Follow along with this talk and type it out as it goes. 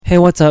Hey,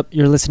 what's up?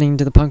 You're listening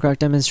to the Punk Rock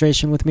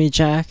Demonstration with me,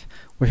 Jack.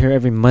 We're here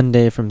every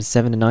Monday from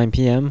 7 to 9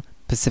 p.m.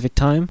 Pacific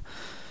Time.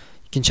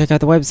 You can check out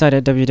the website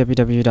at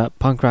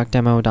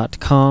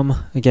www.punkrockdemo.com.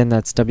 Again,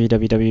 that's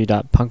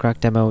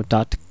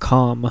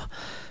www.punkrockdemo.com.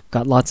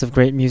 Got lots of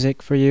great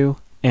music for you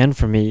and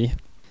for me.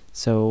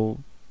 So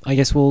I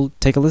guess we'll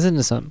take a listen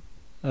to some.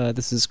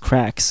 This is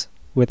Cracks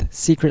with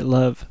Secret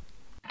Love.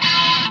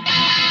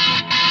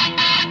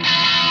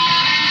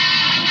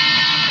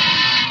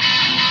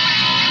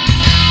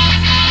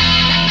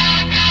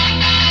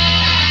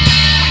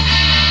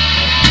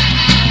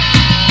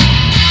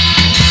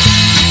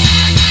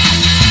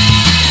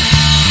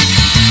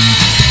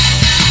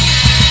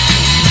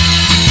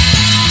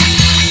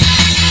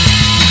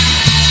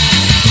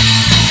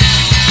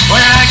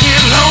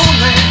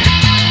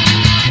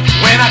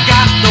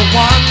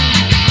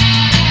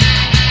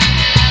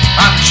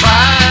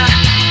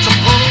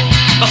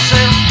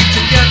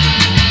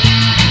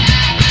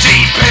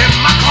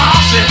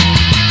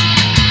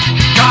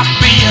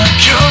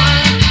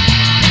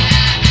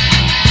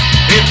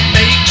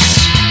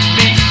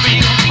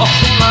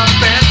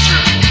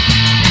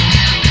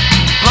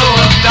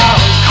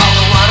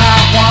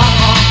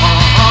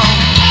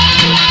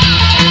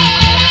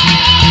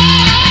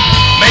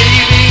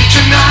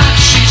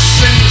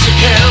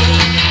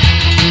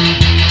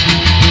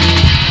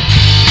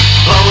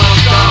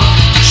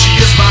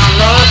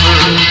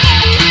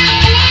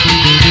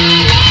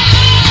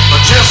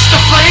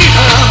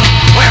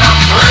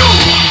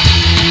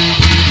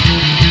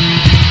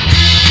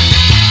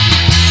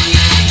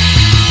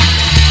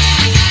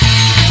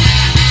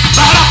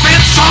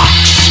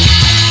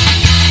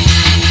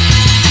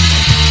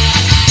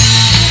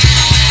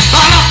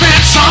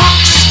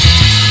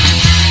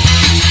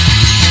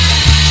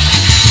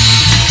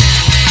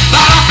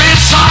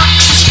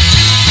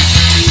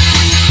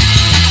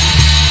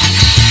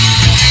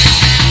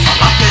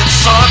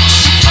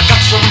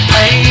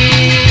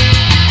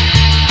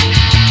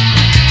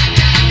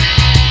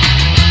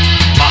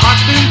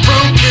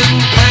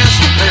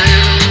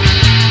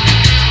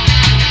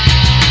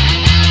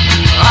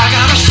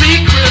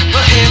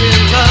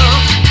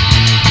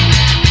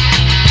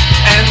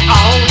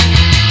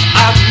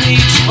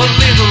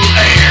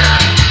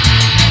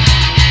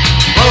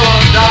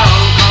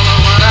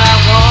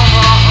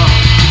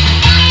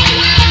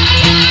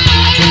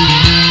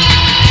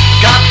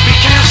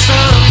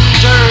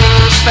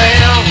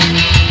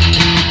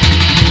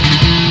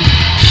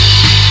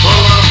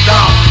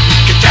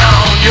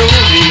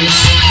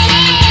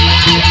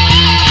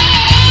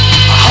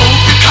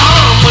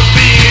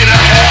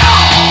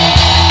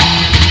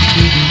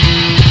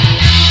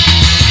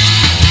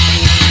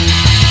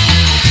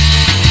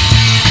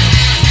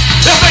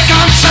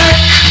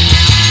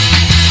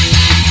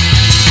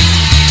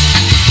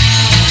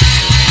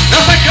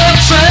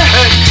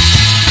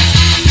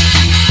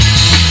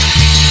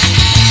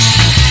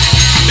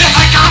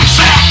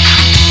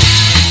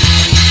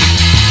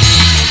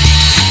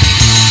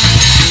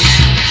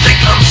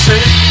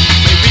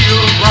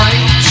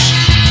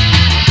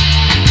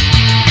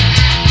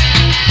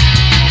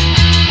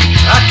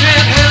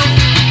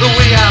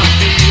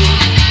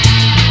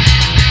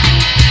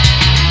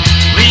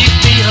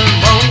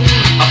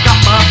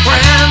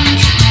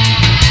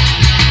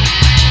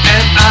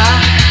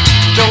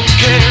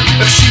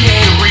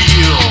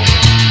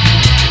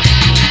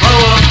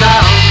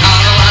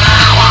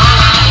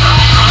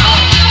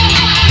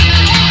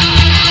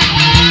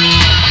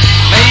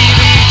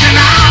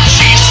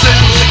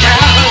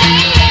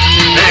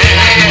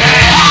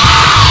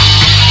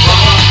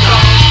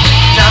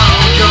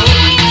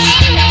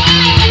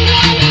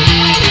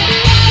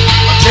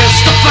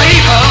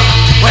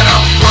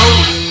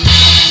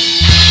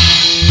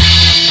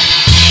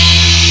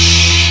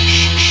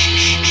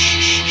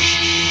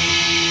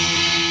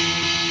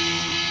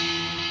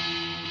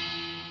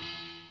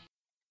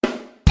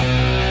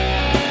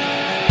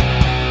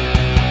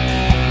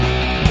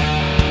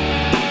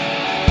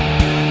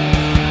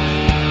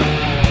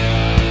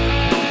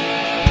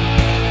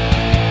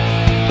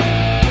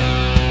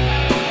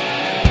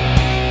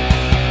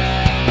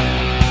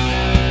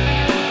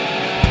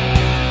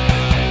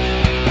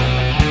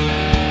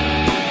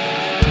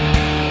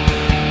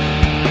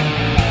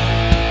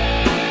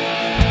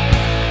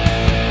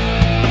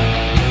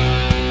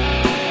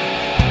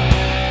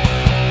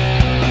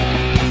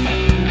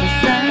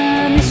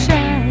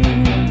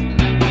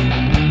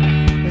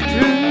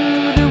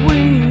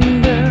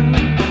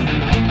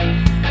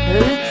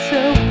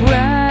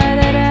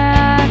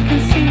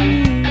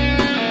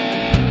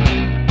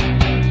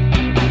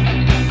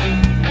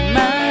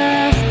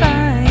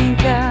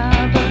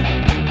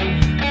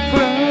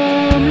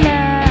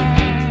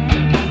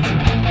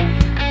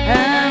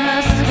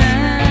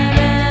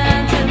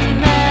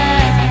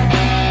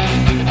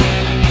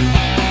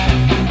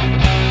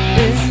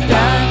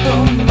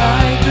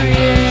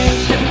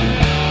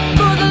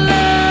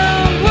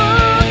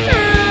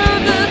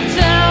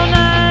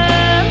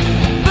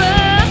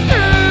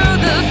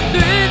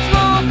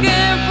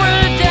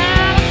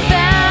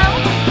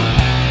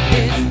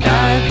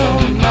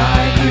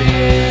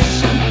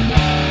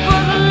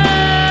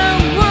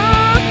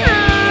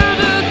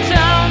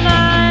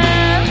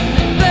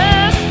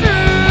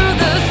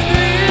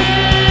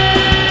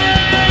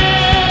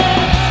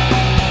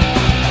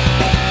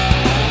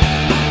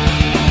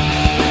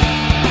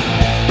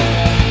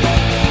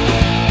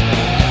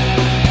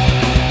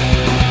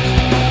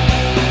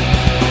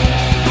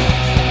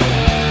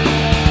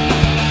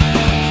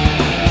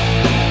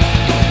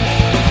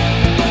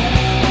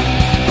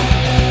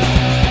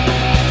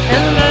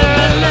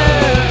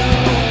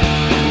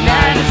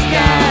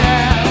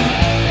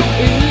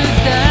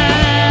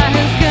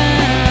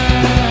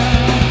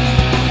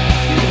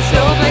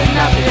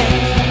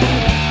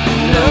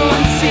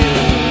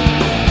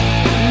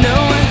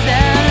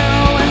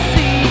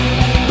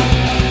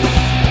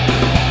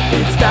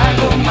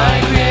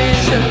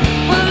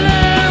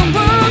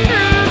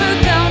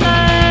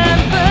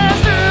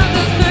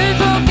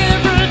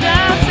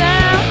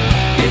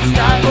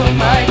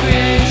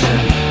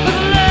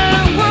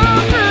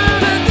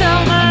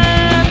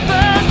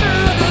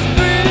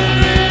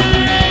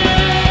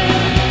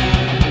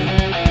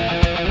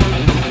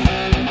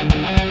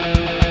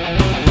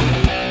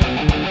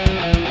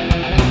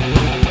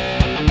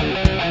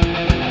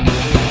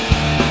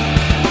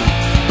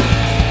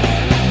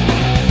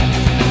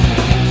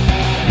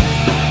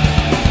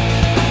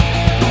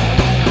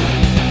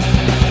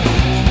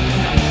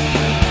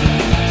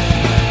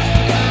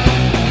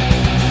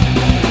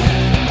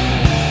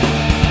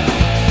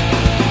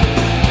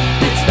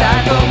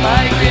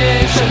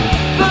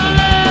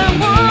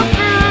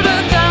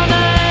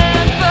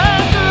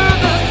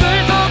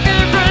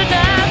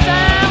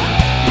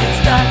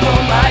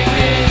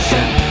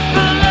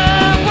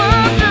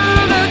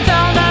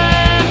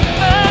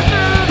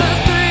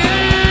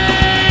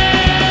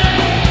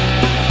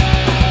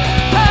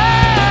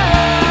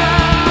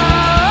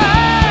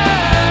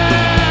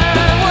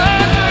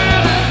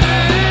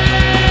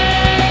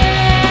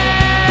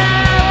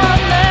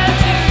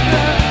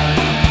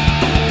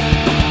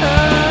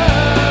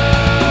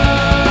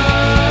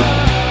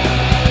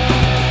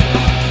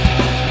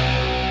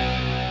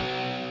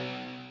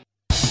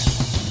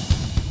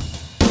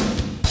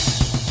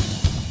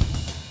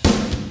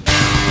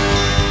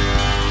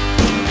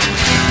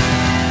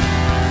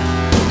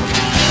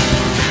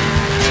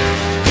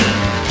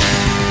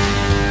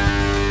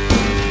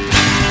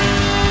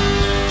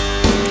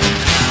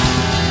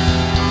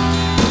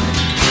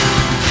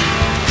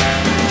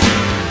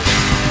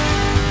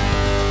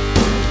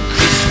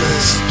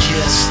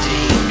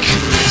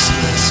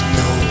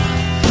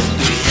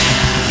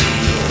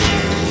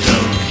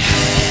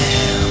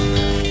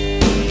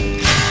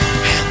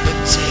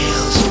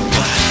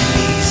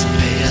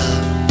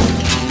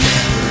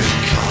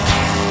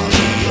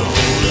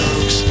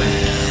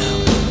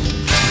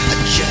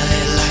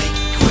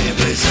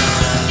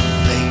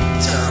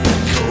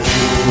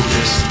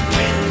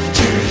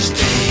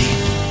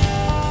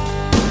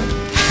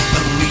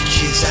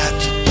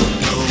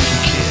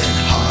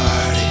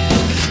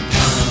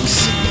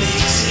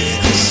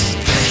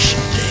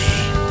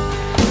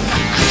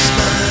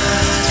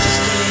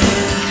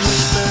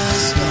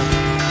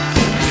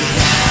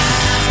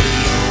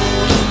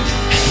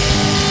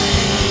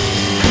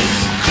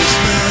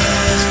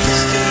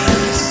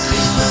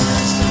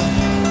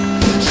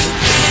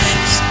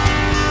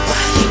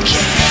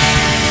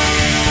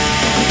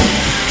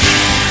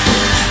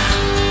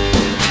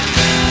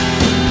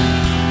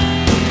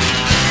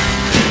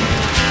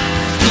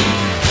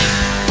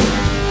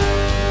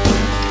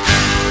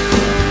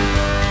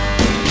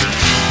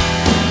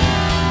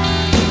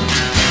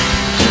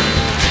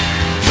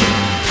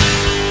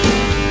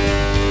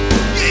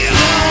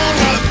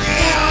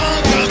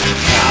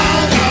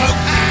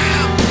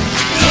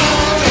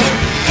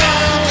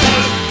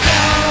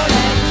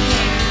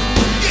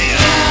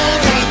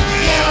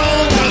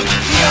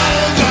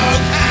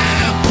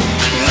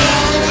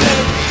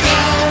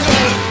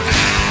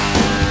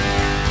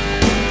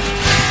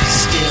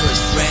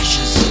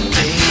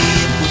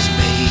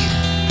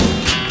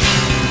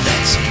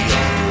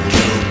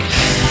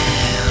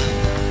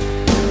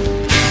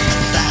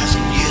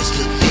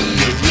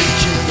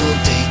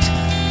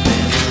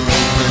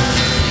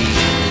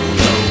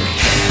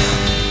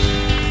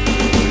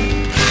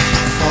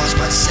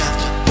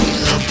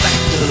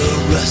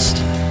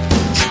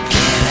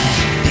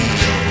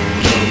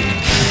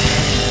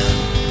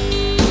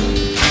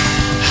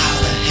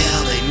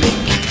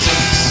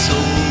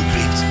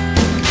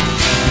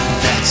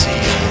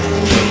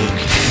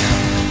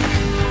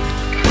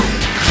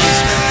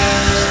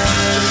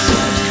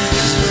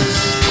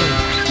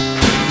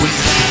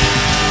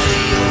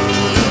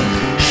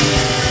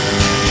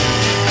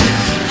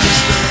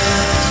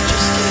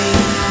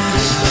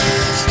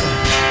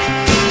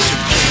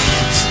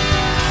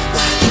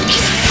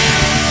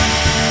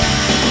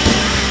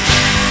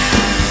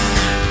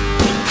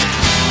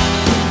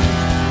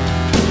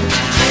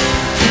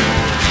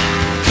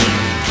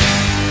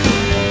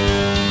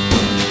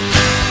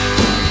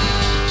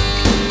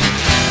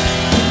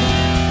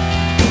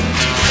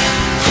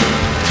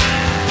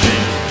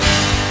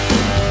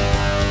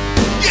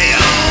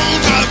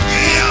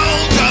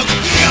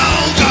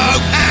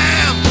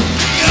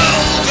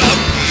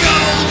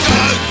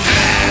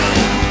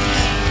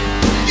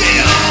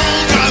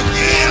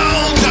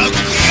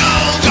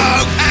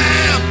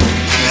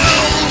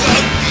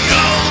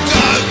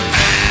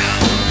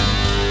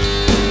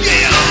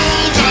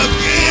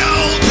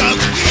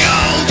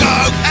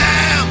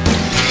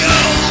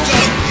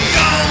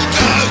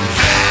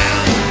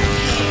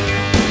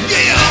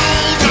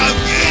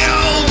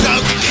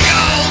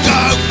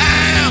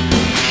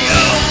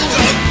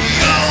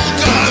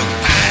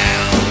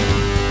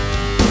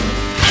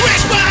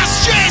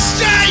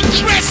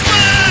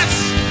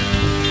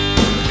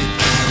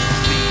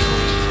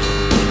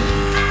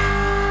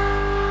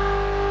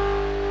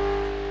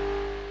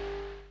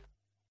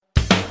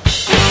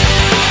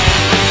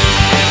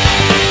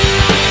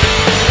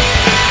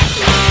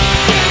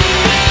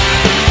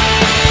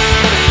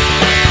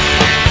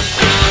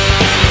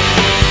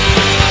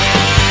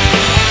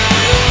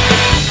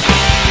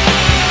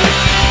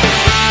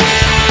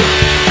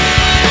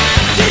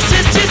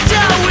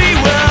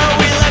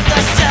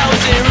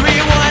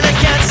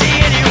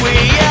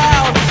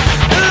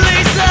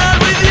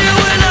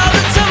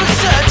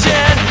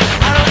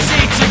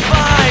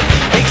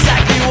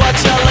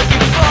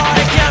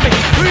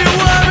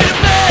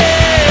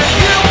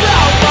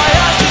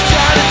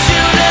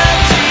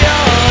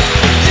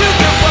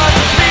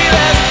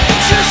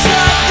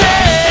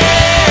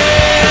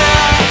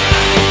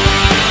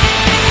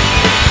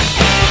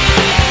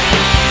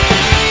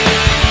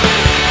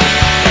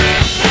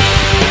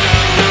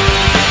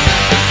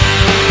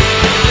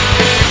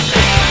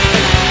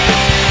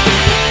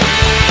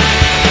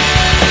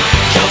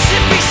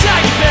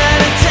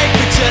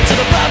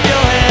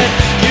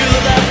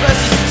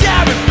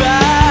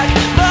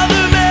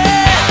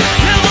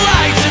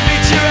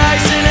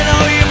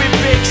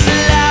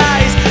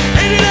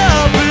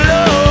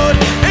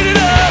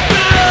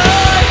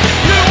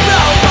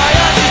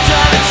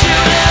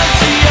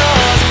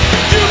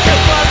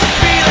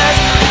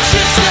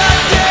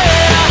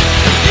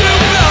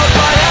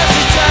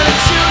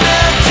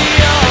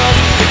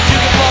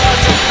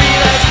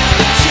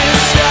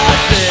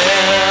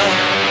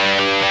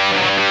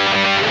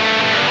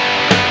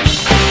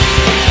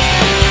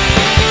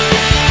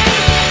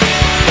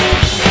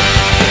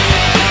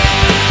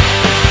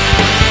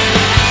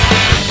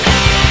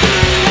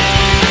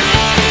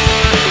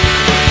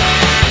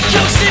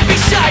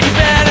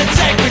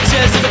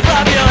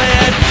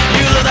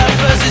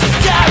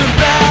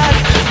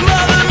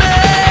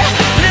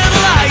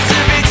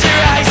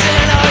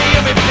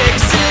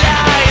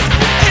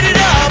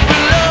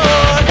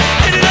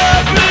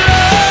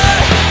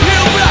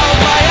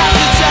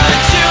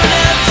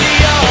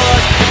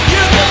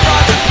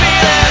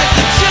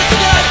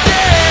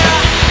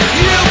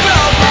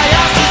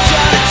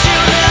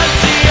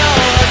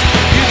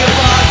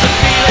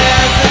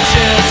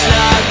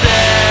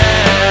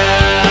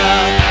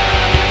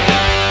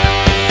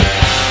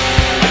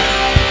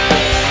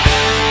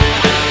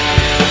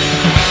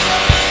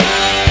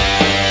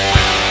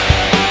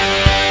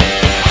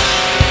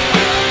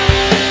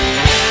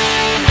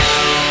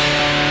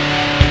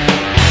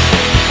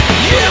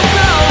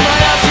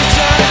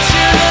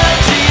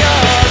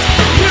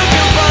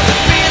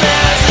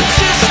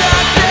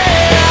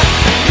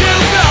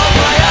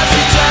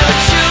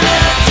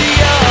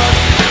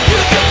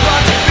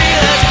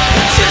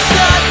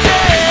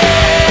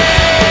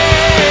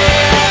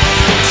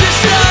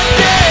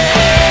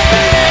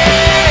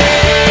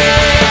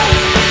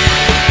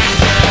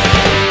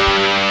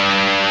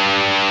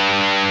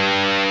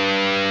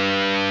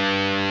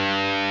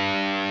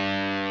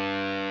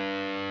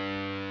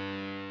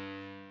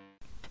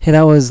 Hey,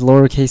 that was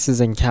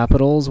lowercases and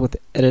capitals with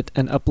edit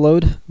and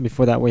upload.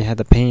 Before that, we had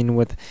The Pain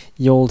with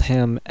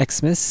Yoldham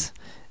Xmas.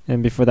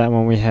 And before that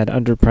one, we had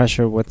Under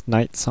Pressure with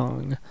Night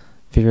Song.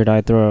 Figured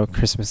I'd throw a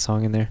Christmas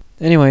song in there.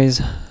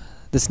 Anyways,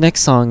 this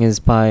next song is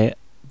by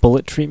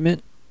Bullet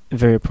Treatment.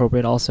 Very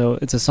appropriate also.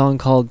 It's a song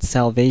called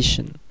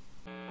Salvation.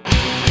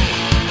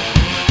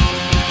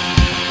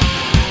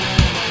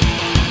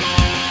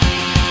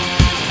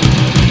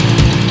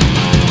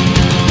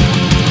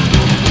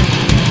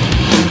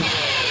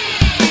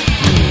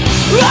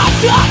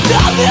 I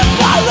live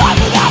my life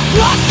without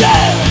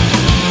bloodshed.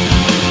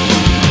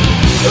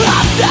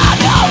 I'm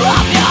tired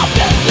of your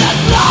business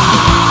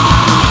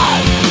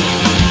life.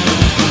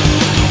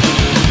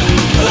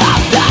 I'm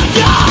stand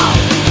down.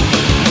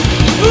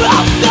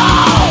 I'm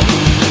down.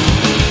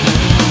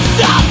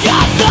 Stop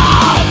your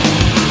soul.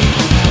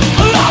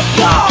 I'm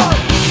gone.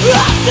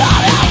 I'm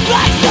done and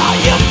make sure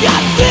you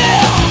can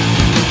feel.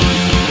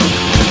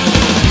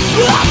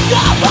 I'm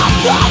done my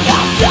song.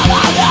 I'm still alive. I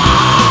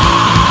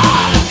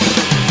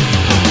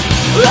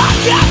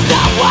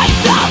can't wait to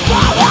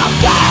follow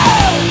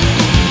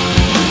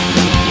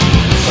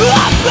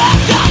you. I'm back to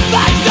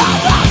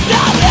face all of you.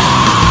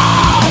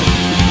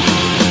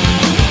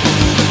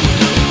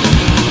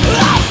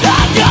 I'm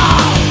stand down.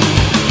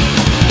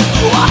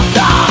 I'm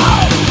down.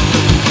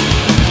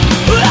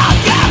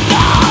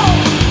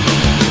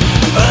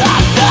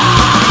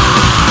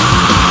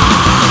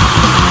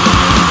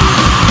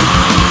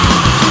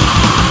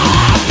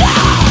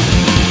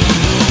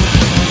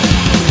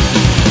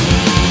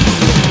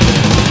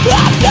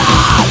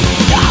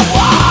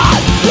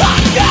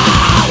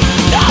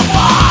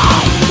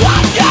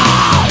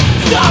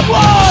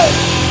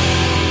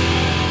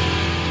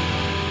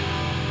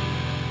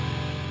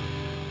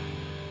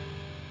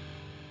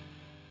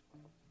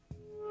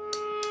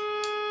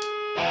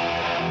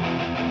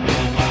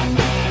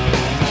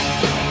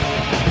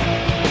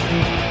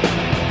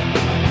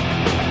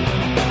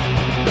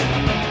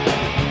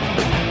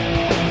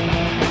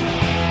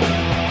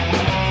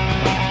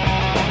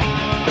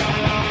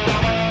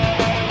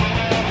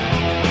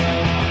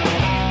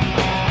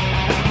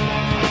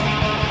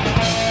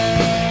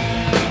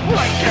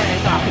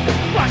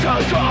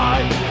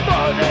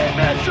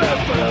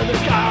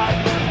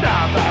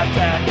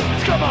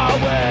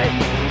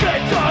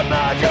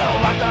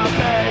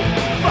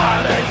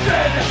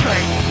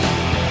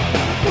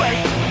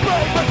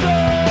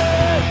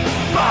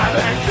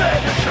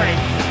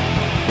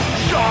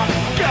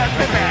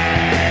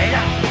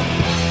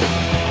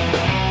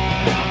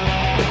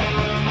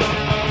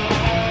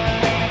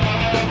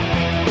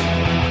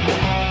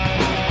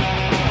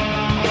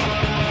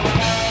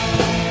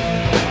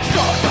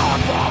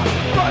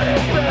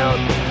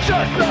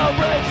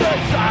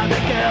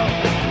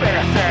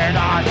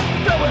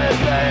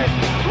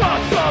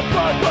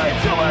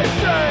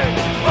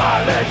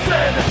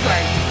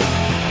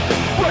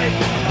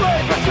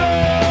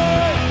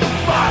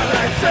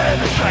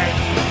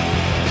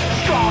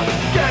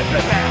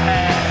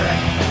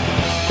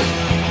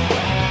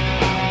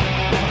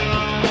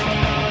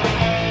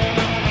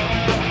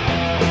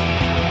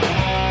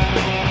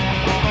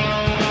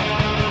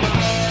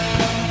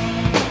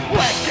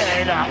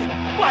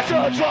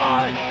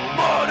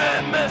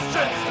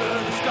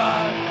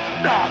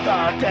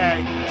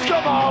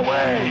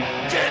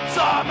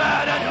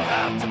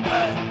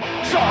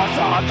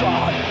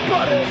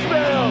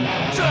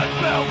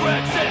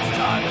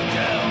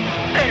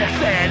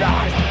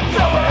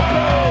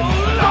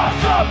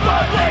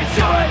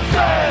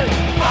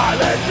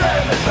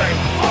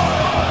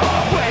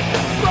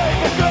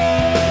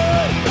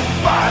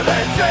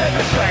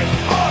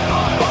 can't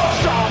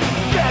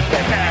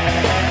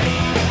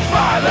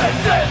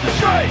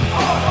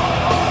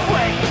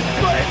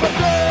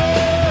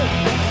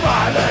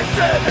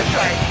go.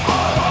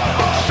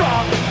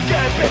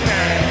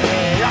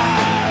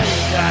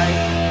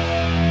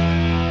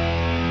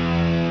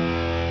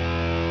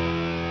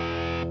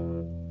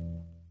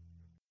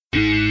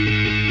 I'm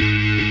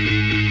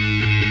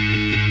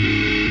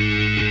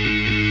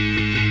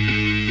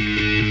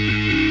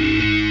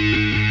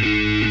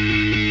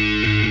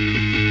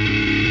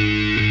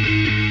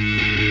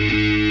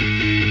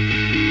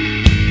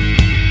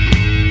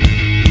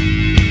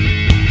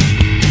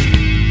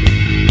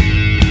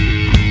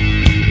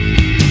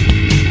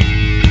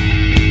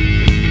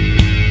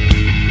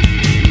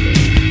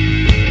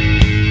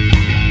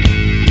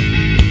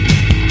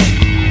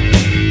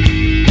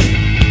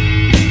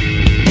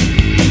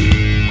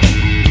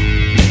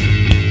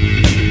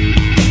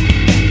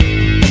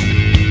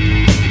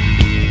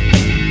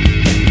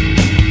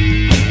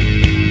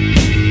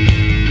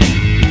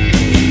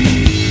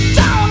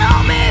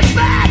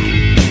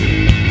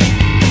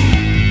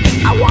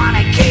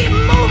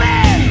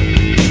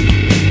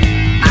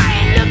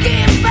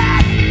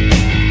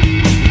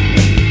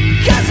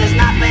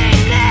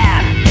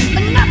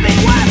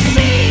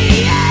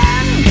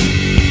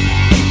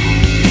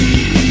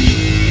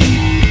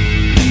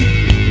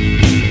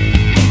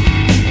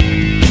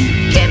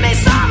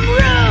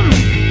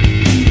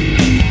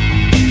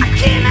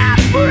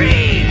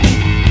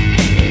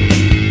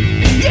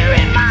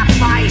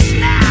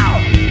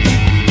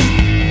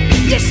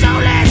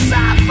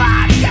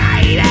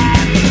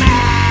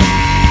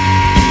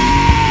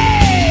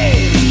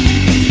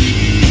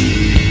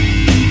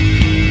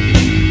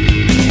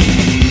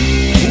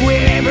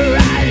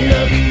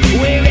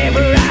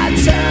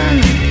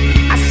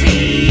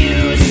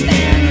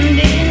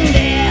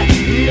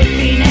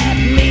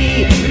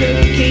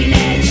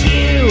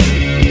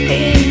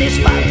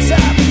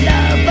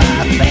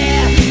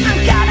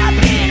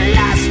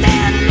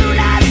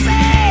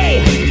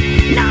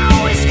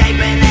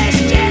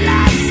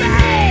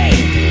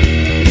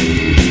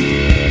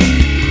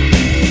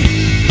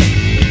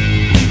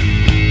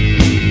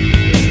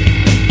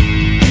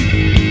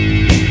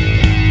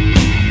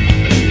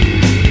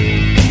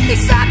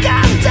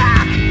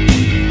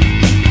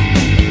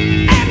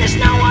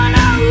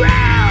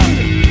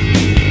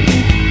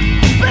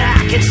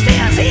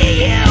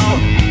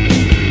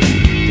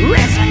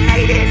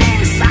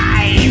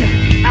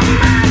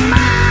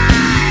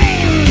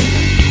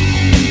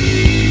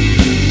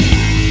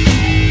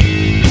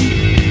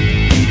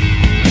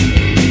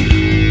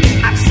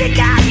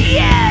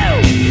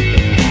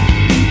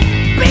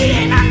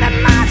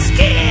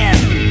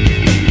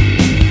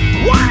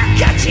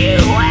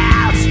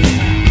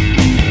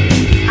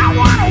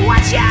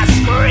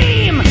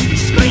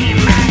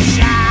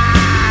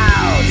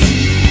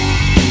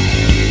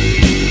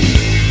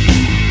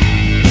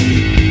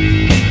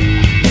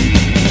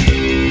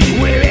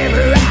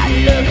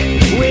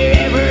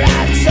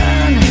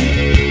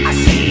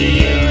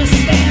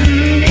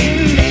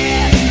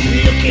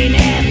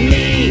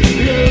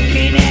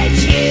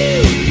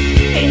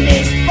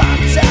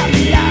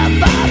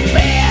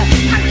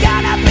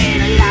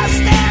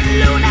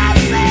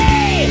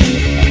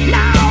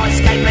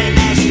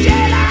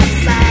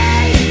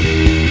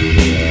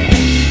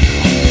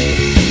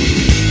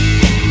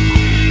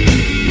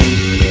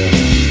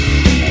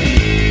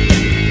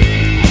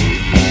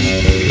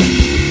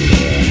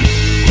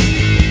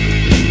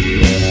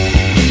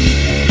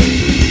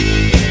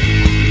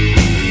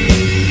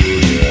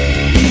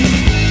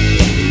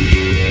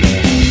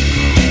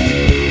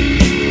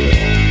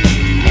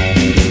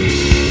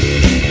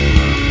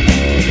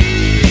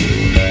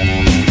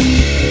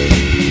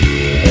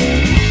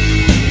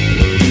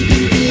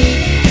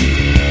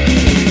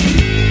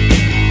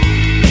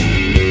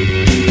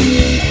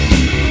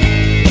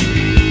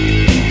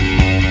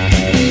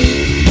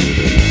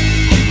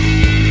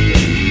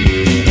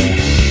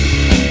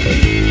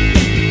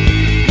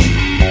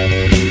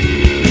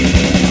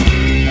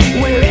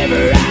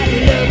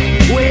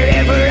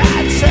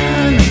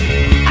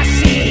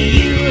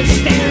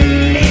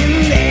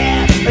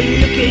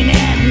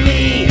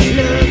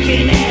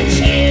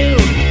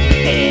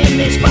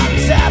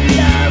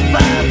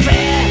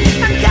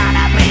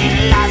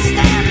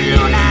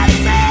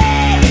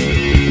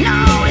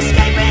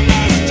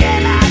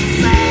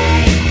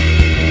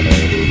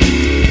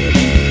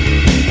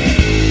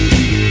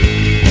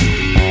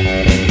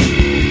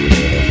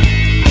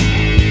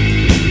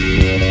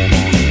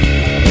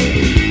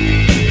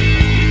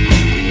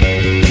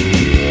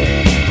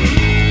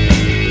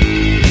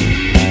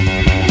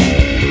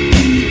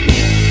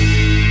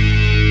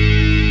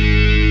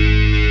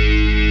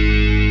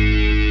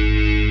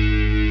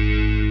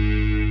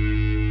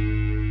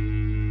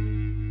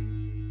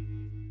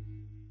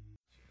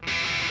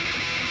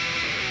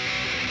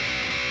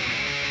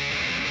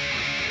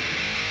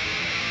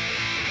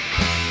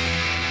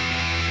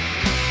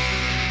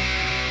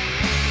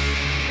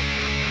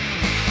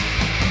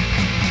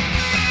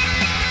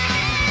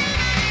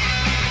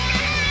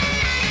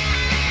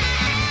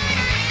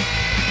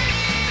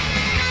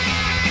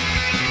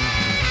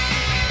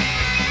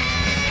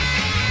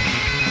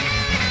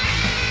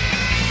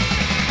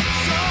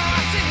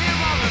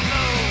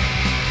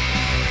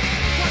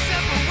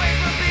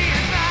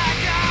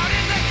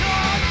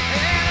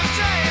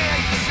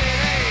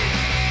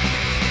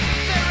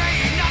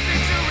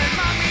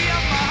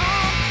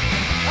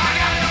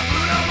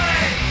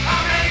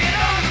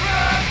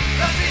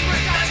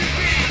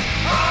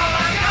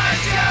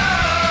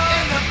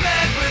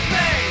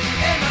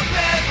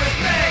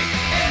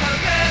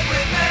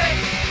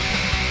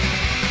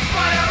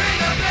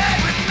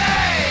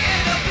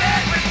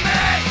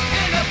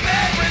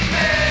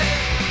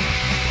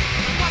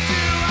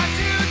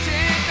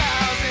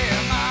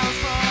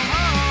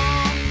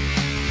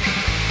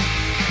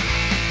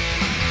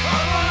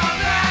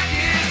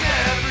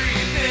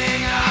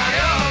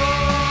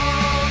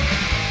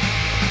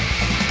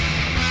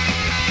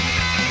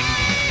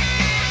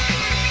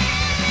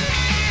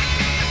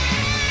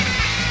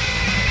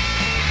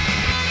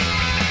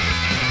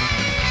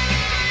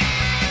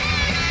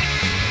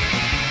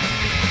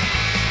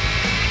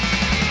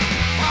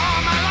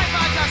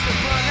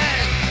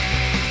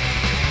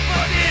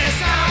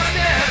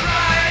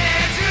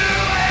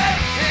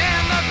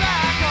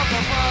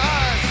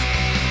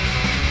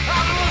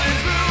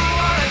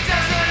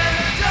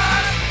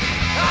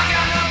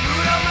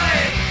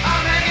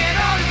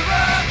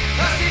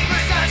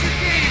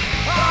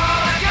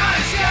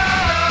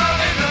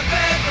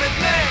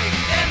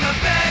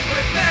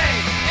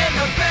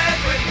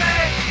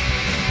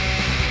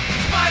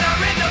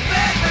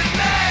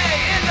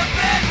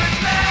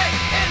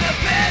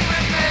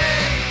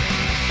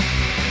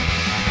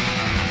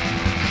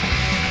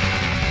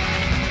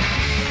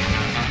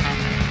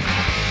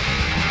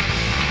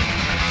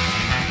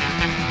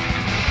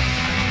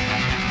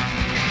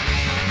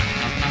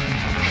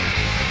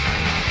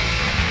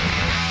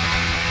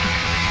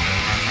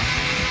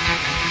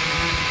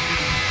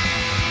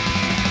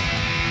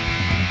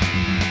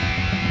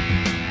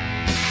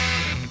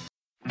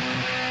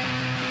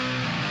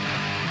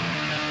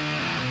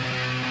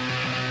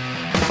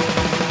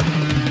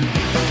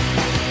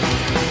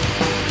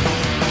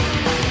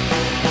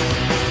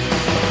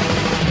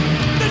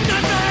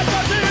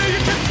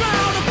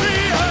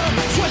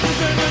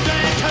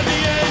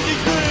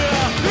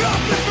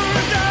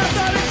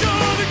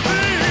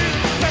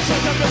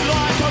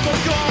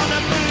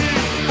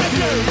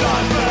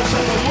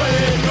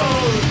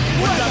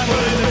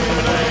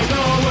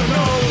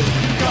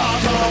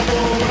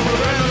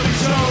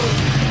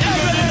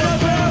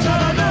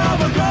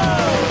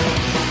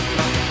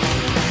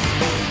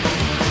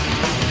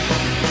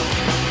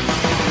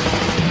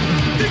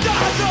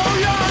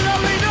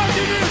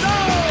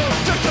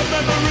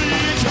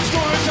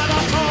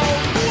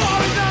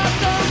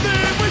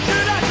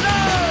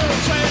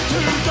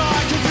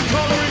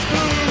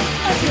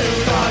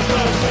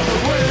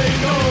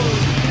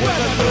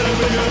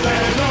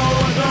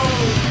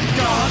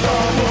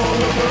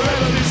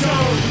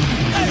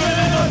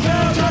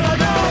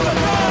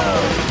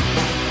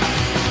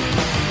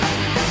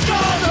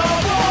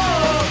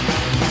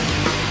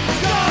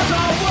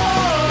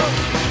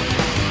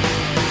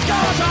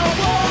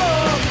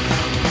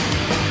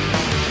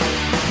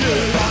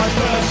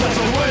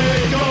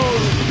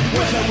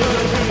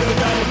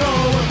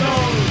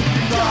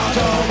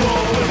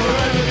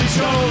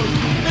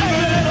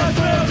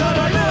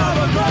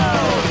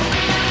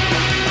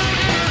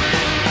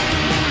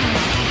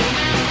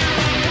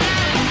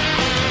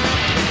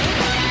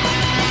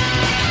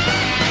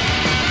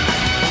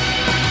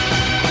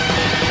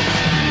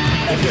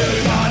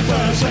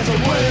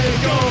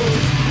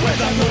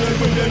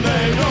Even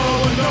they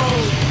no one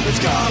knows. The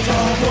scars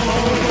of war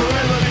will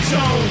forever be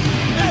shown.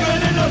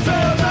 Even in the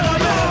fields that I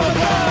never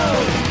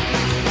found.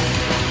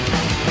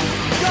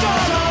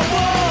 Scars of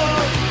war.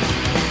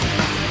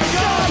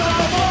 Scars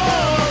of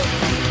war.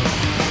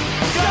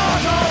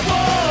 Scars of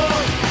war.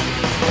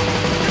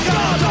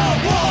 Scars of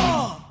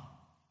war.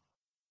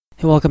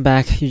 Hey, welcome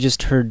back. You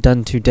just heard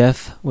Done to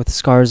Death with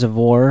Scars of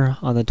War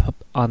on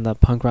the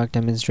punk rock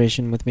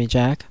demonstration with me,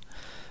 Jack.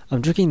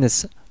 I'm drinking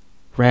this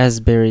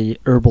raspberry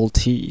herbal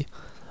tea,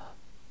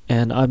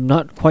 and I'm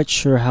not quite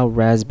sure how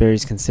raspberry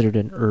is considered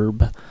an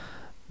herb,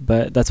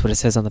 but that's what it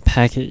says on the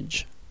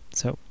package.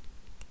 So,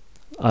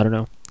 I don't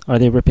know. Are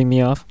they ripping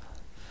me off?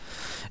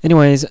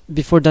 Anyways,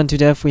 before Done to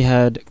Death, we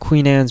had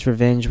Queen Anne's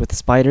Revenge with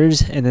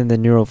Spiders, and then the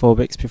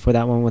Neurophobics before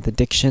that one with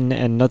Addiction,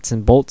 and Nuts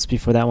and Bolts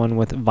before that one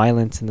with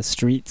Violence in the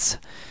Streets.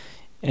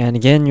 And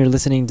again, you're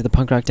listening to the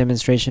punk rock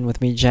demonstration with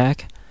me,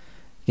 Jack.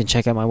 You can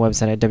check out my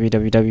website at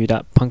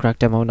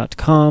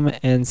www.punkrockdemo.com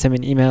and send me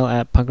an email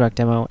at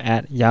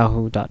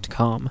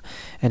punkrockdemo@yahoo.com.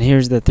 And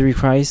here's the Three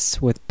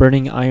Christs with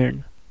Burning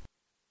Iron.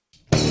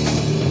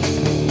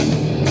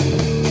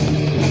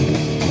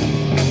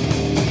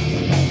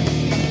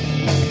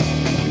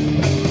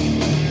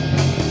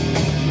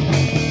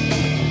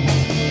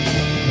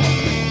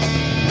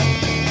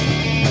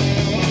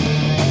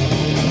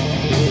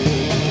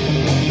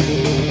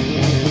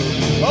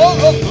 Oh,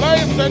 the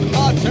flames and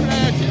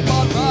chimney keep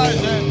on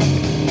rising,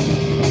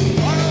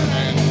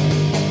 burning,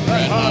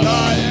 red hot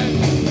iron.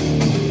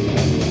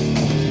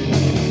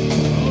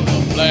 Oh, the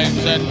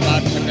flames and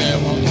chimney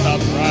won't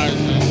stop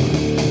rising,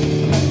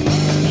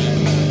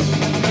 burning,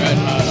 red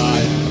hot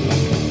iron.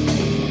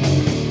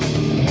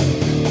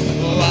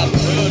 Oh, I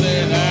put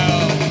it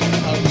out,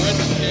 I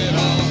risked it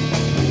all,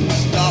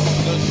 stop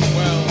the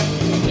swell,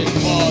 it's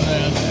more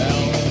than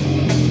hell,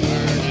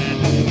 burning,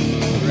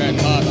 red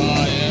hot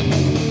iron.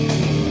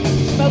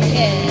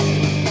 Smoking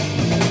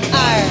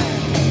iron.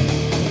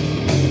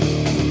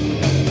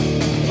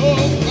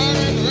 Oh,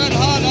 burning red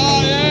hot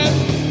iron.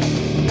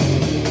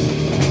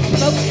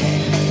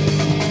 Smoking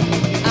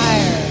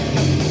iron.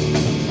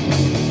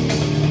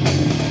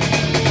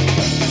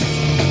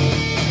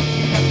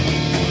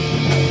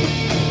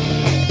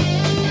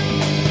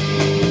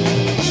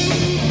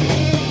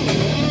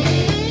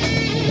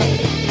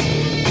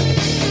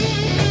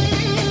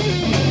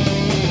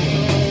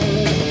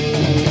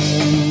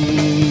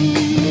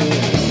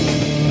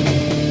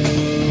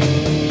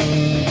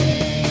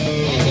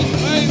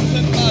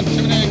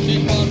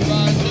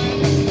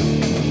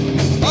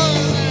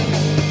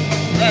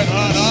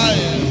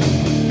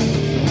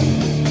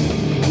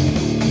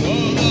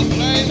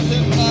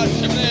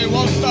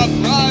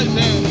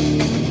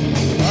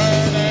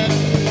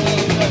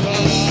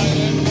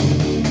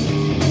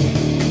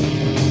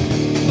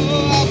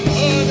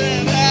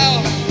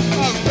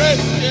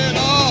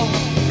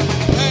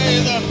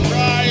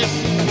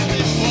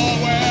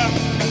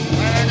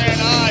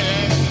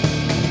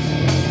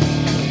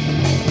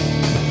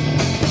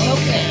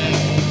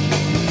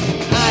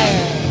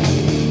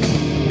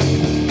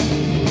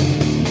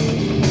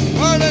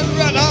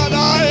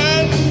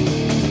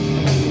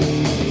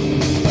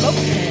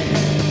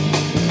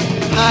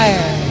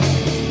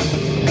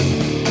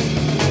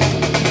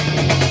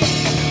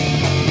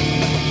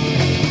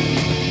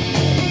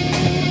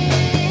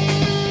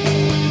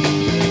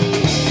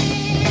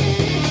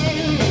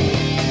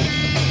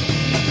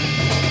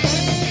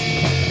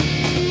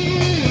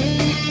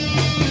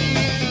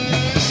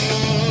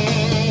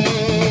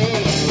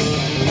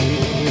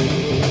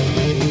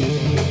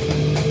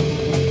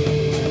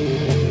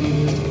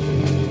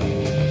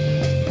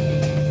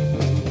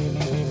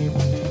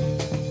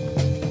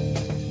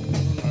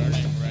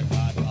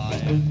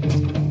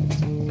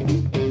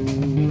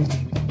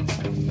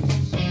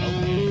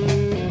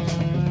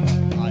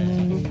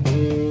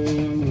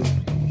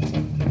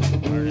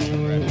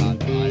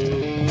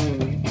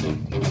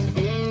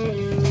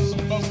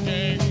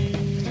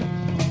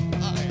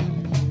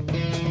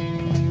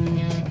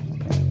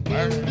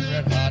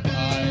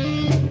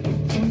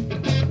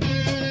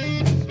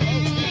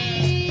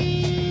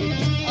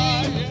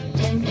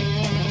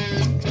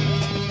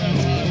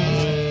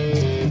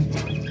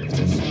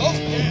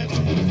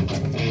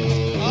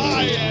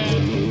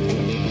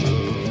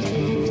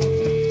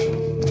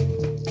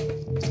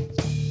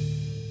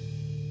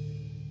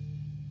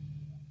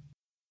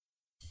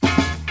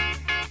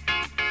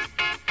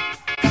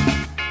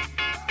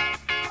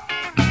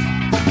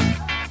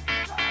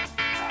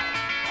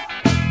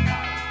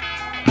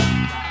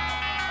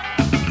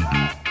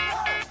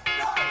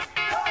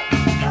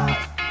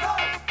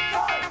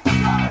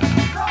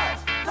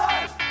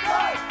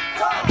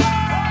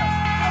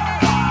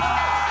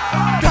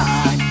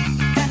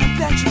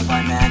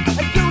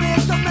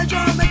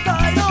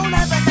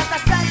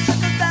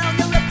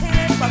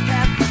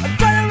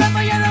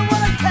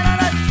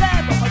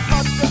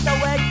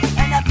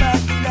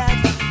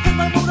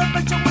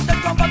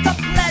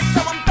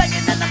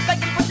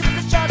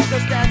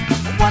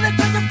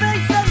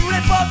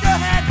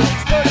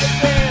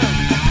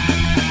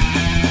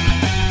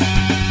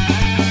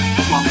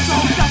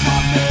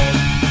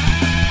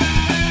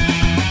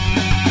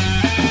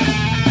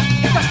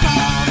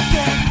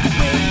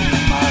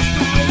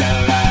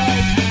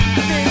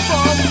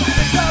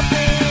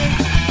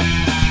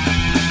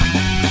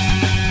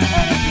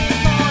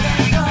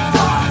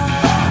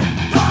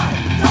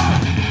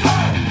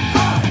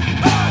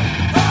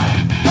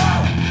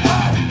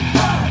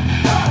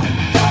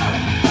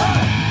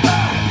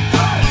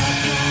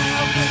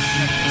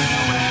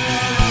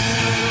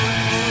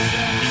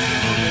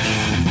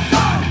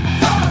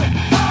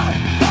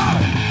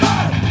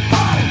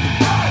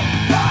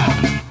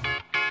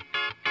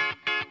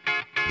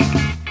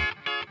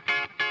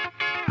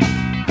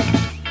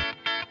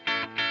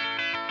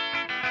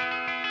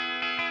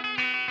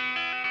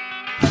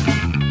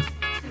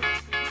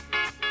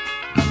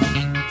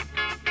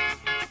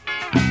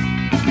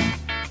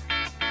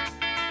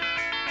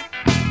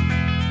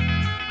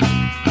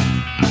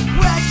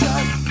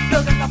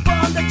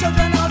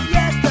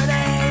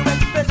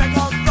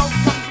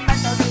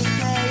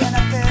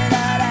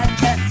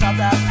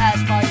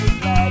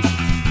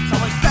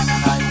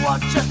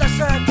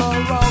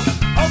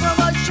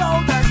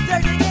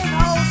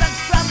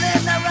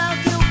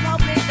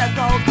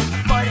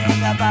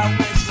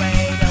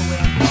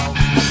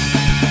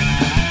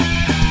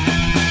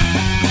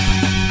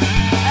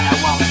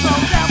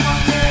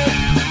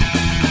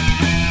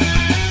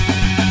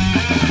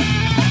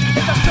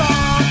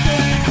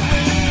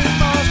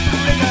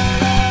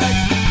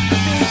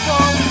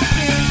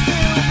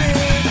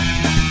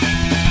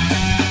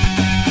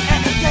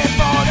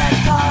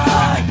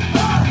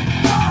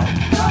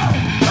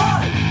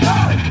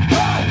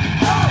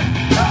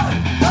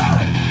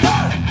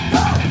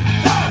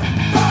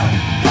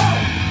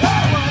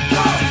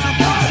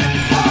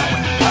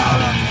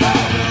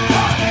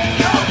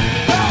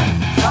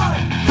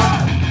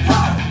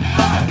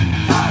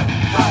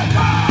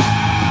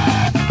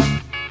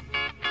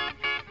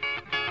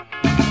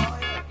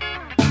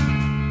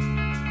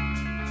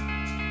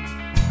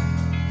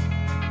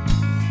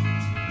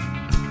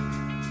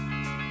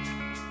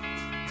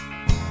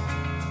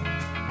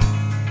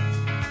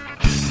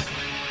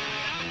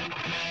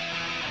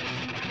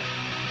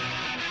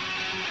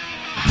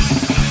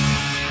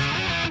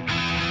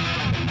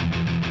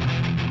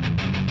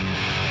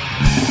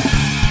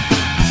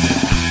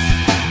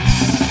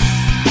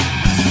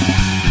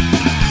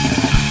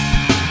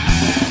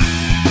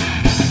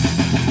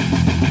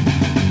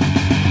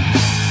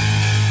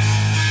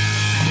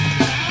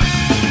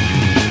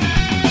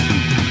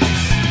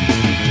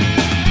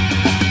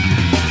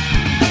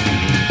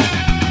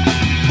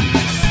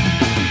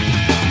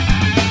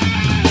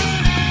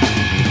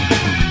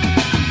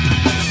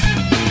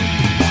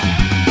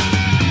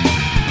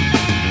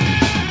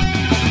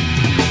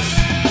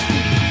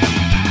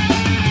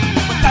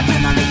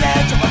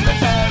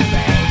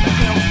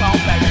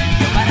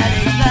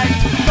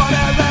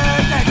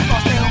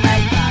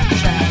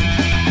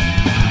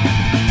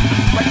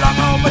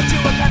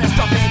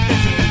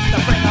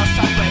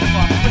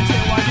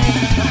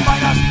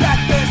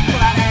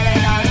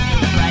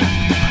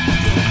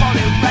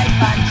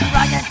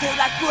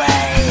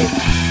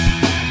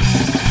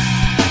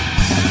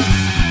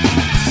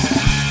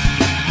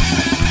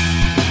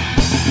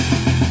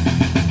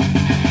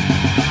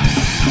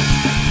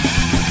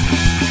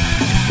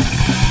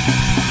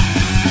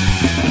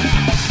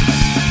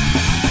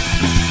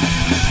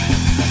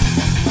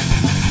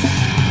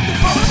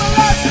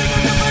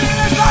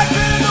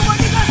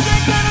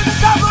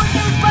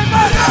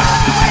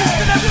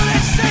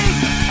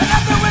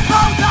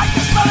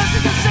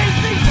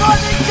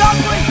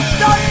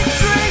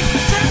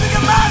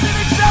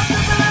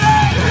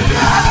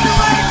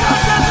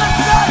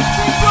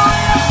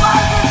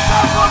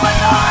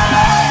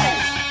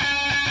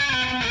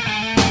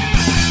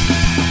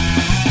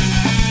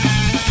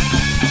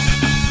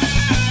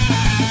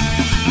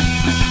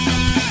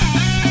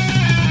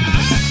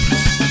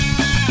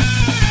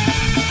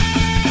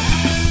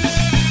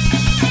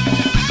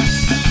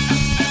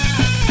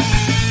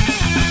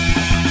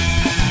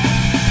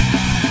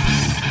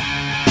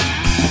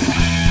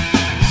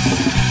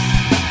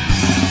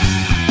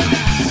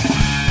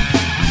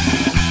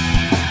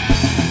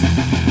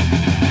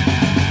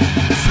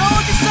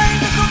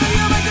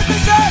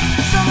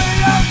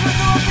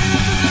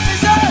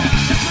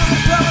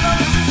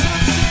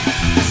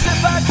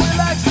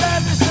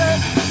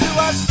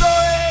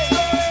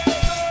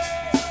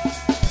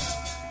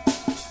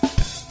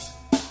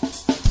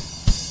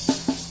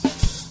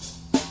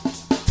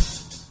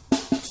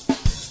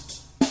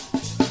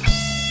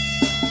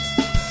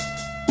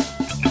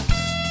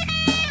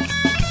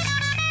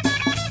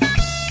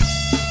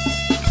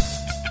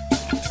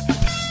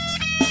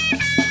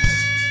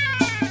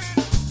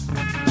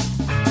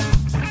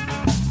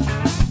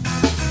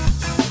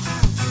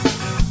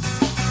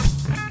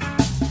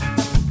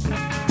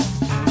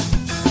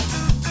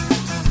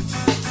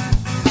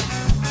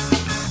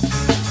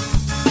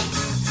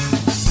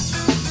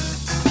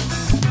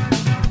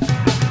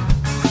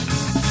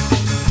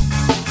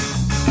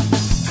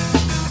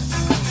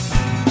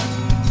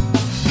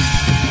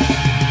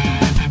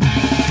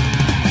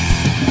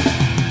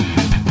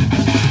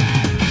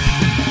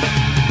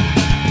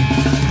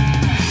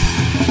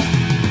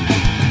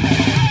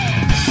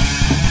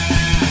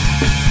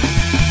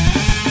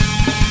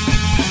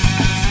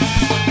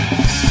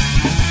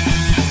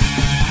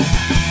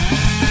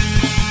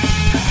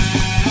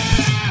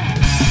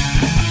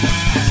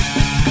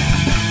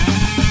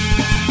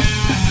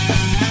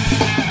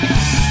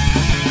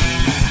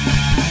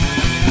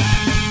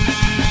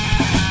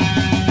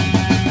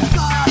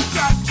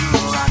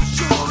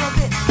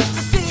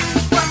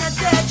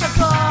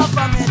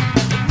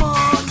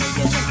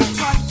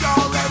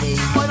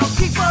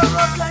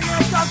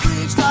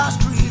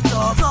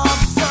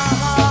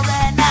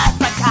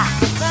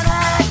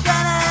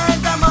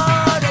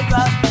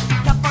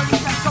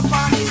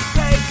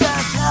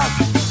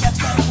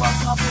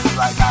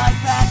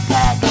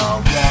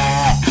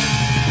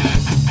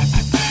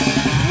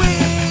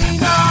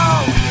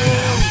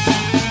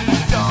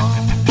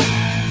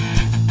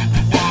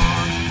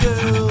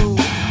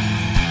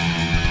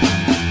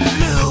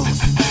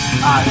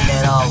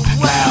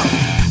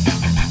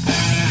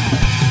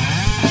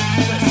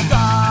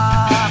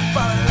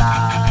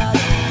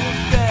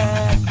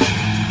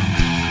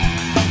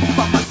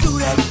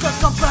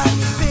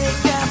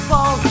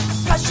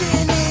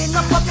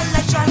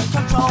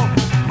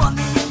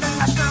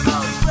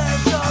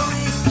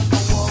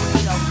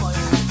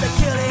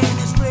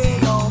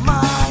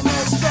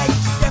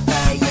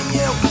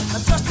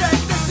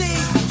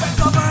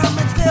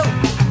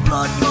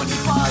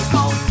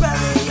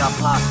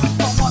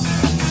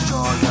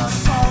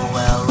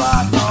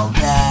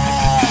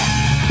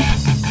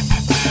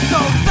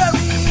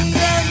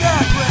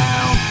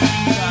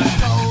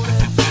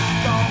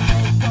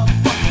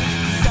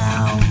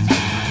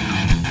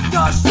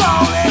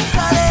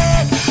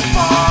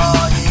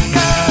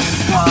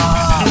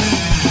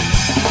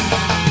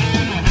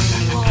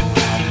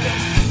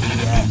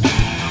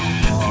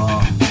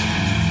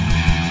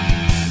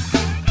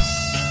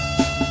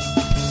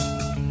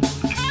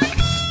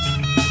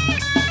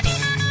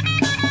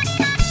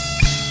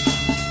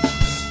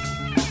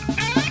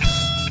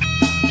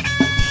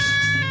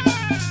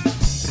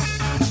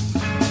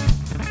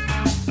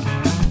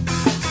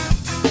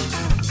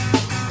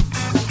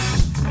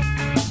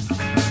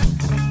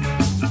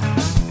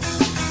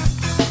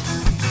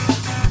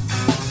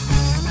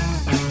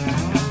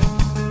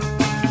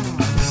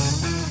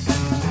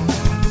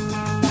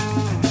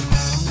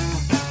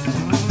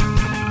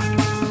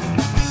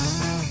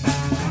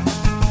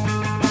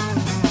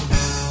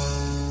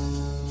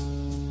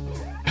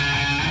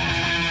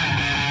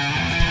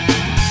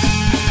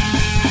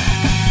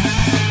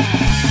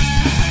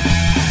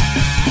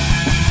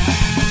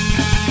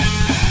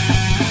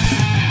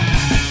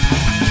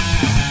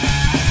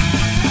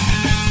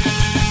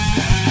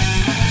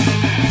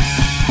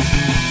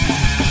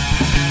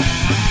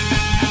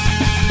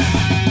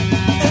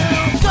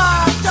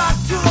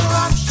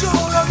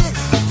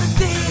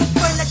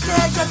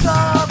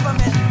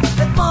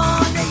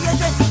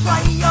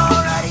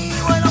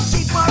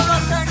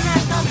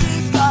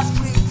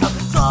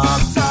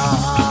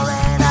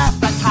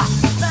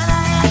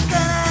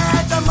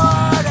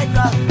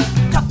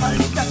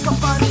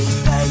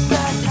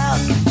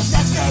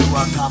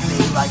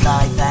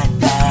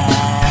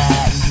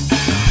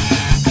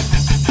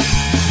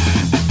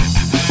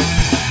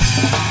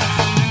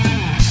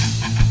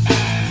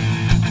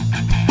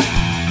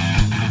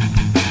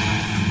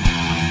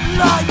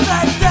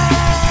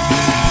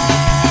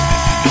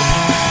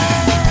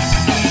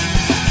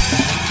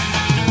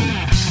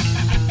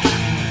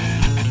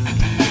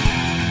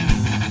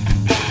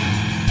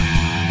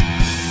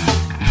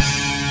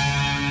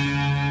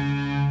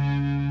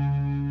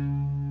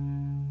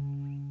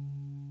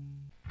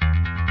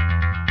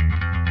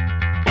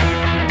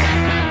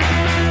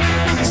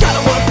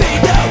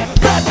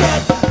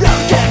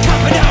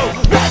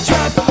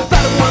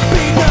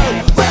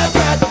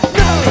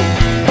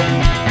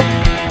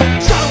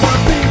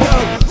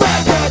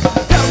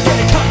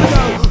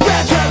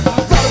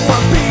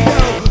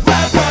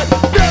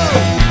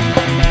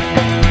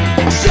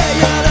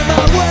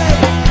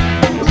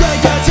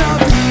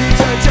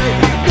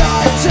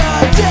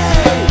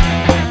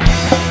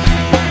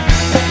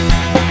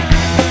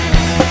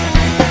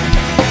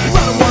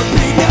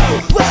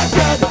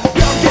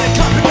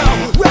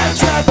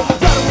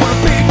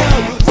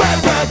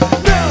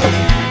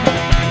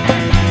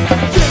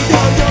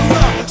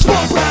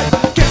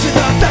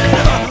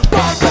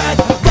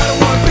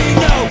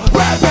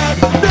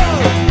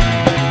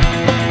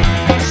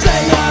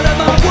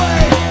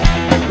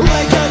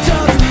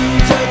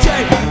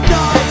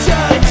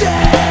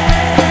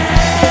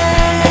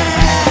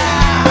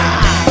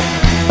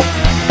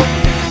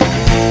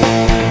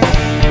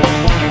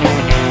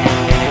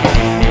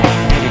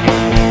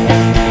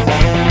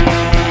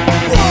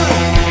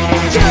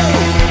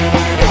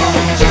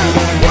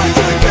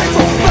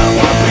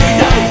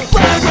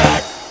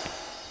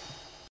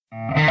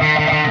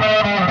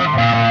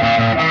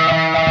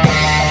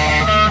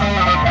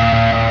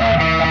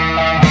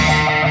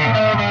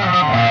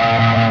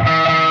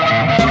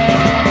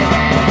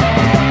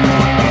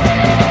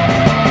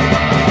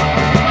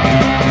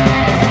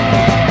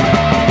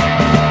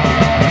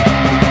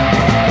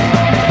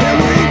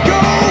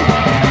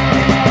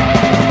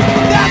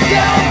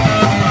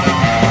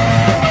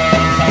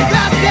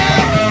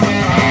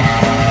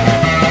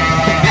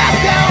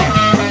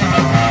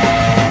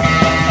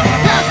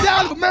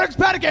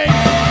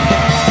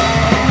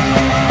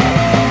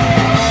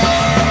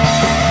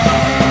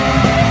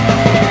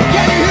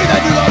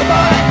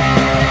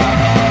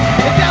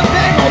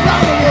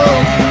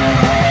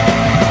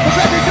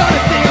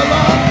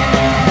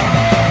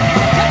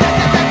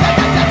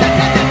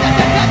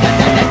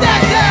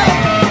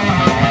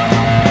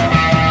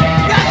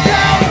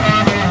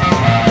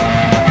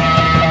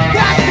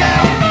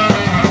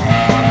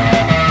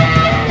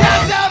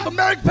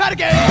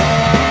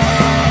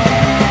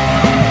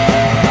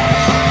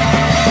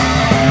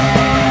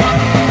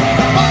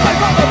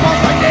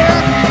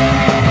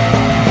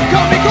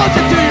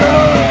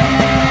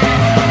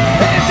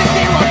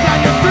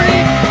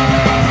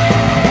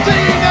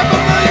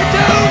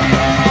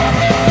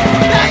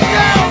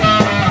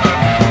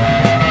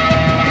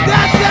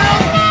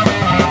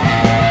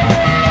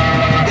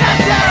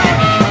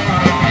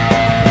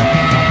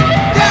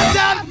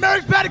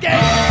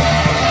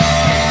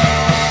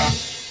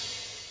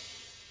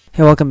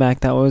 Hey, welcome back.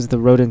 That was The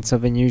Rodents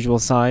of Unusual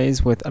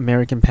Size with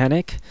American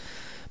Panic.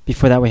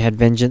 Before that, we had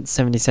Vengeance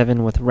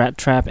 77 with Rat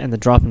Trap and The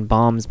Droppin'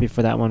 Bombs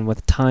before that one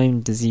with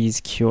Time,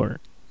 Disease, Cure.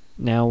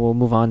 Now we'll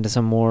move on to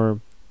some more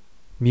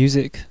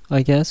music,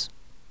 I guess.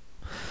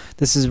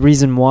 This is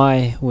Reason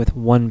Why with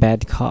One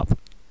Bad Cop.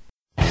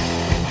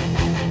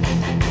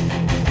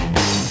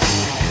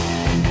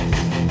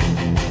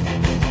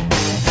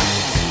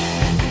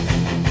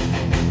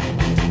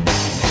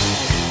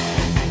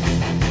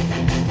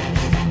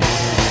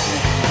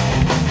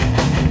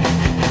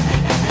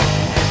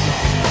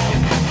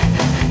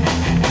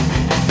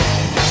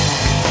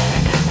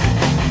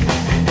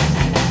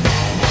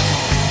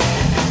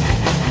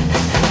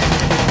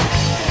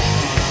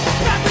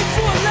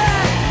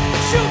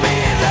 Shoot me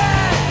in the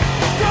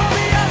throw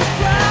me on the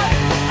ground.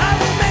 I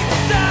will make a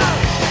sound.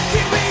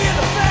 Kick me in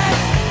the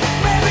face.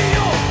 Maybe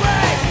you'll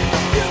break.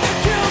 You can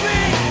kill me,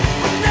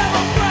 but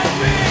never break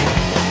me.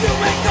 You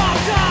make all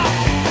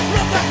cops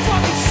look like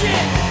fucking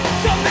shit.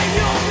 Someday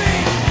you'll be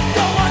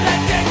the one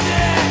that takes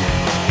it.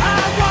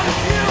 I run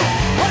with you,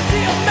 wanna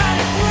see a man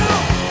in blue.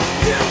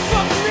 You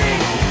fuck me,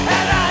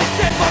 and I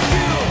say fuck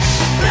you.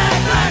 Black,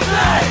 black,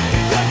 black,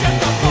 you're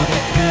just a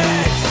fucking pig.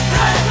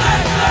 Black,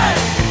 black, black,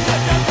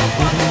 you're just a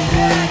fucking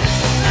pig.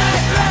 Black,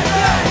 black,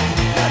 black,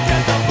 you're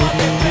just a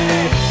fucking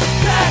pig.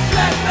 Black,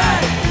 black,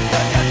 black,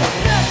 you're just a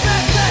black,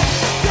 black, black.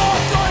 You're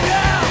going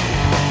down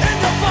in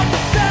the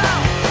fucking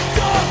sound.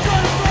 You're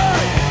gonna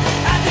burn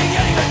at the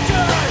end of your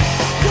turn.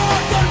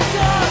 You're gonna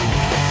turn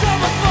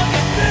someone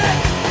fucking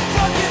bitch.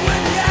 Fuck you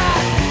with the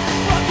ass,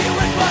 fuck you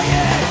with my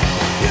head.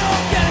 You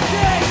get a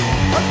taste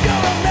of your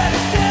own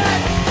medicine.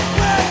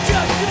 We're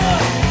just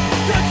good,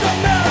 good to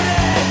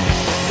melody.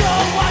 So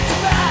watch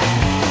your back,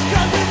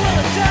 'cause we will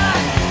attack.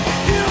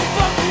 You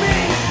fuck me,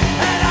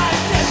 and I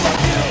say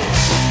fuck you.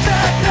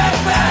 Back, back,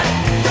 back,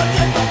 you're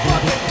just a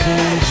fucking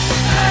pig.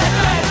 Back,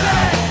 back,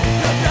 back,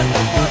 you're just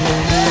a fucking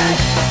pig.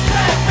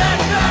 Back, back,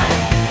 back,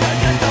 you're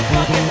just a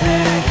fucking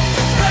pig.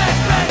 Back,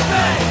 back,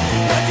 back,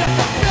 you're just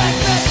a back,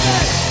 back,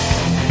 back.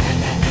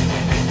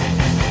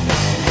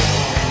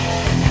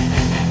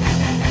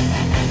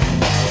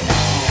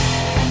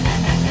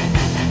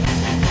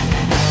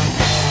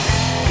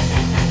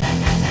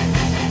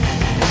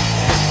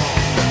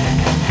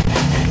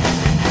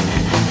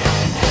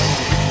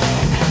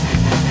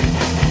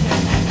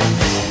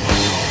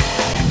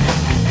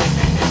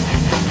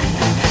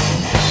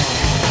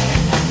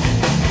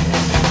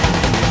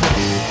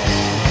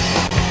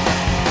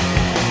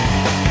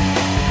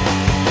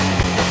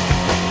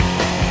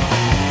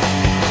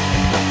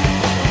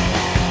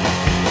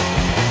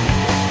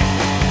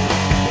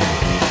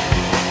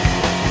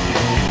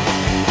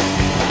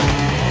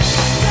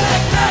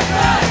 Black, black,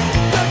 black,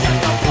 you're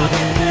just a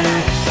fucking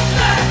pig.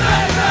 Black,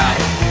 black, black,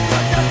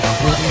 you're just a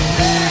fucking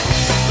pig.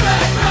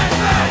 Black, black,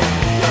 black,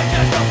 you're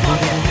just a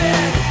fucking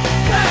pig.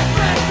 Black,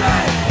 black,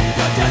 black,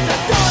 you're just a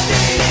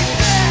dog-eating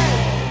pig.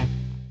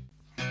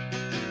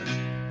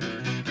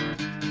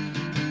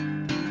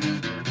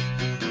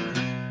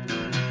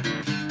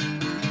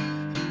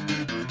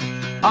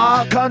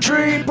 Our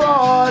country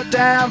brought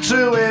down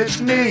to its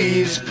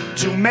knees.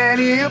 Too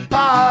many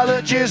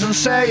apologies and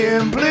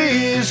saying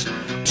please.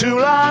 Too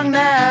long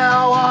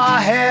now our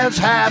heads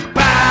have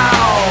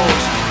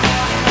bowed.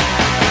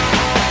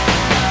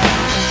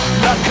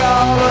 The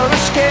color of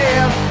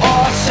skin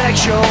or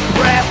sexual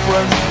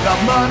preference, the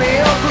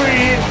money or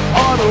greed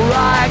or the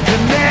right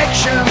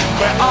connections,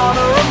 where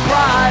honor and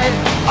pride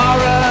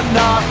are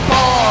not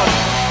born.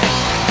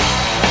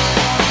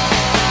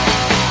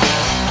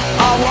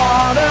 I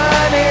want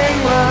an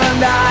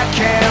England I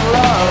can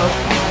love,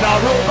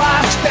 not ruled by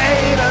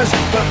status,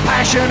 but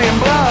passion in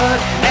blood,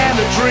 and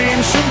the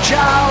dreams from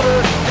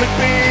childhood could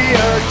be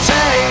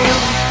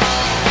attained.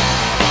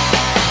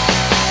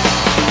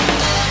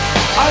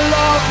 I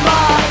love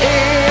my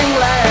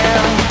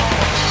England,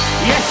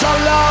 yes I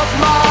love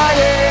my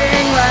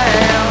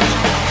England.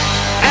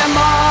 Am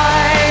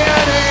I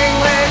an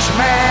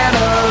Englishman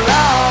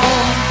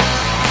alone?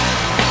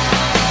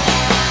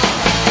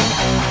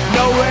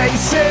 No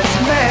racist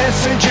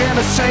message in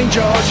a St.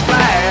 George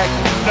flag,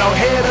 no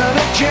hidden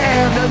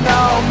agenda,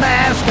 no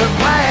master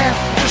plan,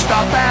 just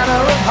a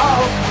banner of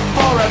hope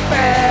for a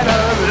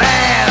better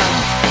land.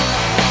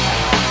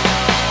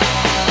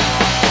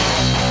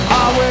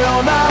 I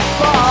will not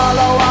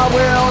follow, I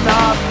will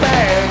not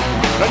beg,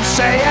 and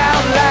say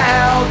out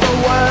loud the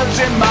words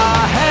in my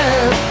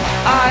head.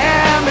 I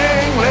am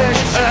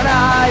English and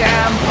I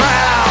am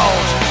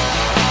proud,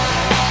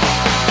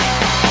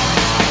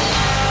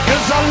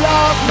 'cause I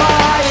love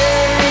my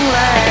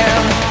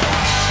England,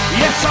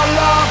 yes I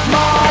love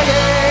my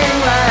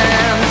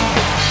England,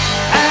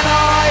 and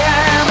I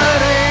am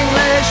an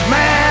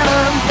Englishman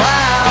and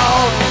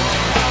proud.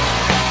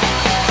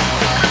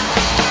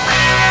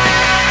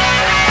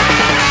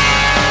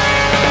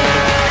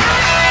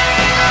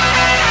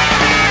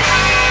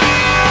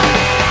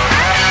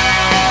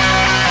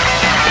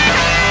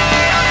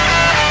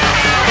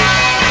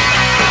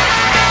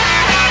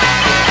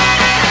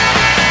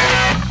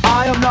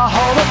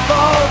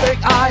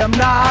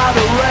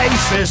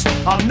 racist.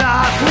 I'm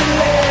not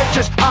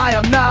religious, I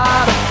am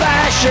not a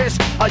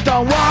fascist. I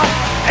don't want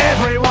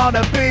everyone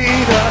to be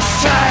the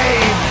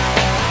same.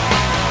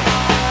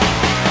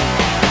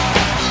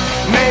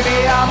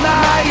 Maybe I'm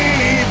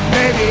naive,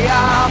 maybe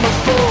I'm a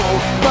fool,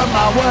 but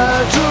my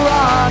words are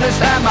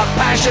honest and my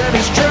passion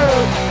is true.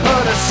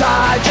 Put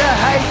aside your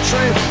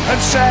hatred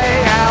and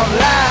say out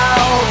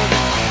loud,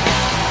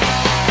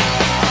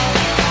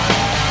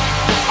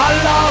 I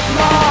love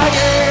my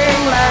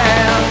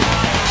England.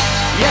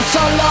 Yes,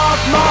 I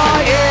love my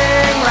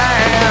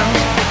England.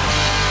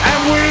 And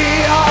we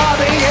are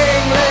the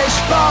English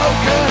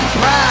spoken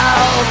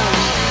proud.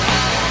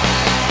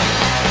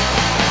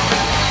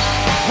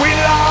 We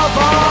love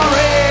our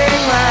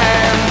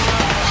England.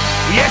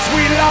 Yes,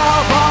 we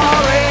love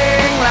our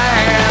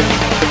England.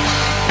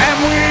 And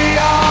we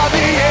are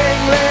the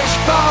English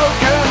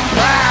spoken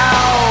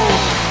proud.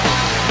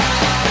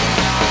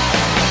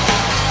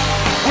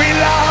 We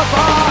love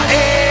our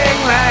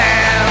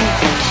England.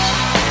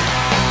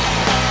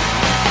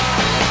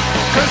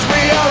 'Cause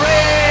we are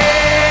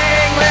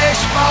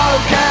English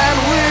folk and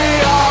we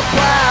are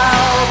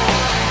proud.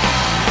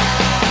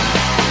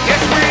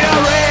 Yes, we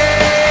are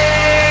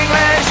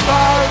English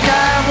folk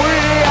and we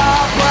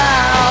are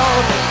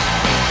proud.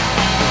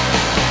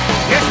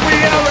 Yes, we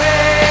are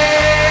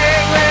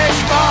English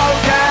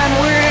folk and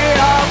we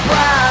are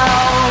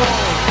proud.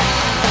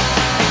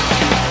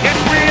 Yes,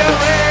 we are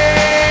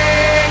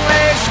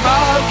English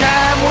folk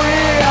and we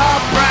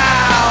are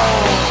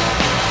proud.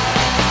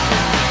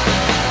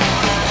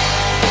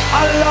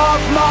 I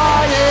love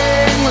my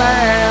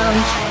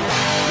England.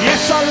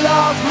 Yes, I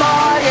love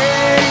my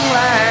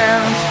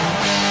England.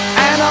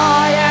 And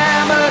I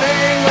am an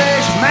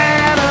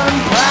Englishman and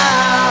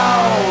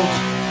proud.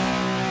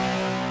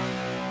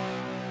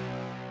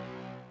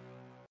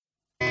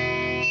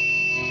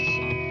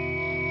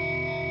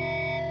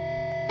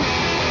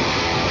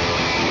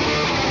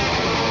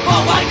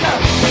 Oh, wake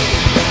up!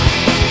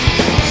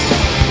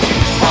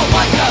 Oh,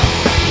 wake up!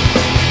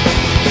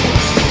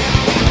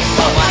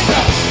 Oh, wake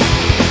up!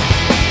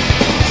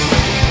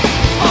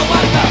 Oh,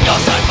 wake up!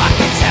 You're so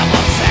fucking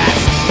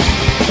self-obsessed.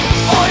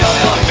 Oi, oi,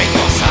 oi, Rick,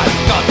 you're so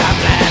goddamn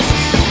blessed.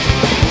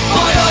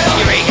 Oi, oi,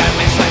 oi, your ego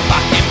is so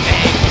fucking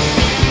big.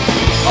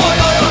 Oi,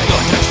 oi, oi,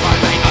 you're just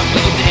rolling up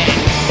little dick.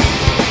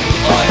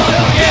 Oi, oi,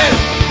 oi, you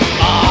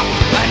are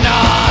a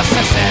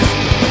narcissist.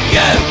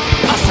 You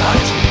are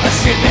such a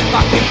stupid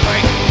fucking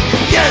prick.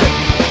 You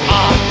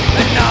are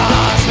a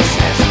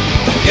narcissist.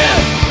 You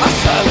are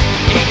so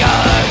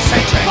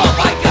egocentric. Oh,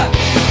 wake up!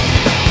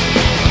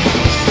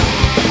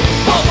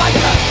 Oh,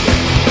 wake up!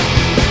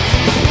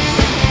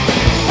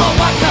 Oh,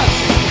 wake up!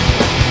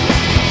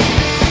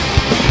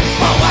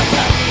 Oh, wake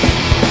up!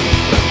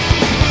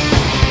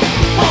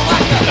 Oh,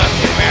 wake up! Look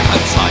at where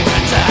I'm trying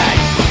today.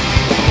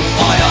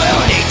 Oi, oi,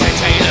 oi, need to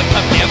tell you look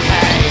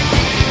okay.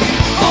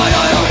 Oi,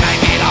 oi, oi,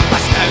 name it up,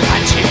 that's no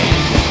hatching.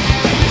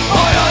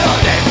 Oi, oi, oi,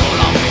 they will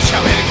always show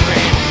a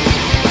grin.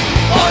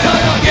 Oi,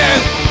 oi, oi, you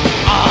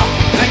are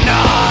a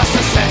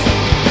narcissist.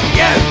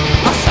 You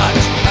are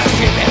such a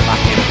stupid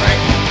fucking prick.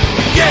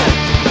 You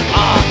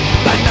are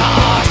a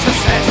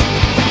narcissist.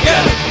 You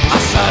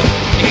are so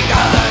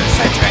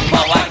egocentric.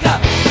 Oh, wake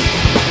up!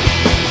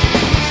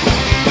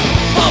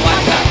 Oh,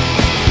 wake up!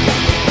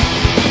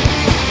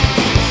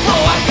 Oh,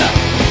 wake up!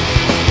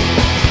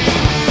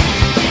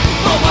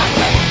 Oh, wake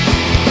up!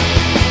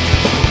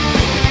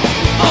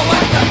 Oh,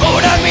 wake up! All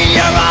the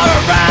media are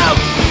around.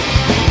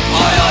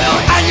 Oi, oi,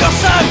 oi, and you're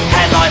so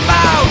headline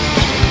bound.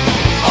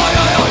 Oi,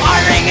 oi, oi, I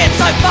ring it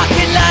so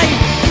fucking late.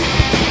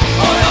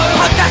 Oi, oi, oi,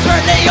 I'm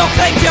desperately you'll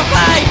cling to your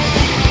fate.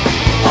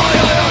 Oi,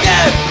 oi, oi,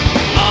 you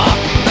are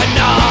a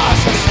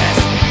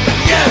narcissist.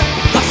 You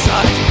are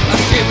such a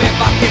stupid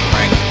fucking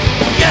prick.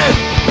 You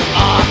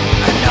are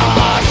a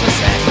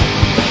narcissist.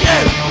 You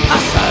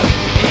are so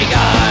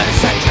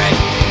egocentric.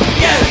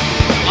 You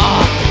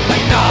are a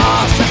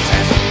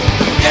narcissist.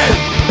 You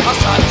are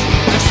such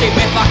a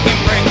stupid fucking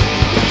prick.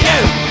 You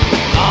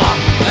are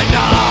a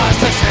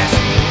narcissist.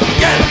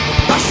 You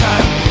are so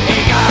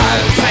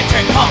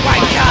egocentric. Oh,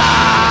 wake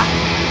up!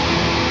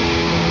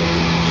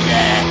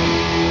 Yeah.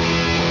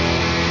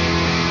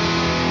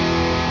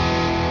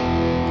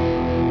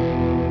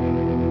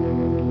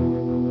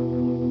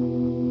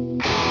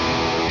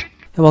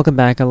 And welcome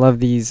back. I love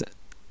these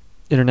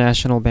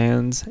international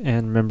bands,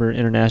 and remember,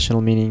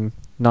 international meaning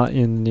not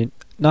in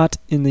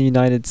the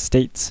United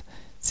States,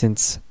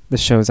 since the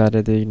show's out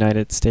of the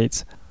United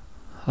States.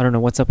 I don't know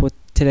what's up with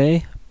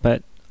today,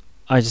 but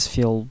I just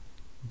feel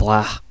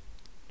blah.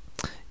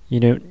 You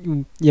know,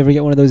 you ever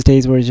get one of those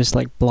days where it's just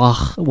like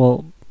blah?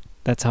 Well,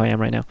 that's how I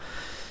am right now.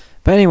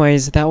 But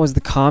anyways, that was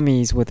the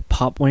Commies with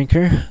Pop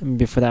Wanker. And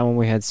before that one,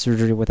 we had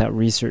Surgery Without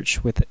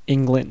Research with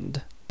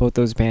England. Both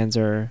those bands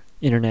are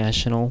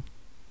international,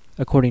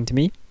 according to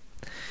me.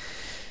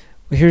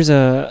 Well, here's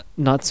a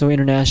not so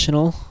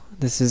international.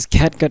 This is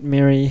Catgut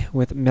Mary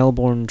with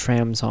Melbourne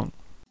Tram Song.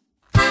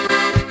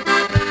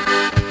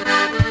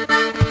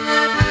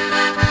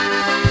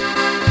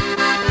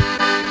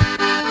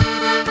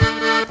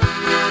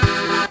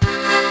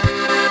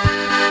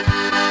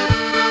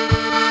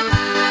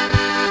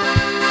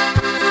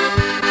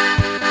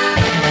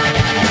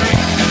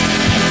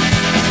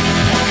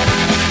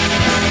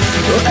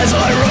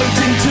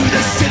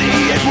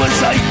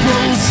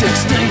 April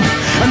 16,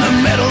 and the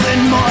medal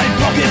in my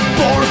pocket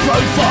bore a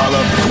profile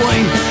of the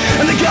Queen,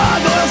 and the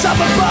gargoyles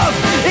up above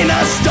in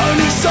a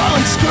stony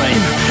silent scream,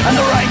 and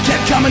the rain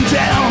kept coming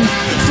down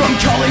from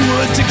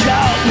Collingwood to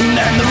Carlton,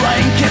 and the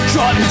rain kept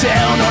driving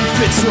down on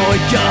Fitzroy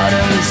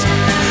Gardens.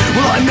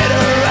 Well, I met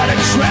her at a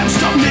tram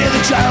stop near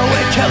the jail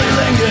where Kelly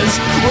lingers,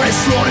 where her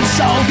slaughtered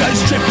soul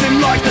goes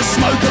drifting like the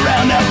smoke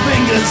around our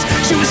fingers.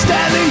 She was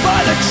standing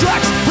by the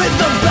tracks with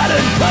the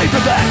battered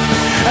paperback,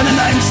 and the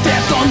name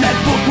stamped on that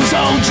book was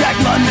old Jack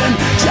London.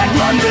 Jack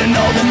London,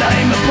 oh, the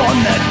name upon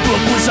that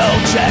book was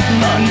old Jack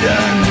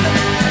London.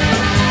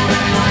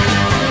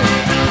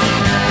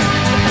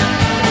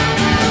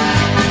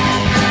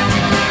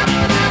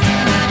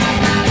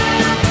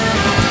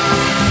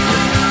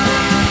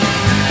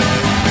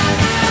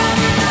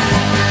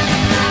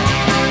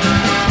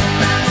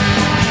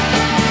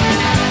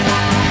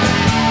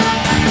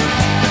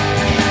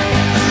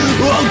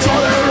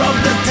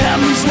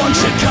 Won't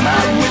you come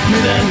out with me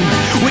then?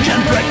 We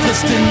can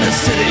breakfast in the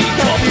city,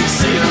 coffee,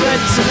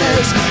 cigarettes and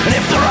eggs. And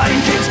if the rain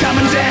keeps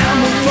coming down,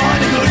 we'll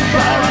find a good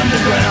bar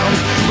underground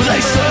where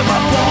they serve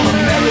up all the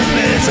merry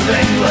beers of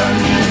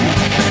England.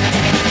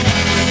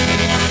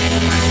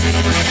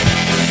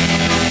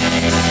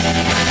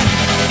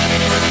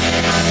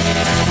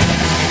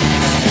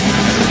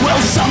 Well,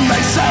 some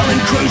they sail in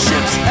cruise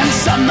ships and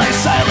some they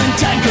sail in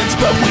tankers,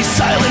 but we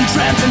sail in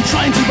trams and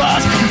trains and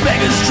bars,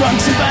 beggars,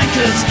 drunks and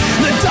bankers.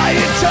 The day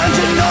it turned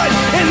to night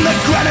in the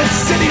granite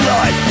city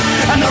light,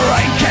 and the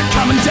rain kept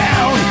coming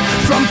down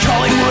from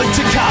Collingwood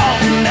to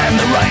Carlton, and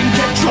the rain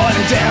kept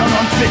driving down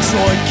on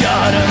Fitzroy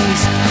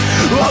Gardens.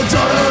 Oh,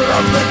 daughter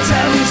of the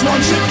Thames,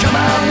 won't you come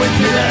out with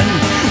me then?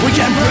 We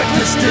can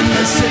breakfast in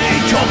the city,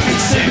 coffee,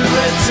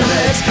 cigarettes and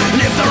eggs. And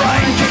if the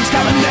rain keeps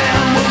coming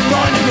down, we'll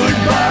find a good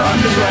bar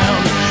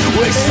underground.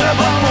 We serve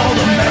up all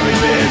the merry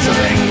beers of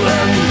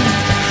England.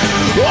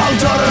 Oh,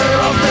 daughter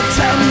of the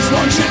Thames,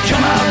 won't you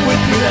come out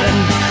with me then?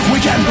 We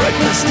can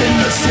breakfast in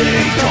the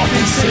city,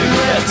 coffee,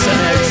 cigarettes and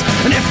eggs.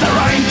 And if the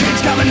rain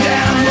keeps coming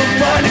down, we'll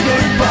find a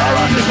good bar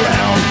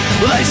underground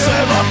where they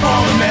serve up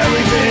all the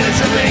merry beers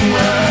of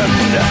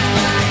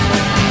England.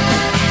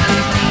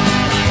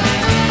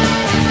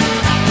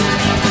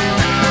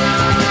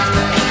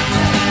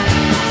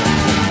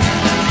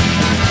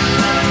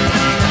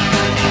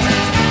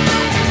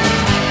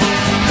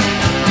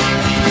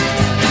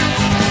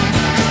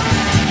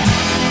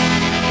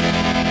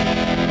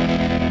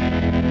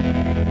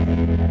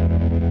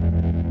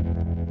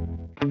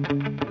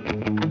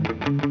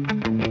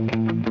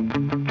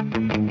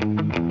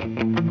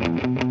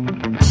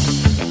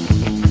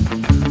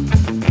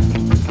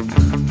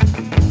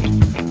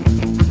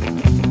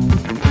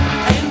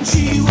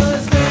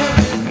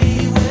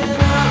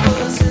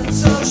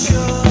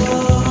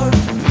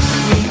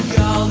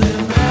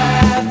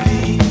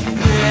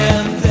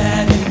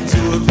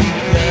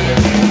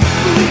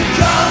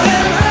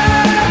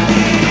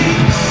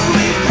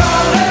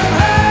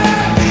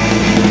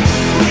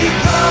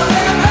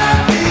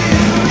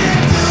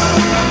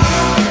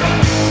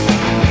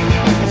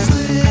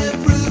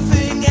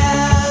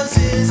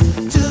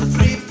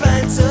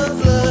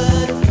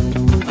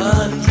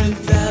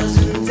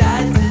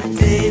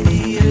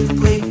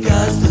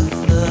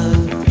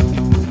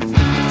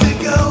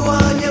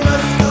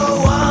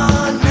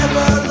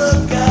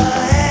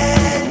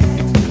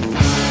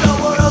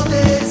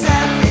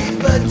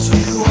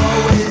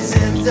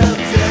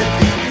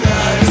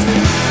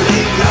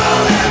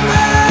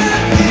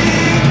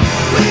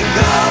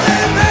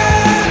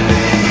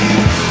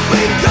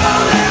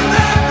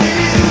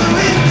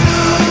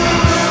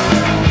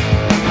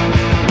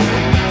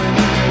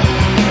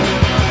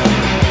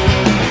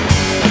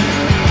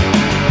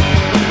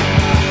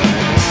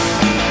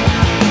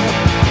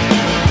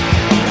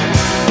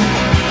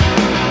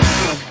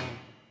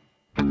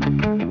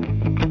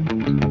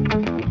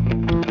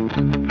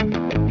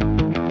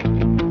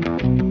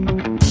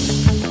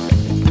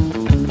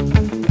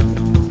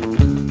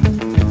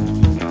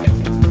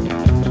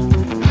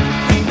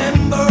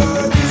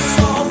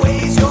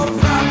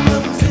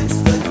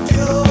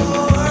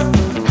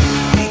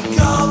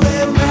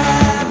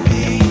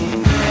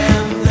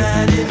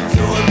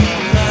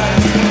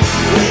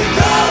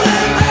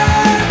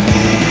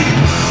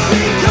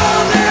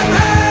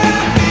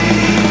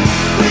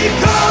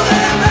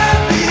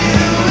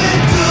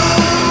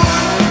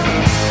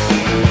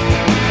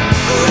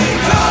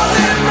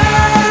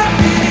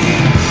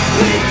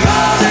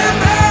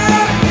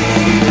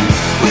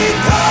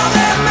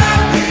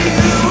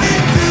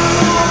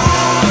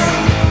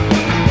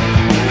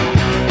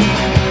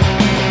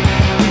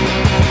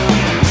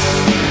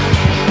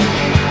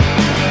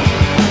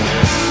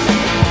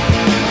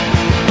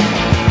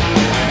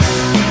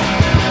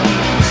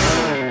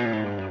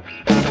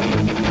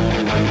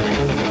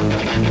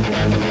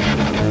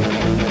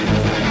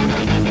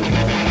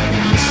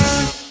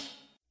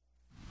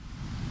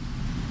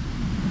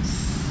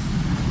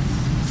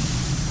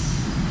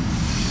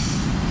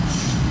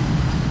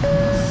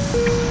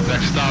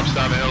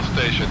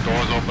 Station.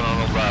 Doors open on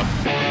the left.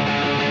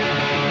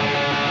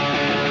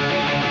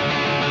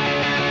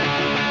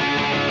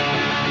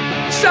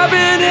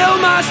 Savin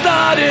Hill, my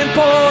starting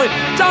point.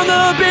 Down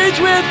the beach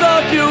with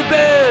a few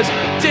beers.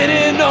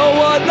 Didn't know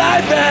what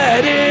life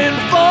had in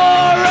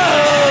for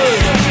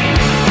us.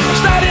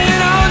 Starting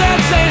out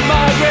at St.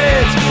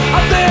 Margaret's,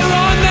 up there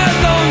on that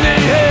lonely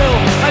hill.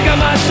 I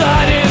got my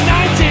shot in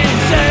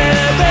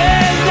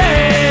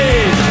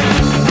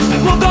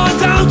 1970. Moved on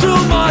down to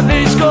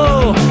Motley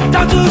School,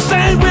 down to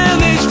St.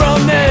 Willie's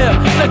from there.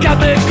 The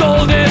Catholic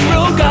Golden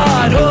Rule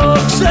got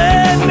hooks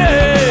in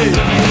me.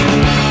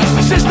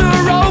 Sister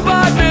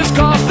Robot, Miss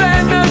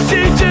Coffin, the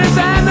teachers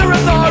and their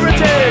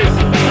authority.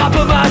 I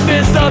put my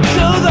fist up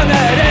to the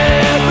net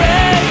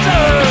every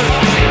turn.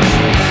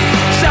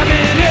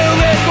 Savin Hill,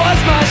 it was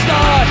my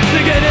start,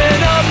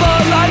 beginning of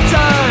a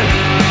lifetime.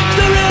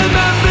 Still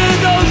remember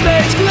those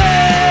days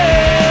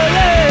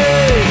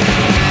clearly.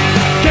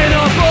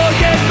 Cannot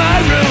forget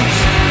my roots,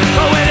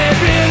 but when it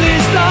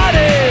really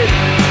started,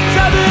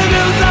 Savin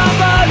Hill's down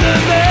by the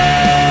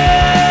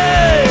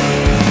bay.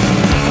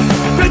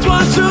 Bridge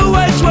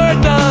 128's were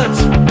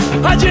nuts.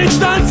 I jigged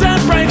stunts and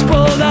pranks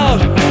pulled out.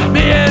 Me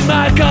and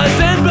my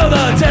cousin built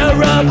a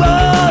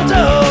terrible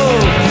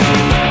duo.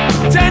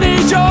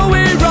 Danny,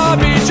 Joey,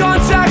 Robbie, John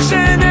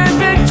Saxon, and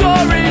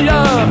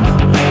Victoria.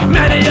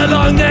 Many a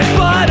long neck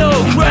bottle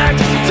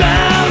cracked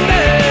down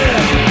there.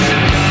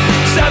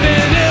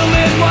 Savin Hill,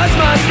 it was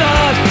my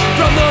start.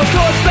 From the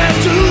courts back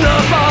to the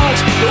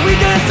box. The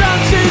weekend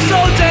time seems so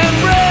damn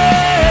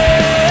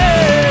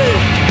brave.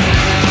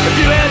 If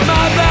you had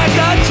my back,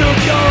 I took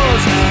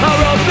yours. Our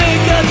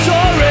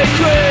obligatory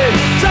creed.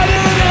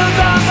 Savin Hill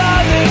down by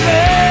the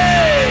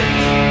bay.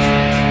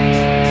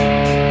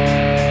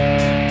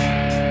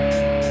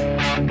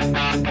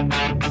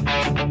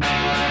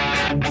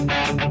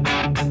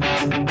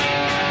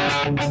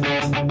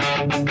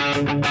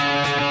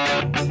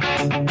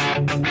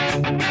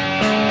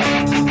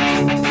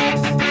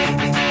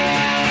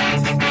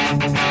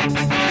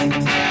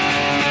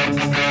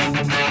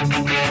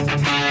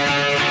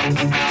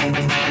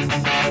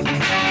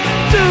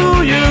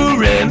 Do you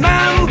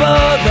remember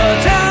the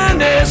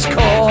tennis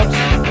courts?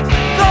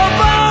 The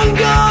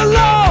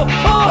bungalow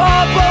or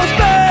Harpo's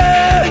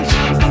bench?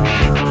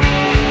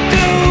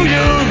 Do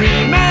you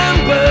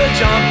remember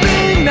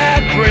jumping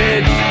that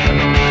bridge?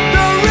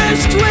 The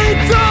risks we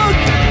took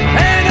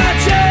and our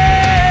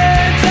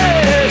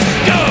chances.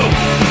 Go!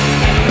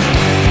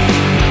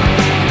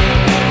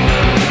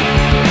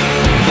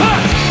 Ha!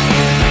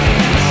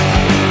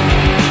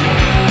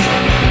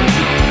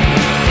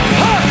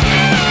 Ha!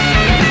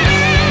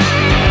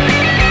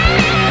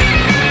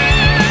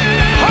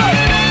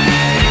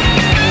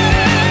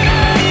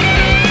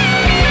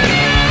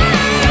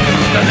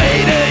 The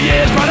later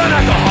years brought on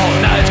alcohol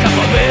nights,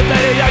 coupled with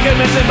petty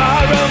arguments and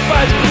barroom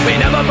fights. We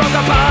never broke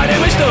apart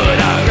and we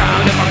stood our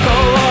ground. If our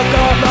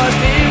co-op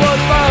lost, he was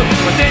found.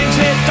 When things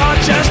hit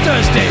Dorchester,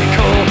 stay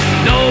cool.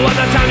 No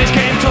other townies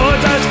came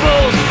towards us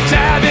fools.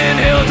 Savin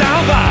Hill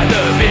down by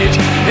the beach.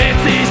 It's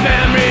these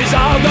memories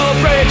all go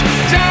bridge.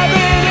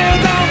 Savin Hill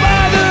down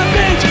by the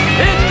beach.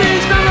 It's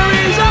these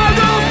memories all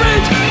go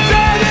bridge.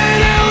 Savin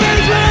Hill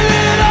is where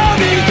it all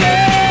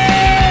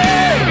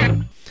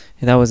began.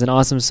 And that was an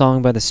awesome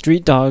song by the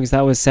Street Dogs.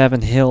 That was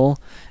Savin Hill.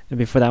 And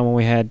before that one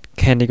we had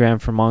Candygram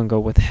for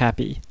Mongo with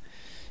Happy.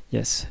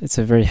 Yes, it's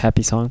a very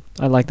happy song.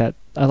 I like that.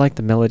 I like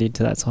the melody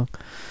to that song.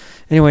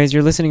 Anyways,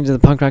 you're listening to the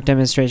punk rock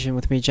demonstration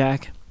with me,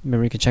 Jack.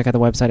 Remember, you can check out the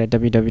website at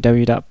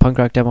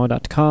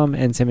www.punkrockdemo.com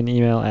and send me an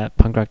email at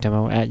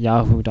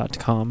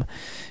punkrockdemo@yahoo.com.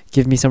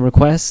 Give me some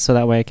requests so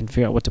that way I can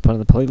figure out what to put on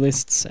the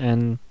playlists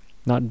and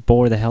not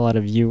bore the hell out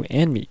of you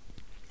and me.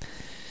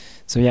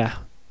 So yeah.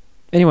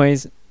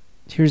 Anyways,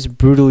 here's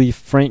Brutally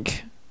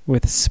Frank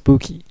with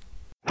Spooky.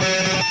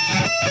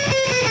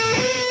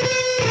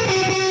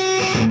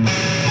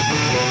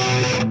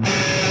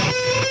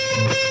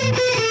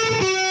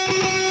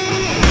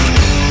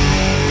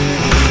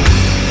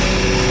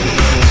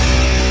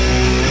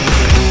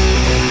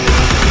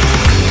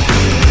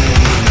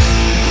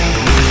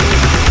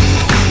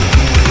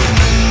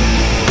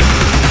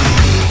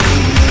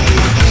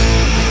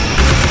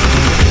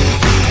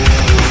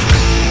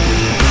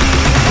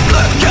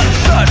 Look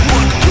inside,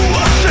 what do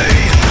I see?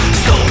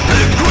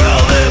 Something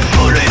growling,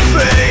 putting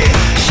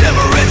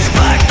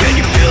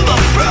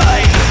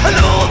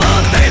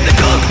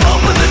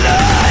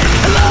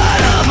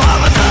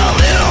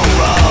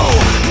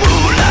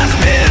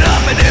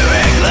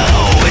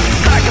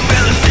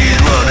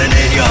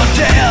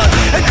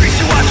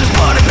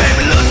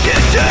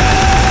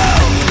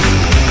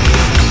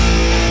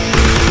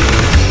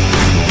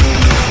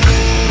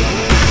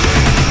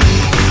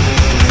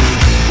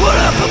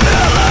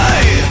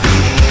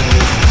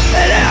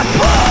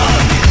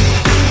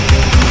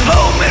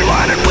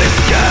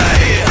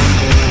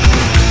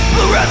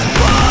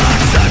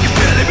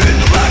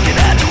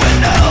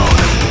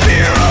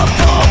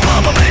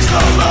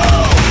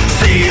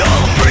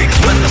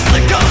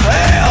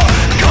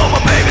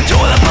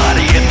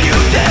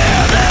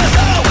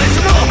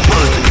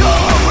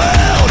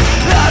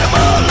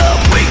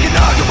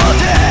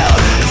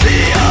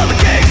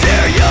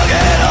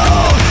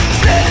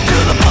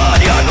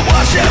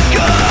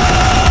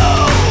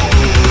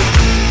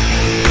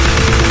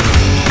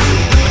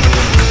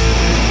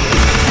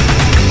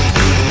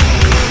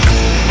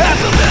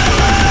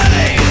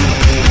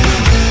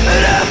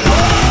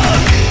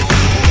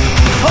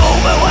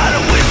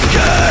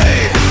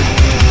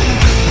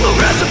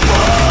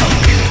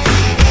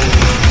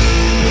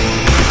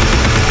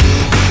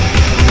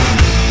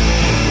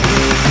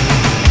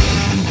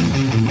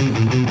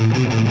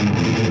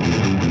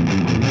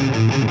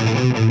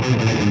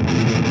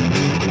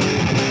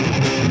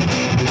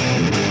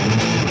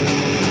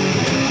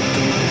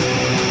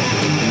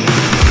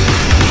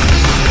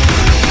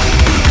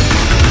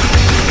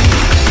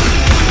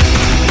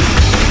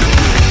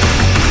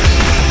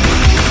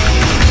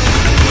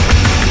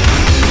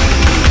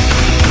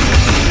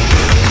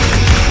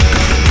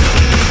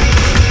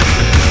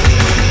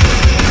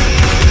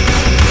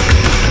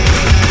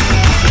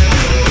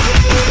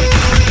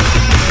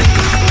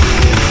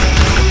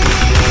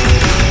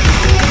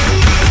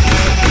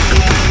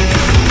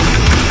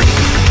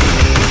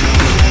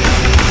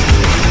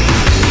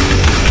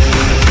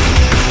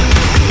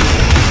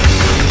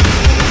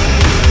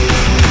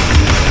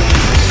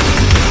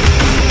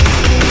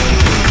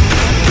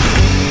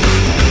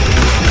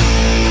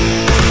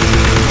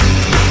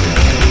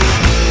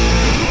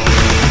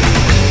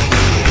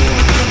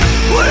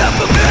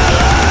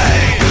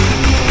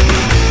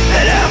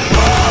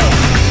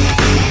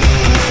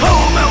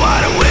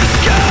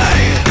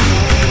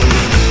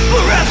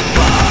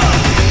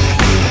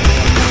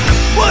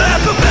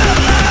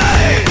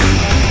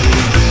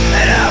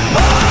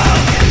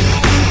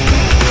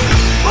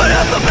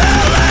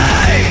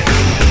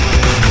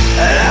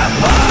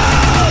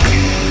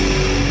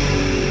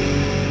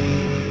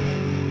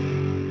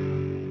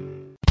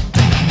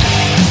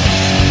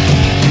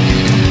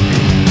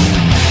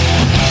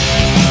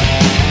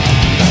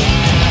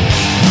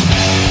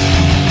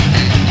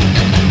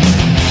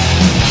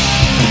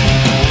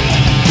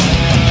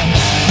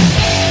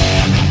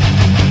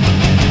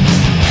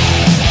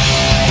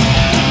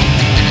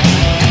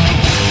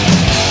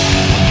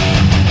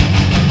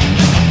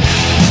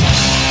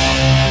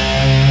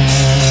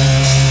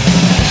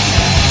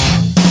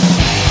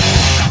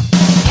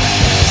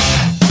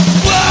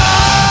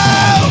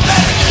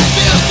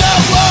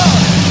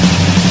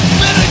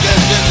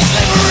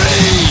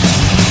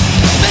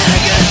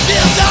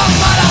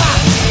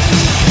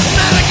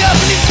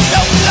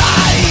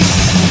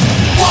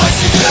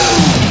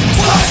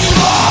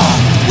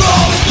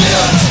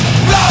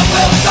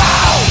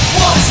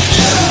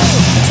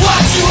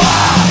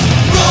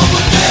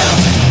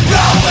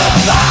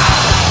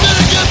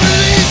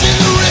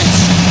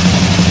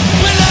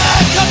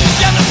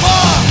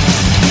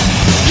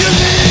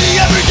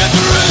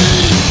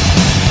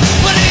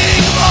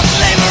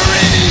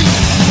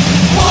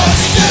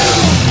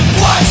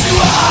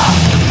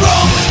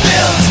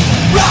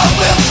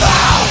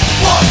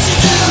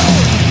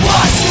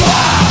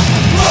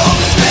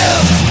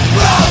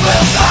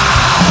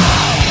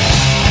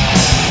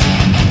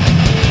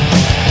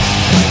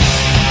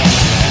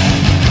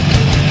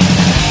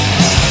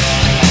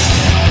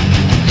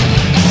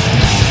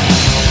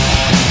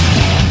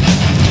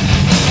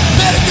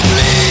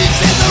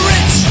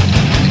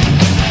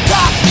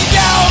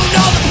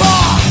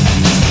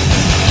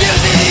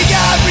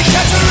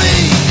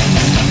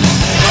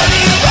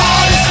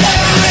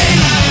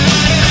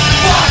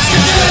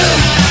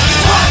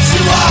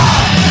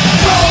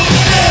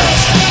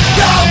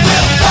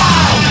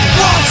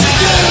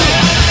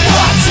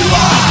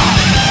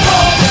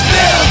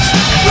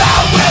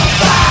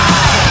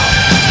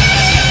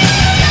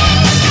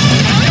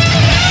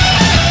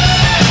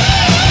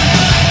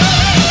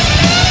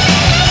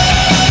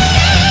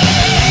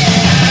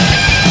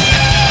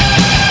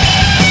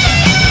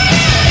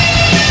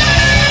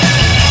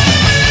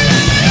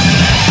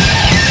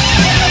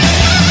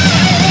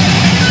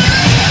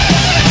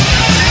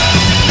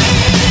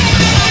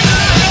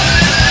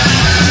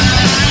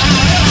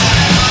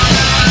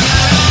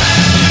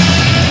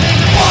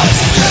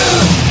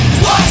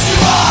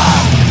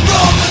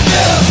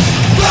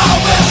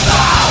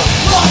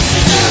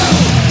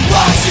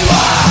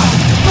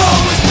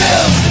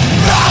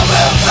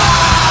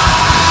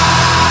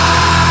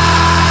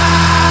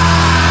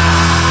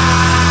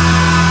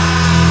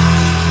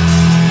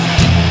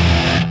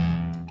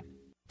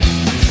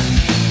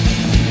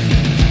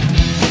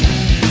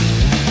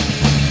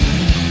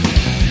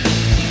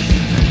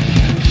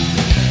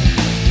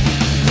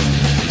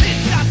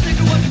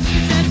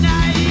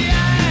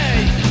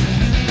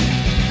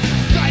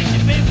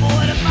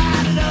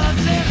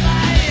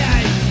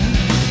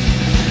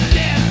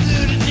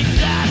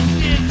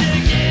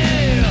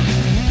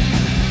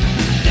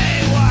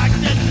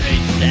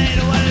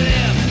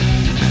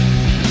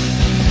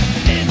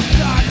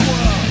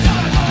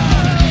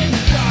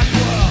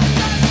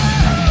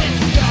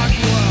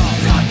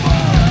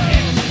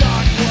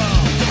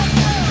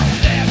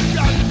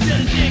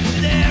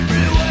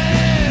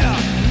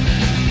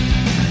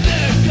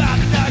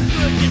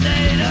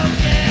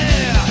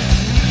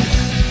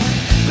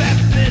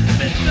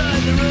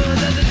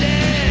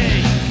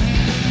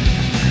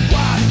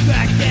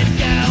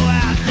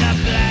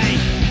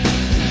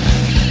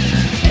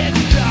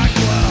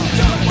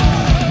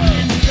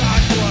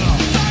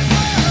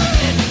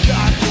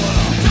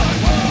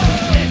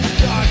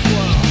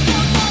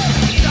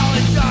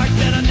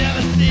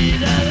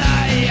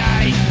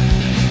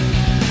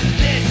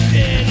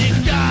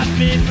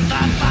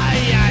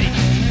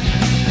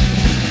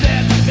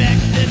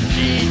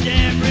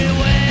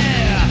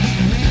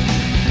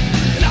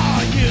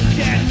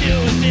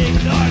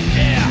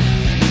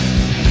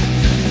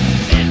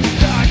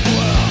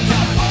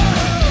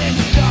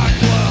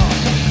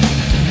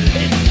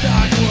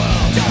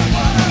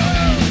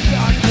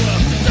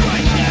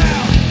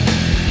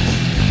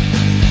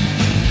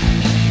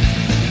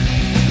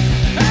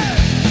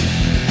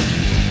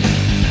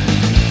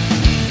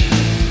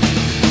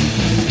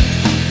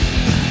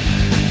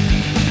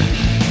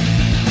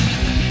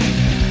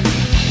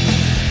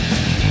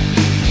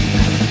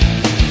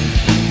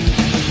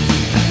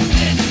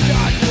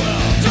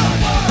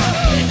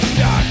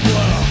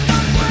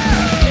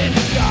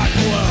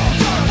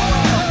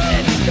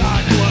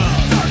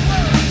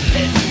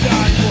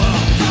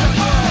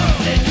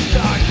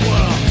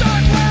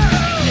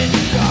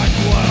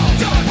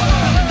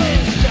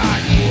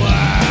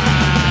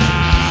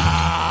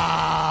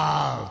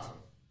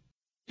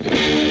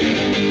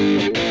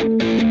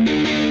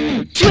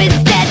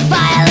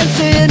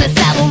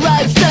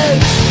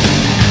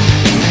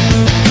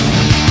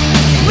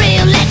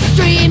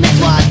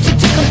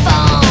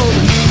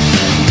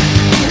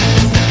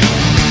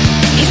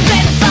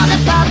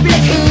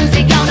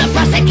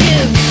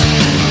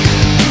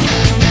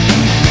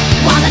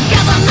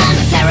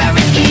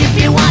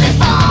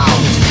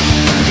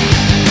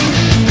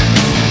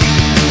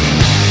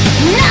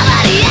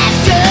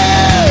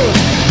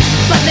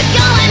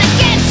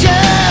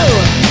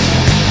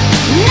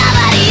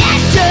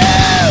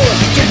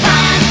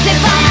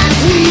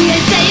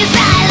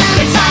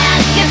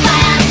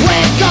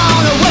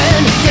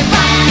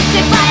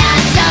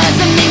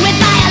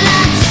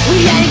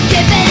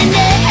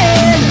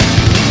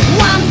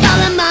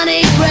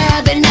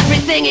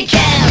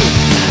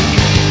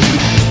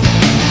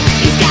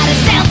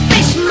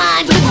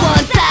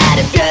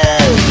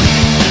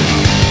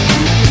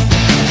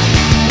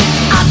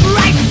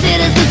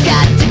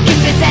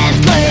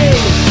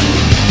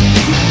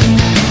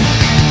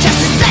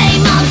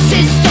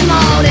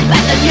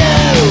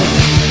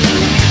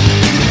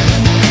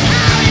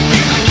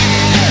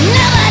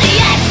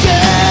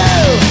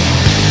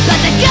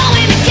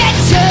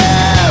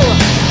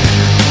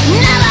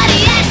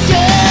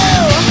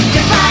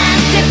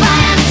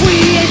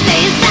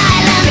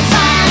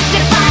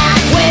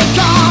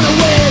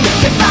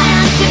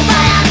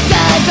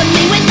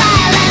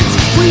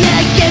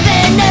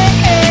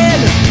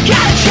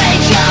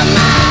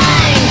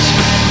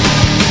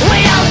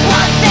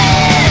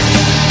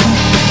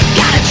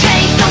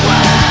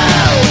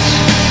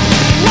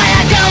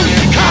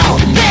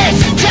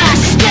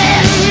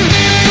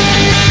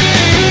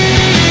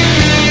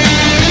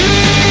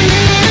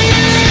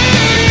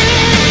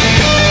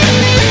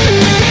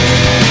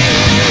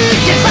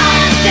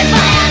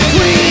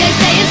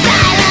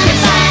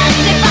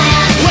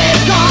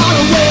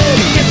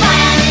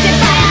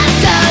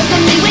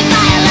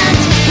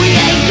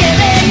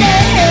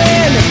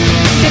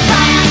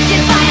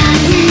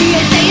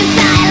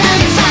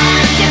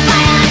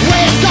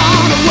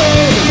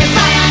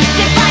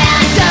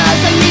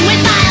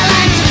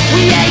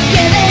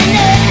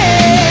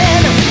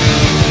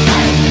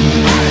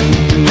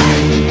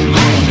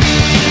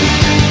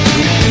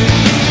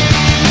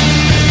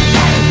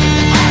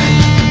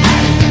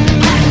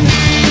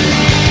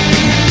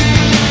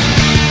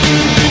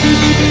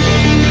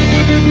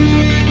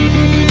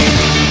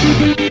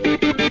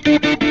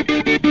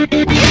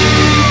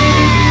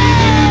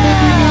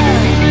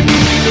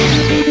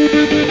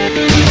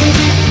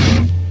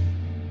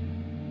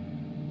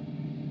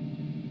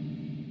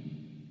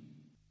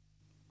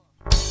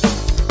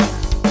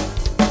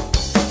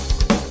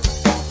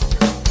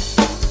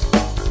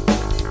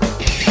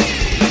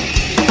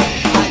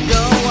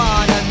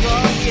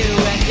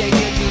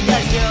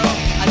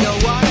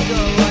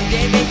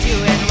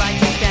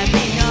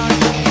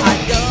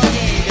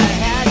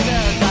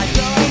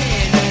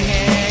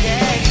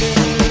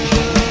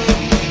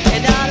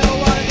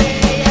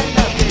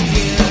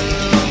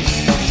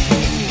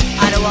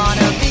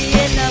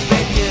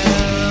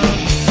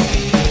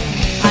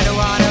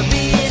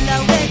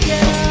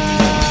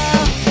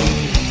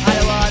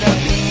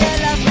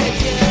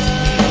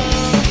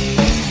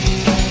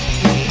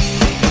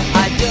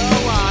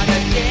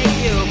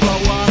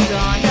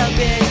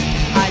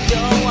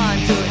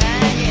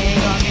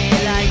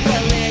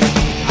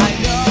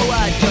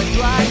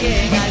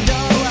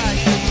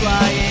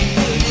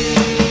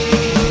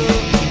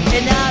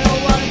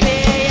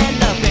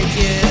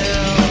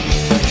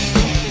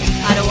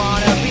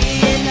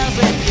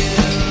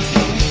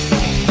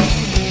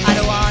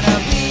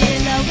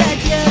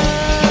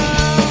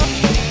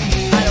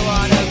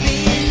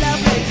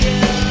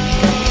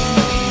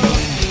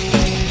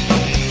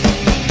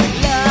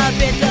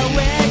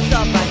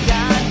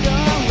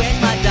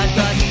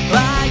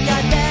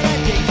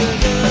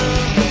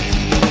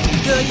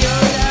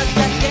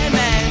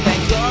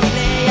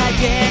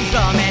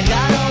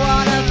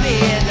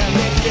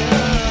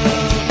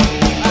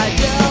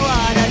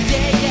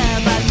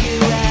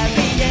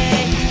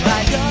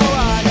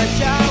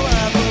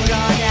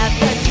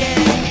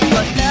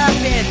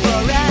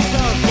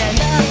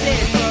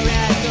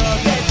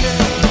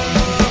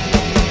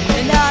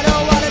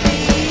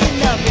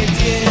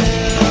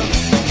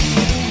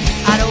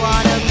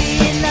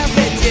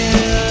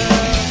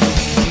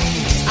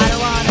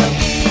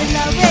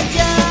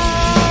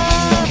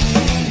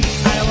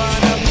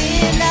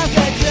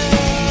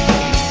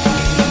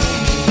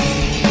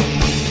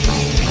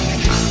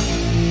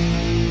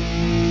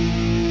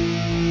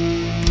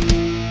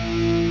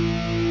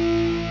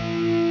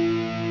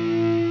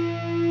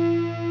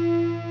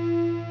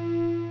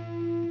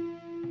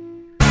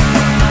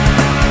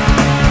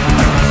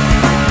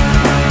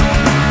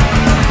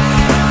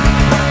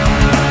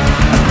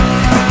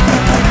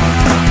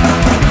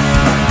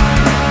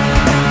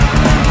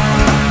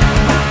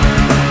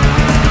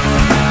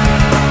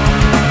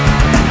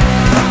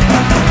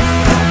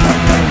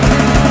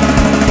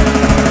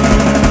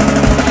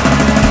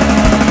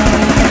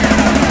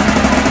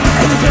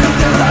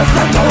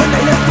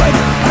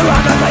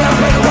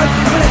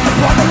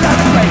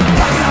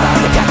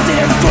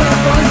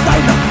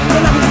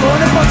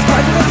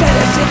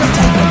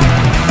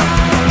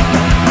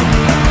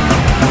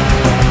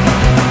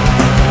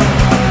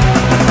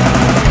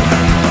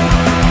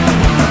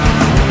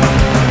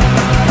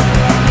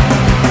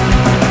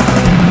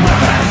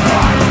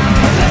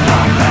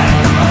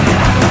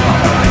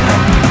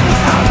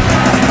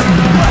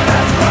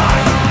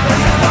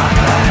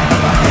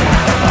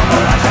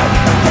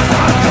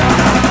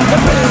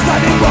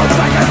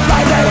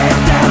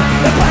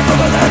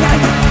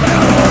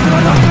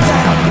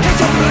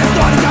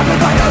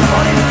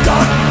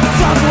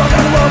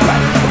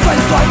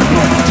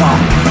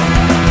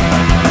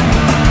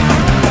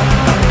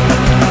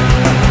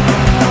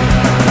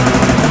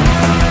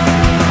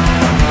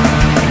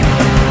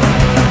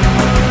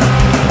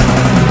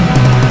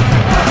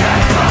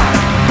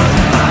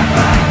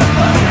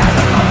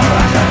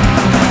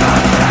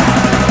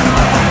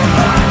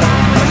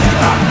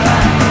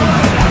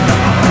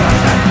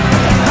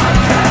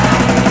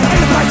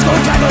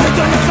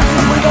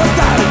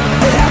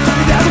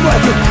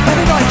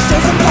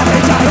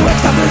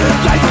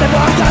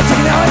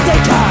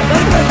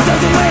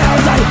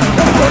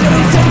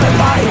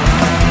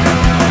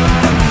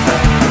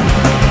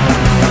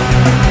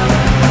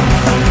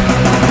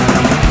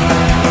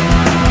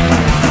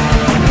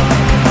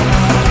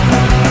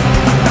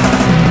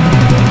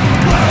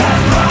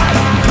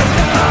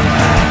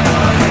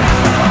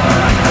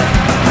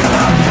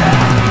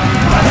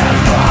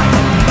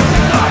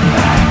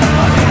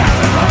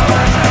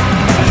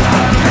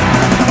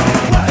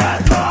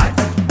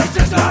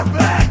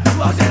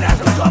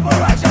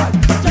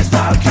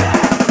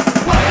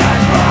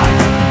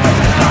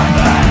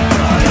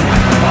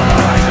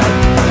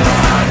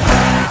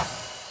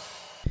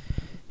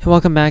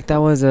Welcome back.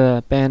 That was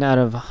a band out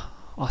of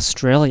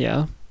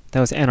Australia. That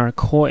was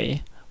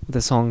Anarchoi with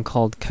a song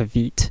called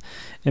Kavit.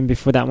 And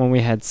before that one, we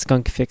had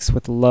Skunk Fix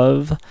with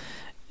Love.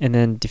 And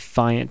then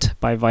Defiant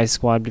by Vice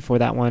Squad before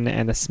that one.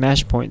 And the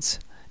Smash Points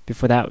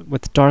before that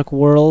with Dark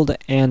World.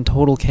 And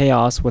Total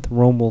Chaos with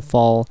Rome Will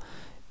Fall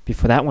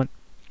before that one.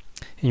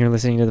 And you're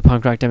listening to the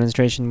punk rock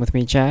demonstration with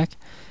me, Jack.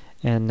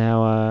 And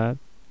now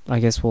I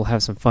guess we'll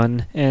have some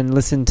fun and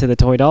listen to the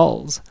Toy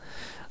Dolls.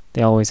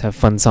 They always have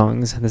fun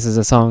songs. This is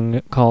a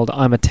song called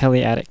I'm a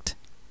Telly Addict.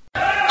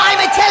 I'm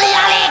a telly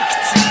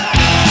addict!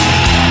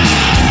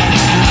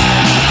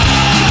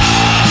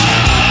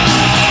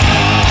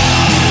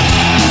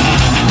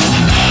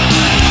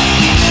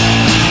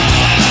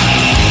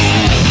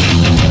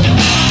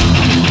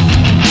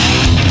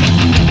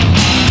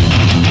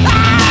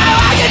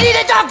 I don't need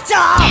a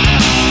doctor!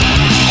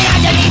 And I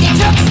don't need a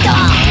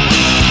drugstore!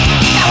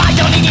 No, I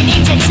don't need an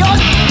injection!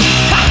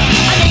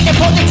 I need to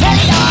put the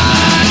telly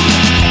on!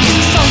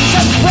 Songs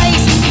of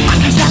praise,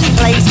 Pakistani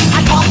place.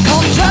 I can't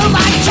control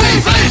my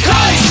TV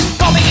craze.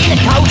 Got me in a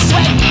cold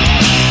sweat.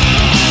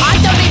 I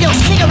don't need no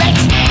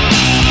cigarette.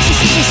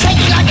 She's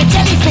shaking like a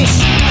jellyfish.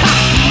 Ha!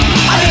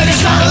 I need a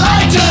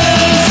satellite.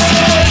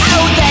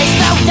 Oh, there's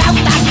no doubt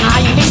that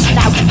I missed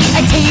out.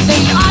 A TV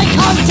I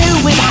can't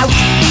do without.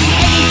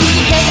 Anything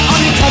you get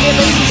on the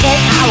television set,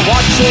 I'll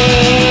watch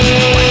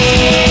it.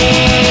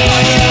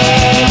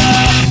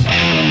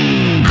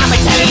 I'm a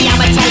telly, I'm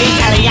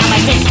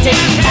addicted.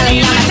 Telly,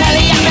 I'm a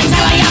telly, I can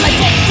tell I'm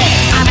addicted.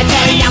 I'm a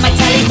telly, I'm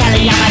addicted.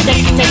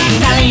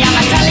 Telly, I'm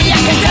a telly, I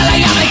can tell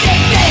I'm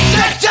addicted.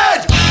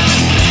 Addicted!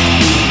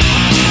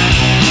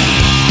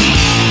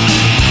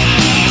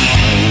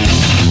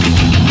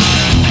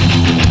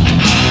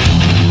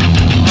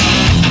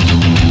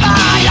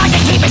 I like to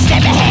keep a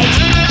step ahead.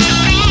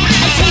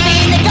 A TV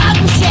in the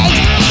garden shed.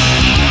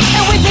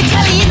 And with the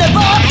telly in the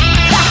book,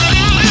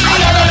 I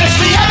never miss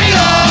the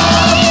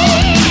epilogue.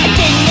 A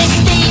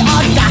dynasty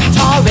on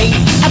Dactory.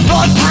 A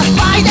broadcast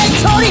by the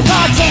Tory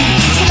party.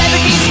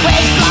 Celebrity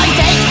squares, blind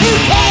date, who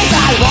cares?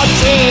 I watch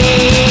it.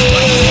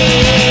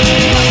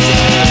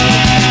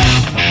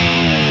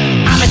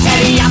 I'm a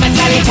telly, I'm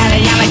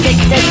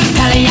addicted.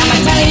 Telly, I'm a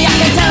telly, I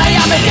can tell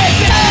I'm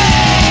addicted.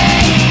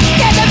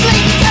 Get the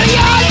bleeding telly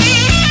on.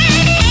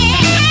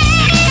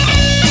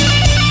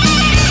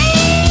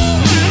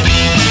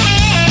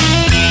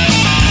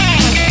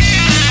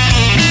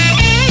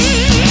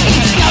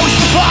 It's no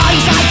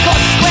surprise I've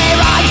got square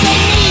eyes.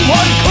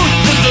 Anyone could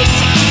predict.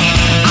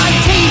 I'm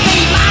TV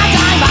mad,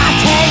 I'm a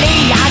telly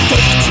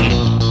addict.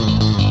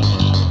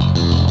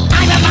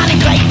 I'm a man in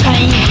great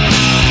pain.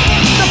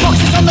 The box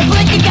is on the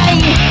blink again.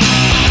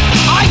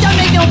 I don't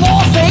need no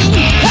morphine.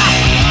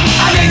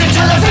 I need a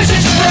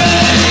television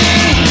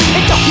screen.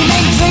 In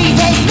documentary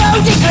there's no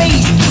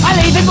degrees.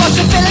 I'll even watch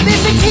a film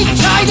if it's in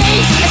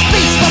Chinese. A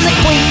speech from the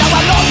Queen, though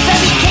I'm not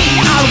very keen.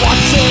 I'll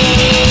watch it.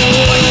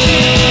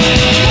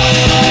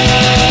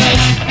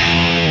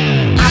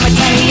 I'm a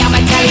telly, I'm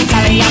addicted.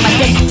 Telly, I'm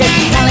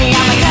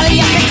a telly,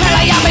 I can tell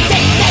I'm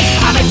addicted.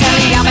 I'm a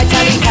telly, I'm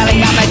addicted.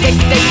 Telly, I'm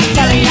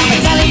a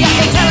telly, I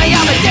can tell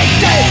I'm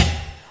addicted.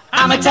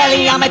 I'm a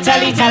telly, I'm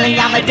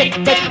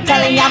addicted.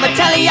 Telly, I'm a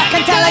telly, I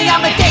can tell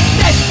I'm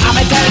addicted. I'm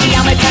a telly,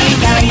 I'm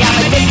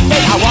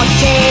addicted. I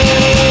watch it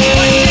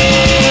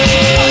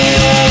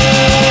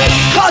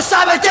 'cause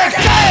I'm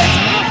addicted.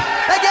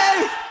 Thank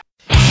you.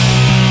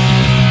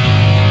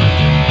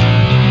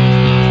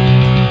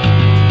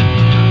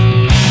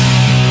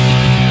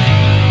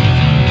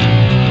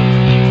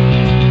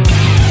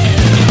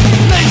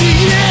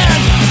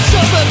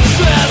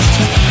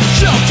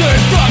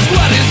 Sheltered from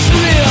what is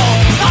real.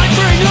 I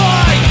bring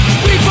on,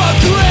 we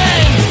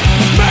proclaim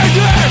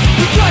murder,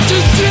 we try to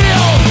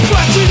steal,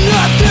 but to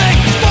nothing,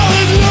 fall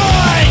in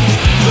line.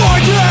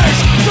 Orders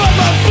from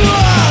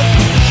above,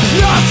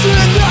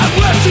 nothing that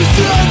left to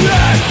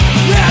surrender.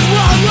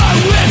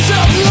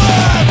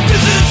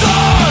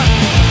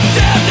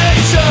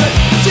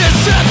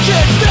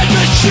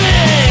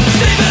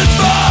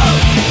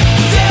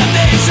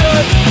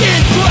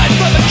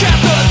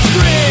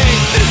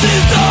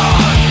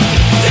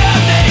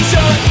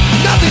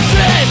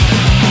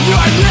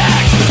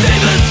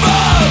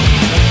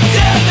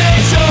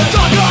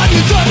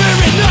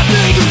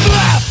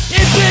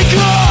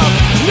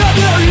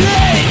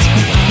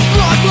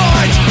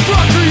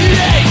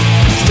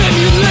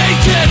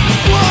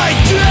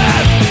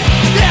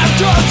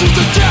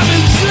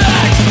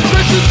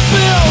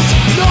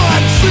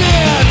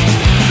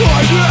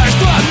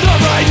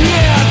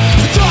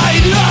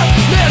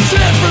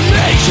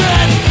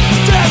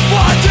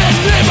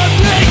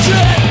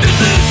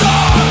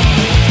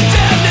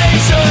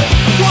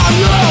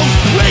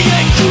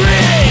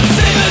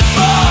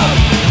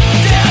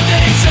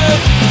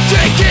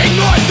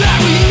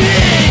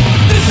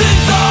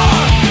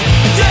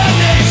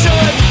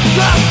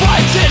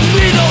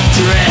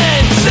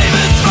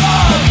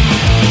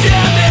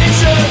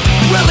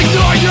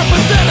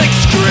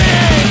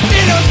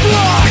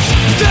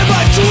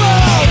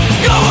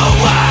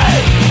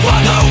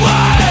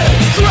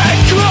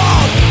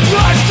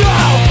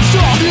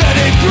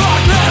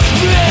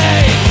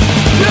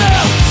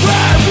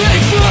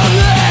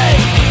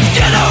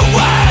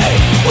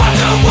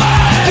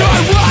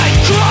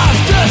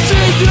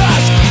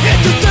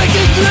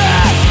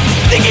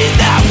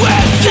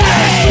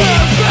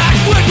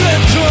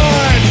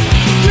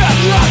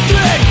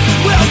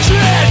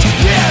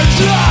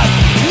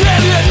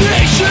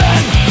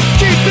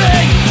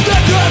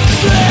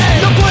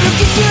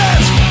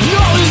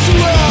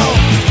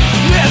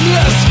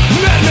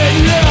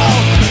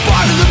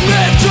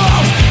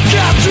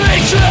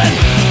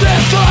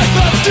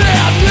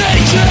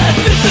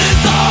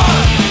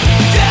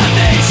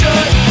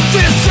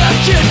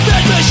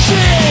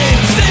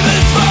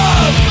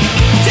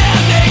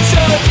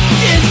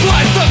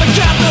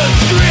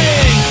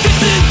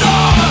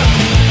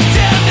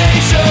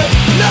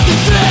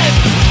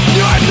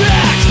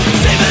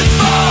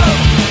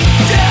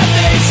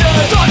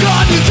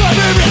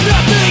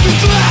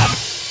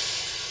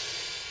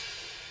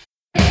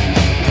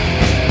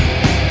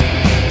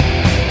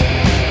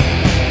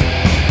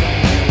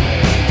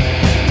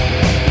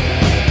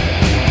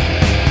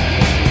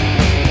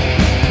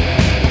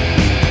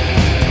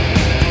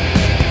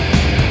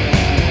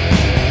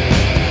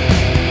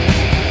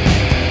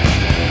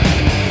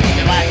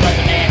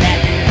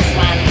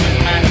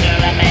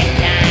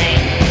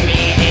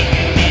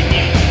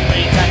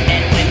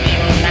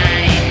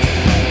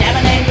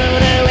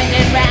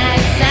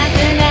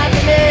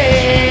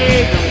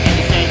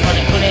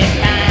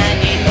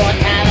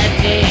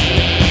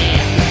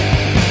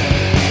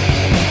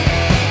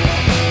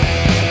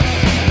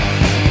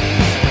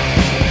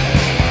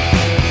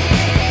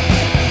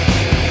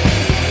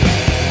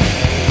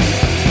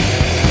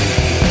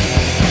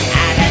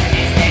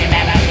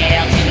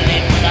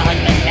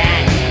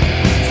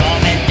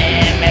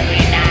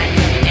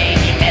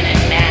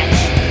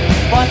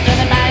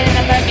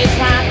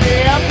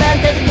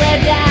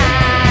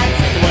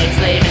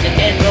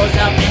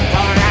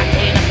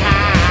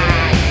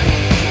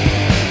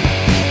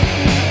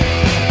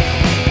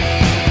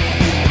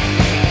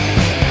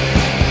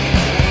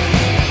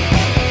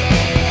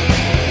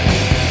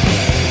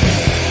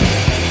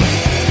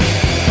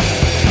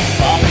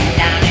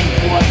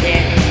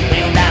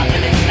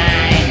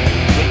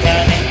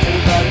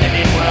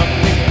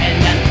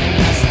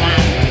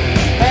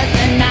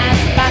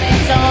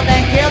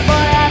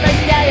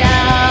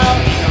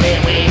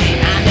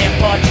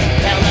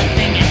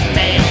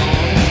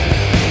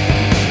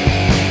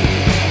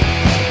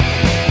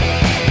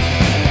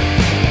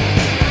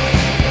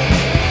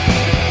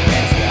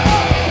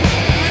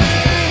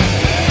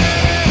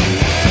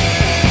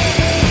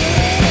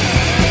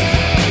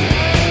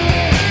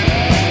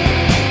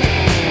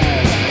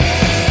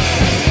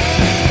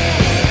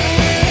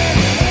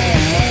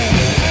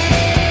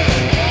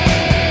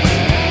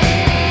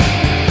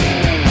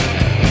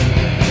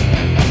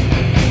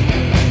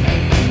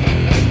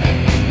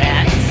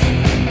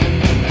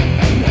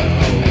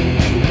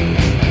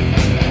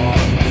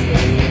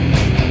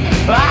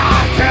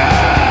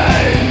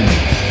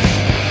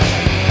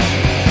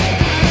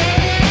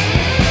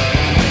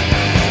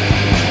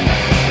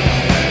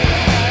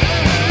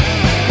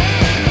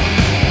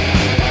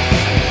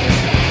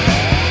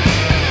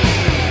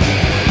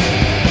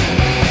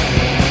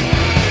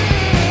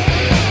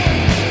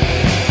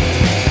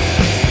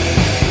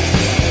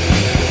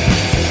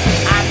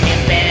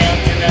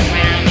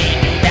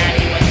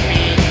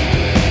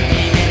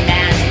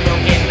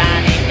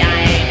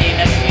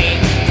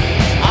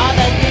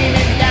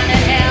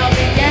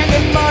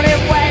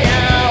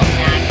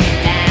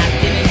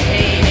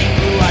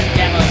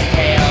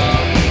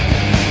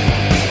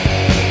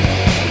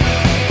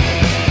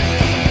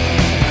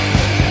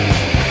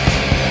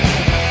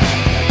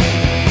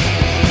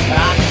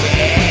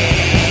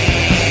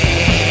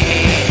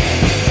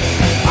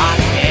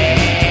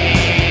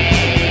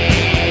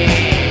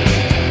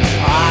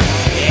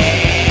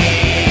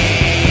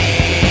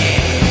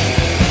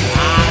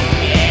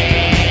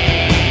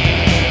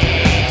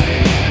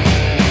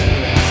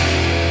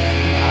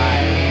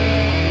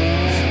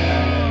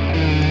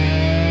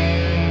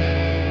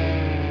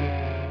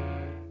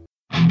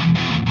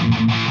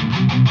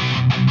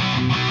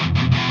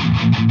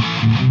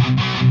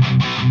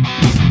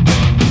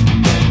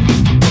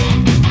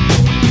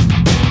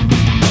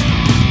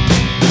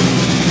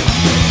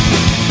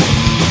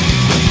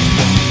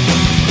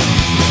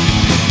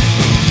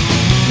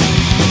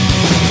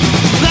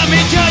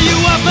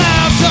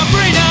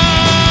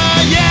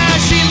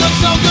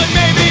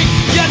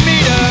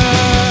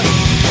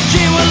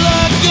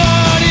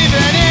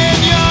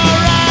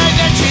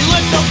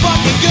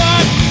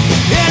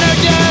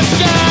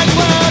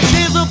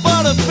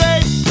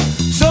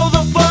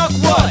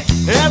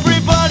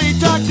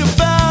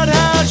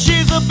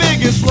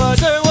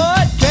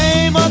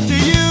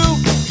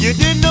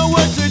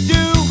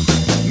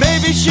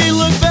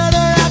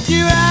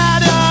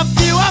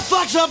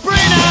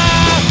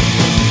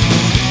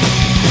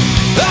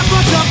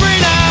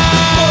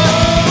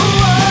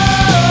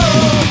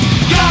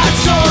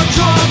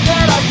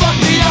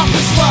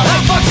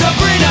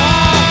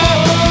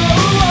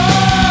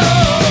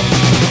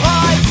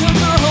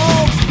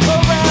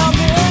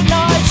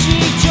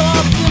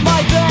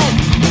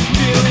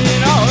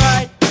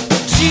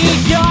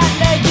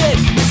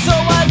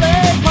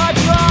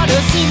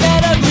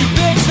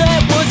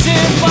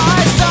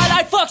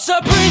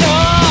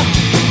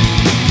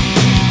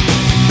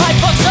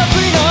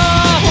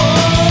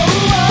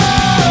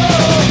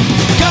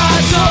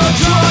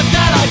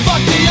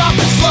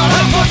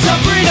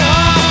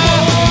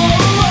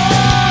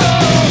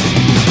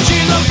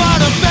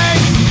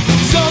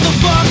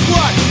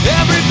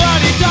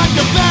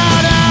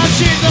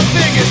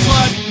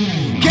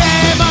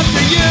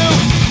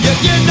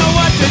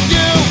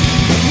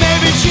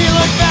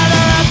 look better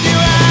after you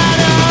had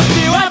a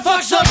few. I fuck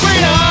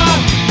Sabrina.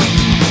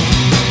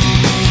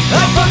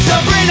 I fuck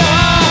Sabrina.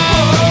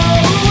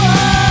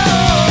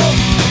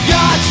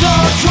 Got so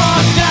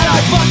drunk that I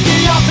fucked the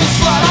office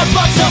slut. I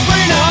fuck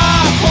Sabrina.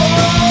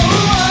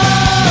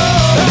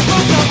 I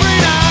fuck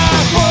Sabrina.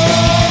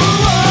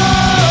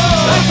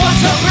 I fuck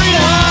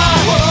Sabrina.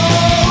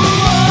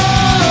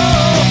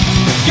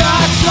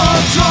 Got so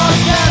drunk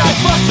that I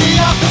fucked the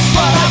office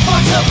slut. I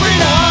fuck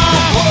Sabrina.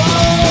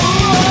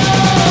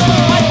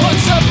 I fuck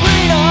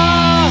Sabrina.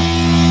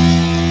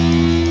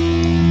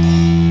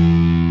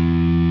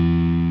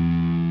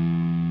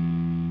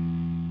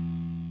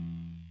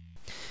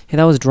 Hey,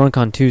 that was Drunk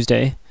on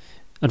Tuesday.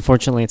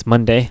 Unfortunately, it's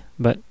Monday,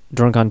 but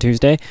Drunk on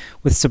Tuesday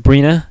with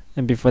Sabrina.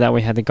 And before that,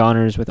 we had the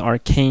Goners with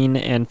Arcane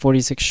and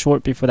 46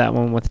 Short before that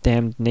one with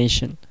Damned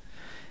Nation.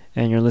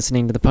 And you're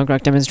listening to the Punk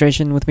Rock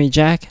Demonstration with me,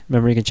 Jack.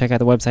 Remember, you can check out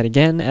the website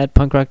again at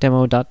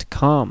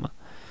punkrockdemo.com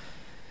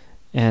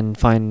and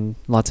find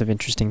lots of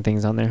interesting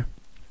things on there.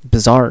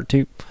 Bizarre,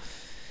 too.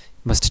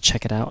 Must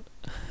check it out.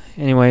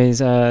 Anyways,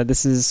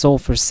 this is Soul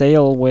for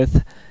Sale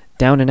with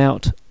Down and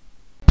Out.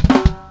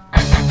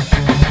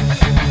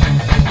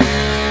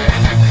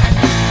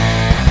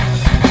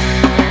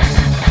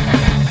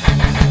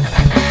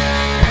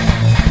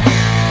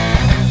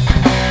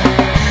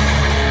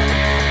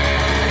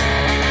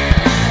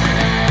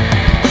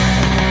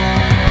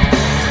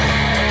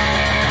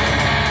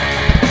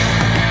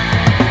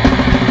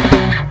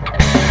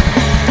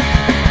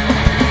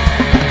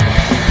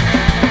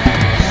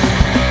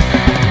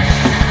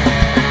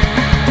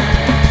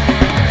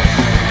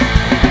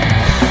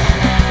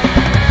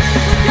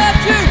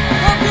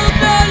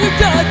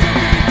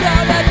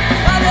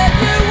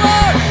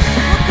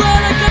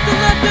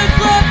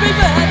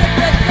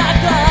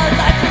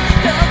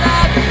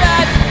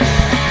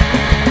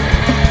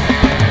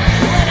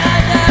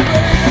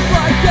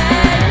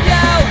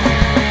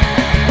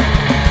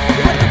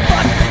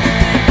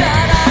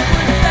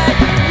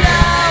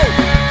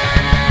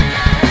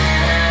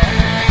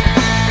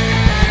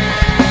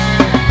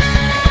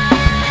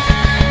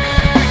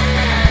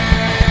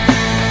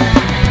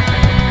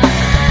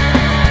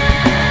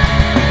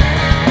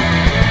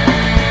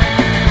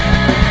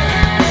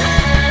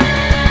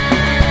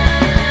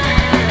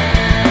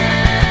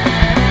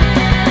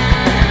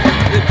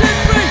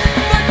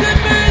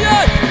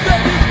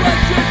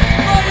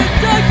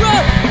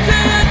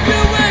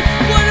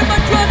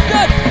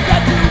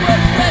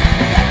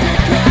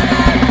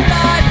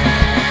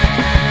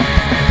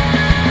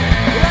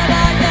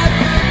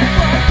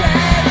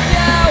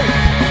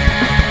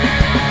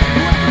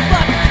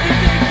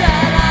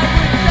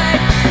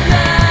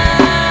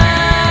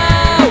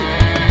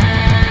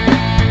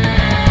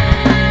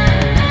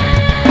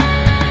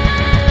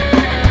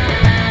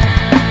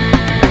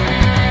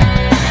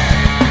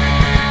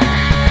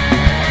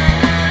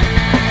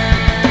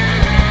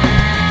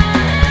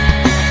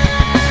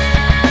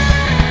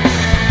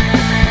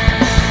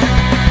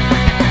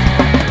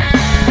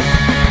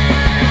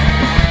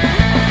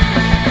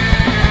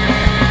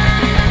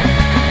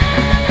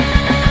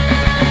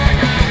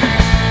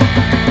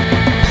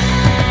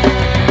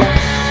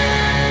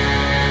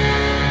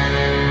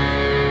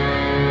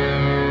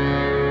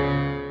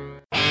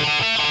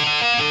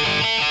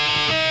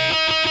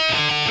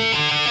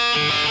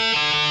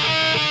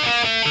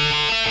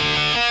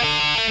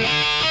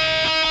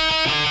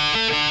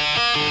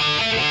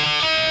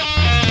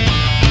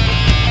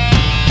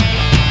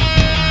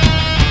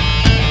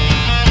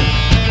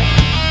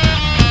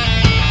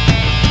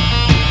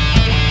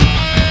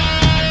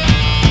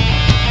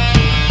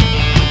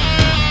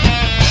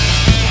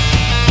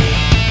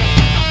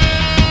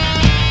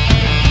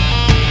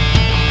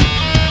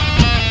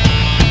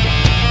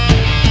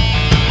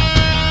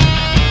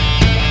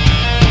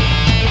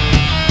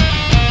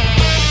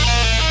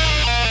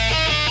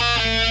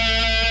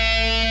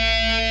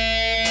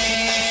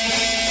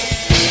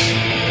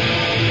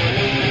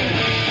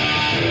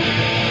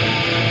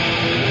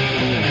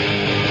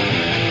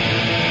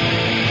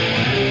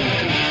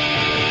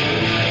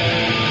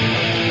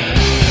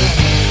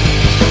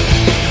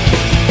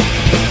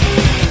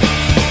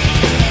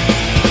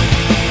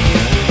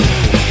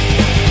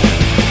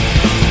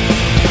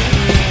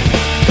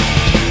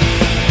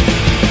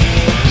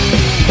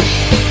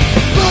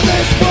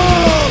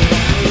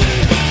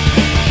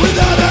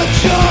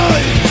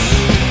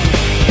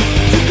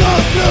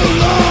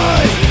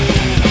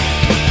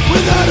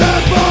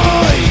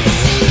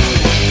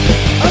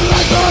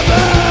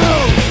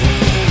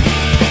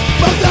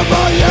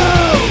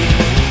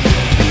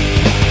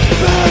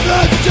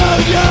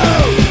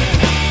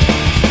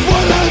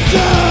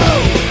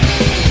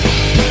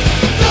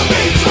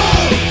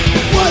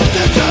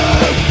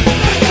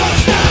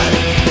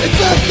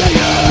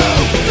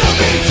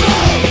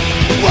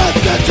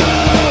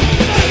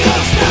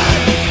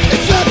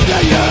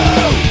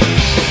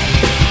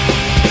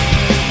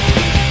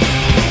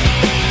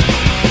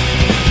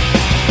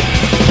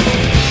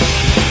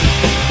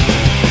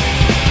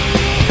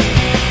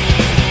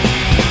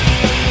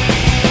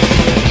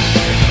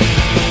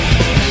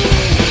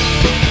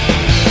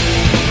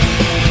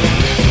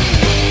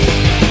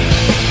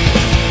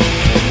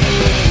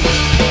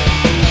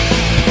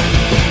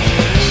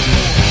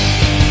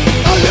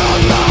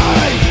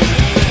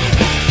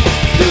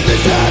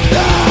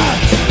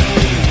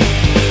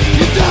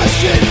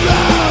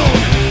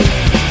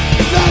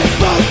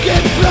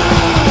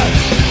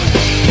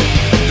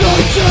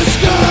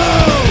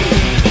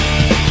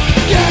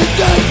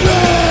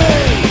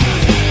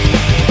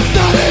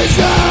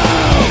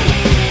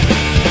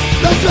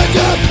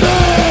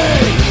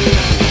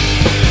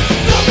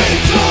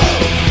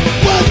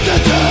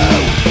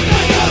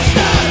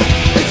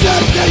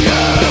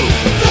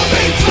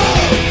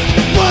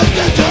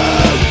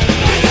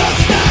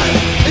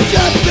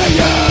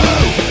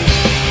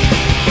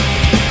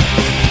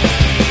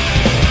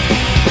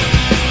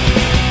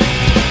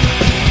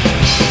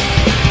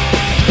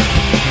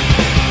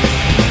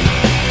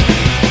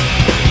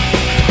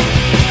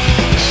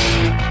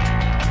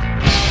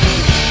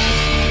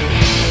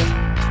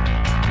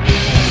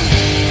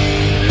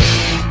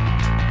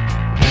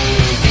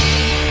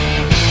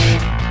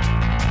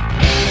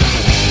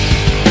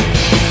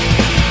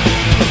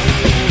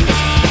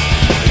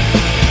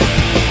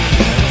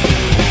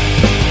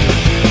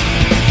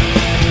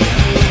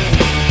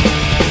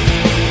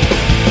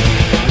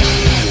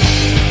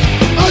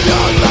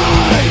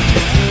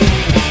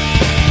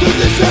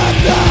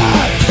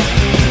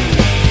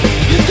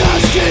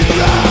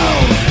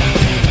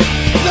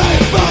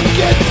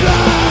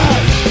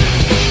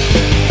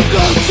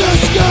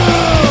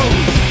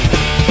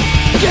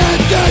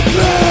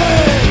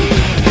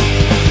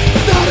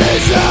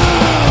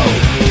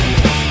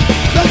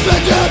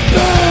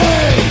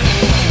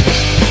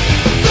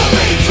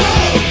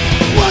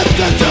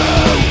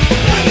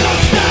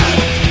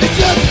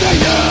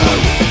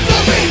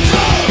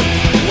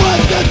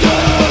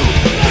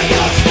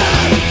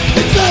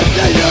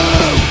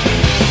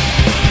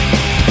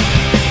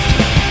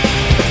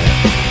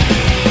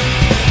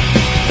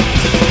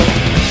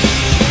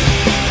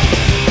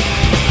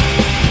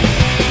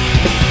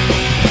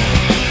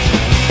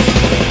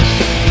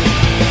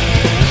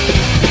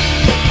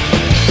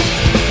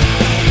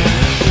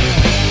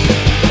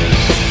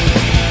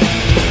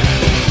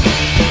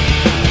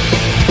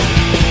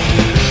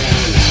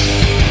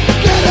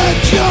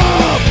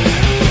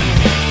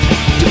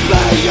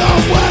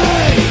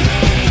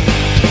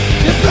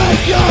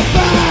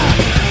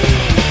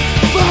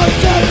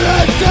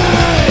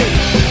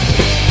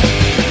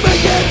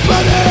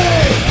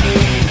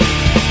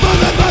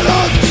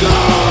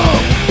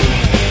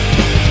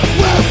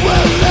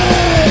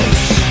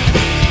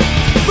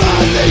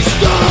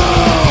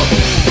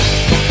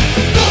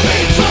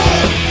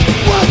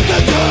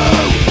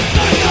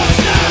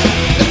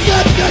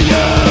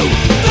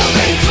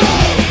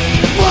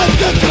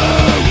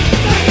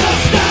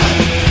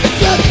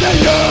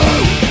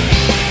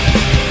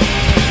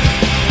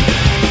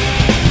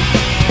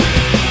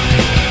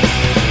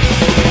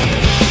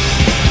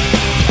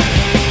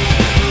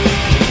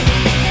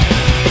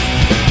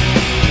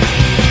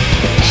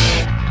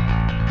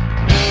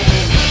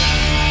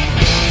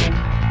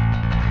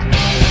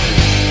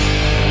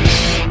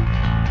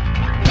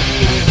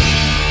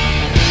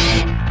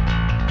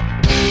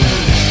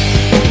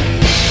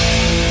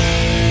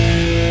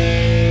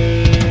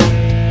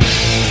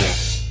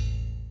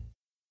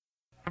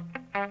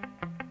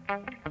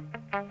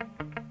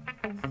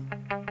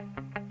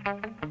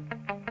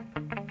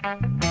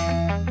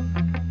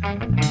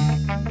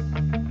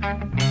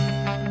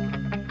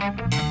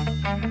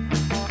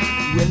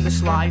 in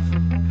this life,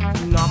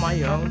 not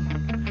my own,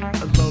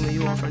 a lonely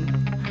orphan,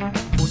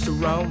 forced to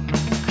roam.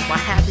 My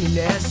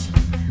happiness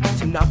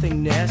to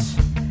nothingness,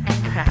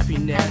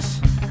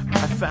 happiness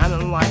I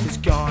found in life is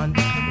gone.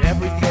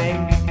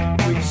 Everything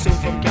we've soon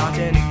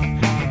forgotten,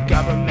 the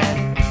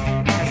government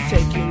has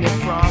taken it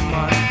from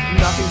us.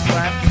 Nothing's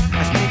left,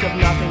 I speak of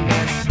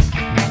nothingness.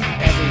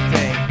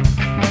 Everything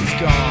is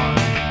gone,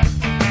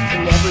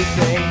 and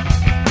everything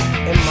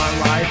in my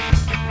life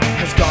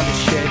has gone to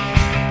shit,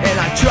 and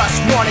I just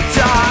wanna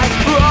die.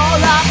 All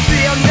I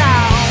feel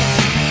now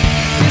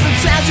is a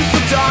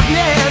tangible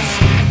darkness,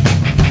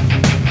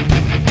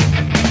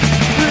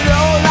 but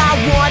all I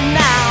want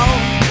now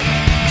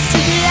is to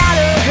get out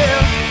of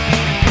here.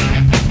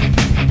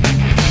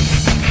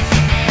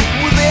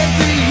 Within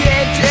the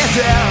end, is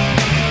there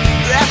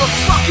ever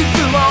fucking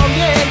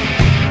belonging?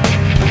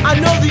 I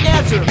know the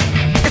answer,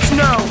 it's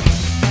no.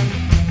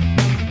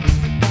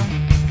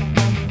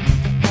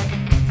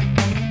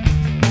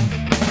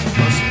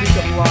 Speak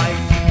of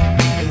life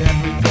and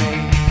everything,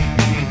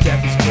 even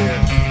death is clear,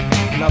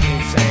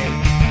 nothing's sane.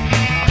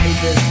 I hate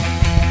this,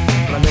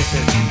 but I miss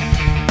it.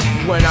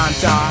 When I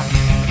die,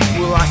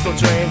 will I still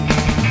dream?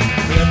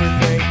 But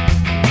everything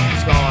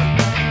is gone,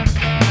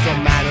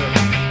 don't matter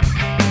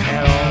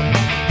at all.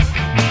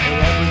 And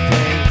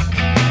everything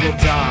will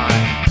die,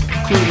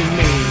 including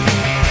me.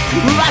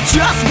 I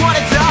just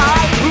wanna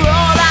die.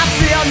 All I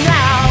feel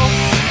now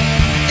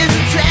is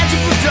a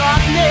tangible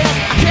darkness.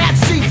 I can't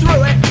see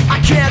through it,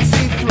 I can't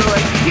see through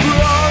it.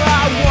 All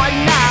I want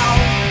now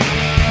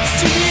is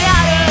to get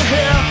out of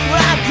here.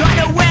 I've got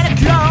nowhere to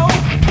go.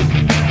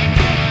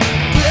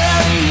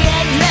 Really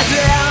ain't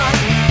there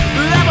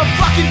ever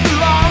fucking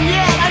belong.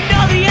 Yeah, I know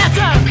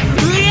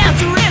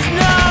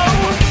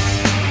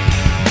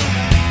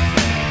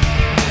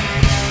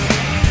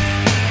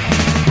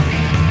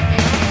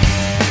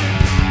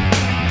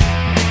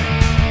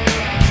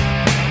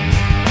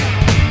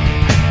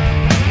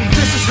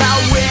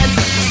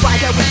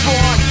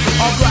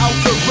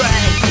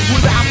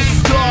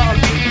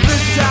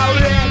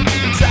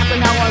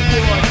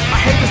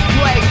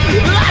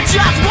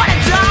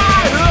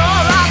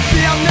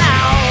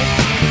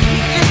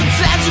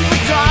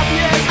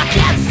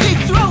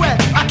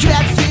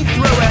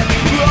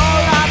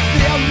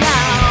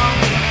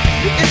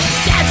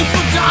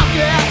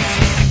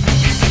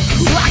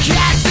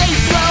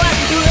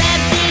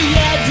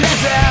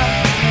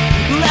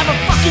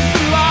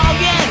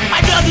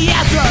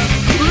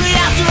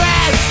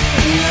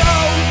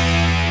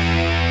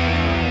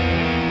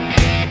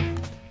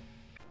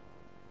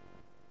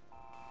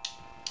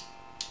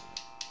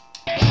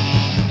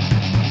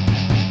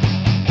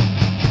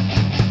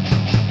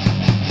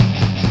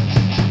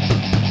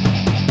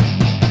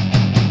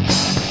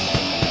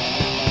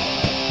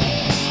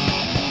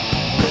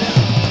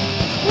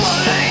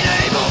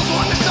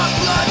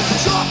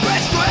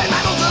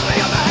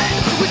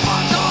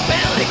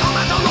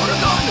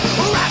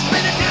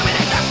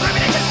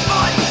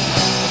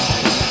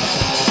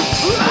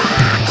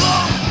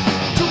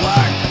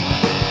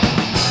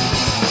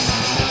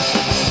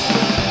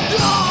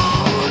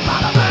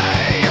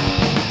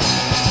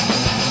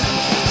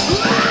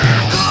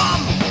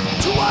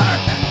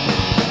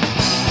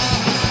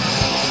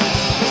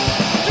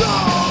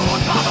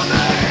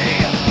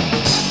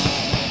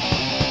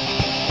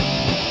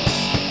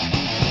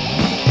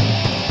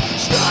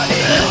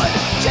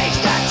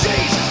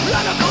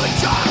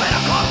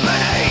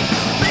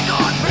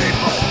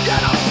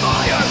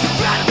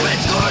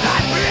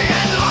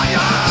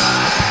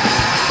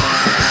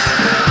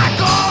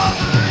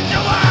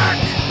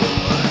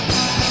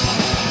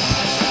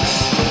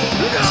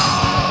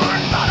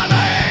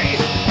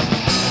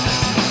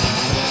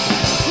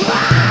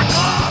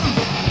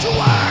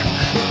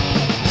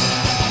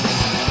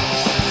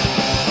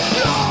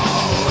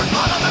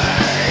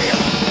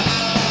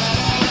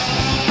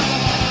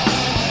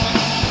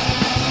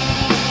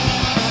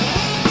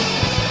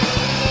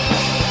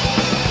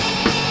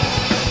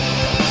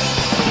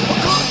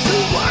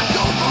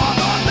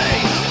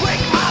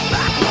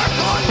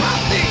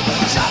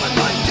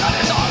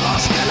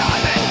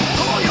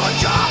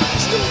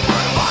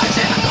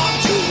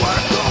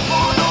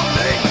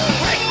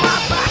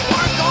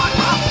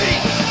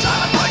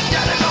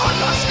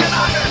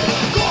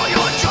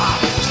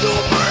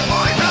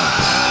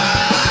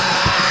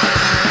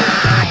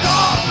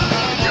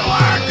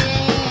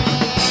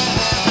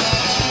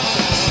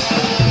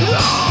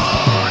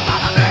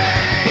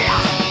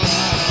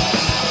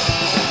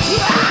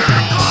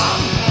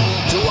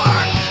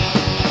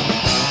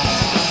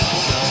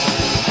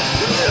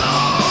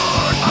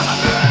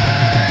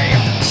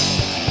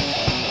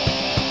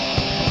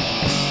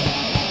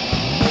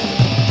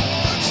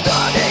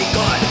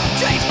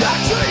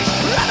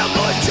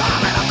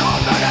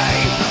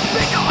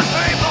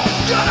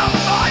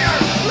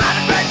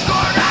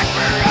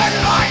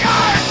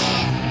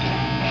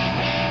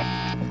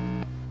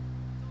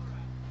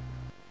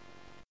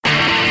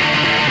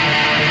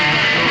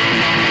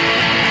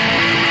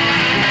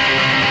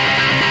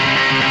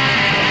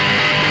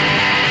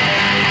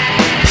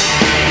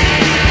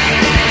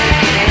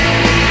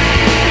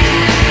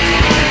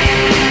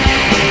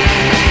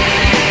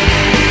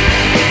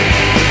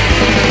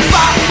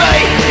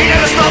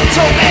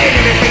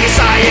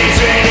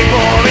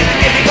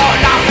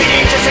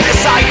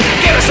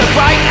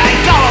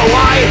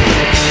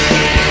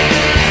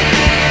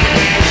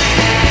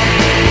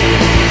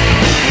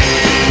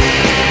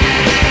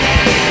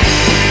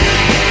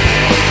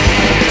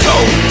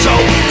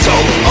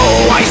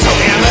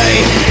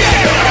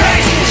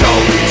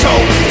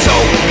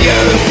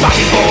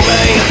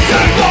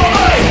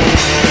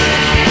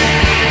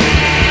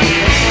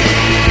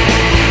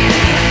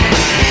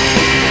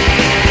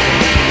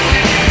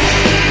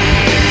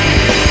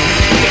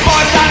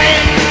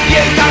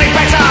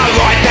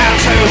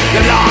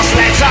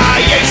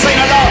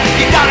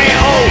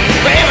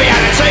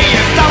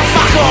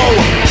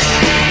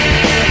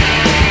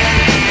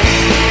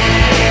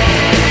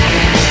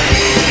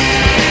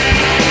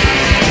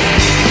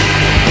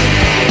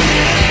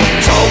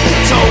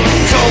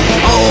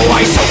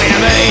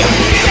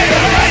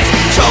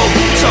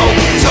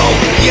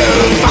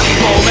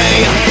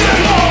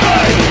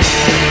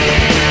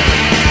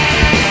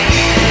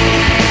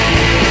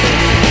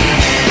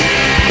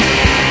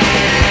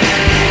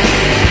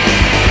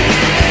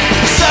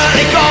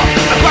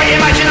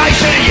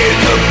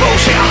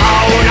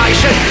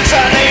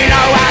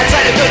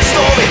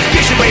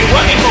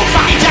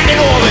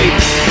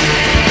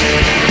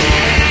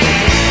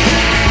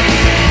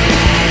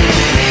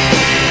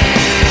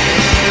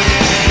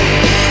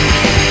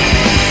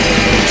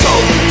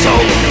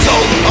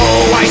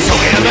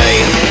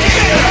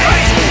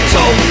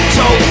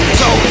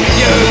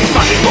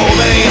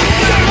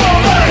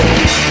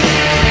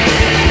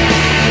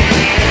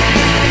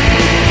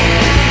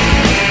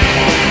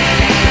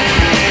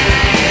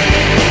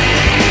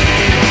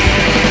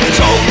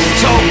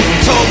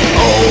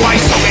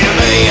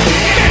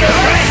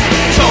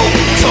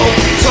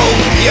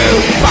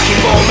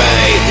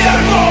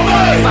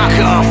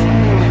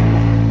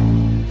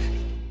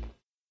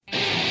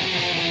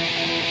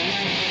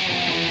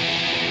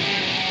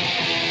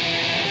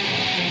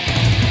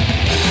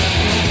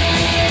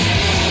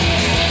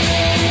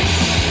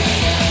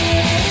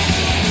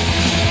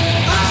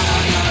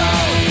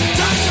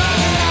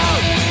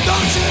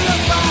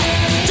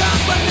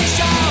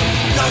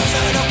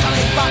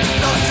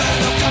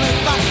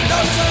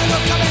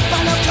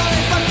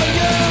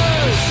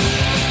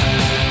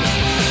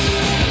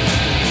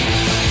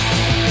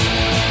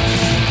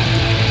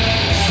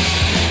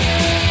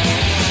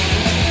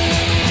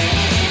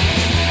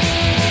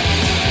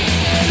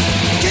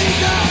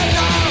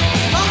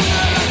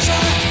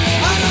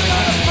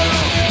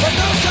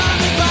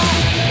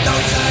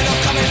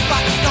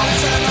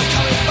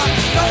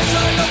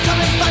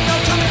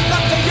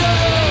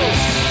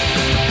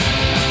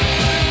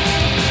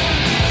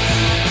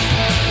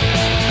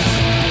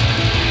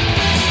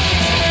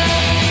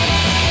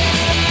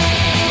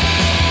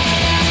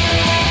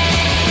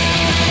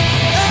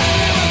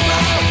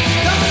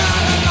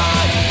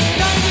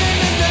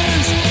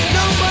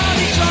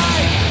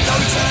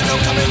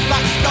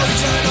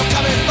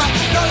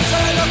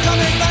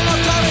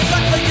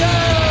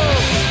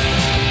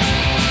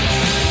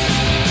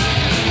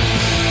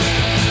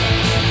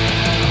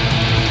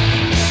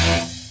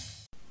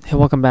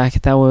welcome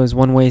back. That was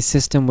One Way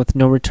System with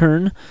No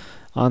Return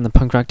on the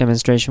punk rock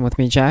demonstration with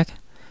me, Jack.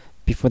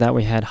 Before that,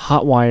 we had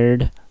Hot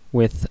Wired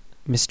with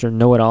Mr.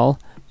 Know-It-All,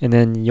 and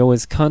then Yo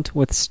Is Cunt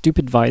with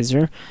Stupid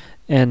Visor,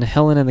 and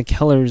Helen and the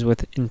Kellers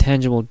with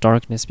Intangible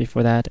Darkness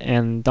before that,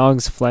 and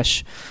Dog's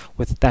Flesh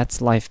with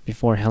That's Life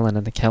before Helen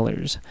and the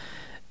Kellers.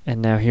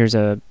 And now here's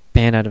a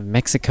band out of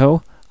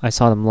Mexico. I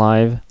saw them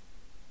live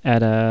at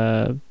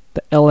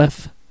the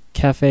LF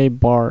Cafe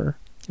Bar.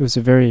 It was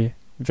a very,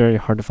 very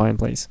hard to find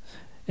place.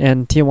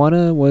 And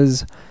Tijuana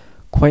was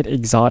quite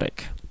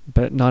exotic,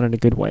 but not in a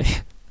good way.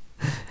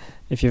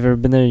 If you've ever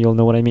been there, you'll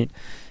know what I mean.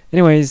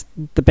 Anyways,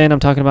 the band I'm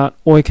talking about,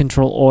 Oi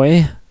Control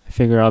Oi. I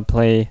figure I'll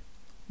play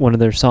one of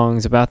their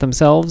songs about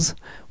themselves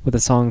with a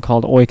song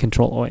called Oi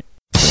Control Oi.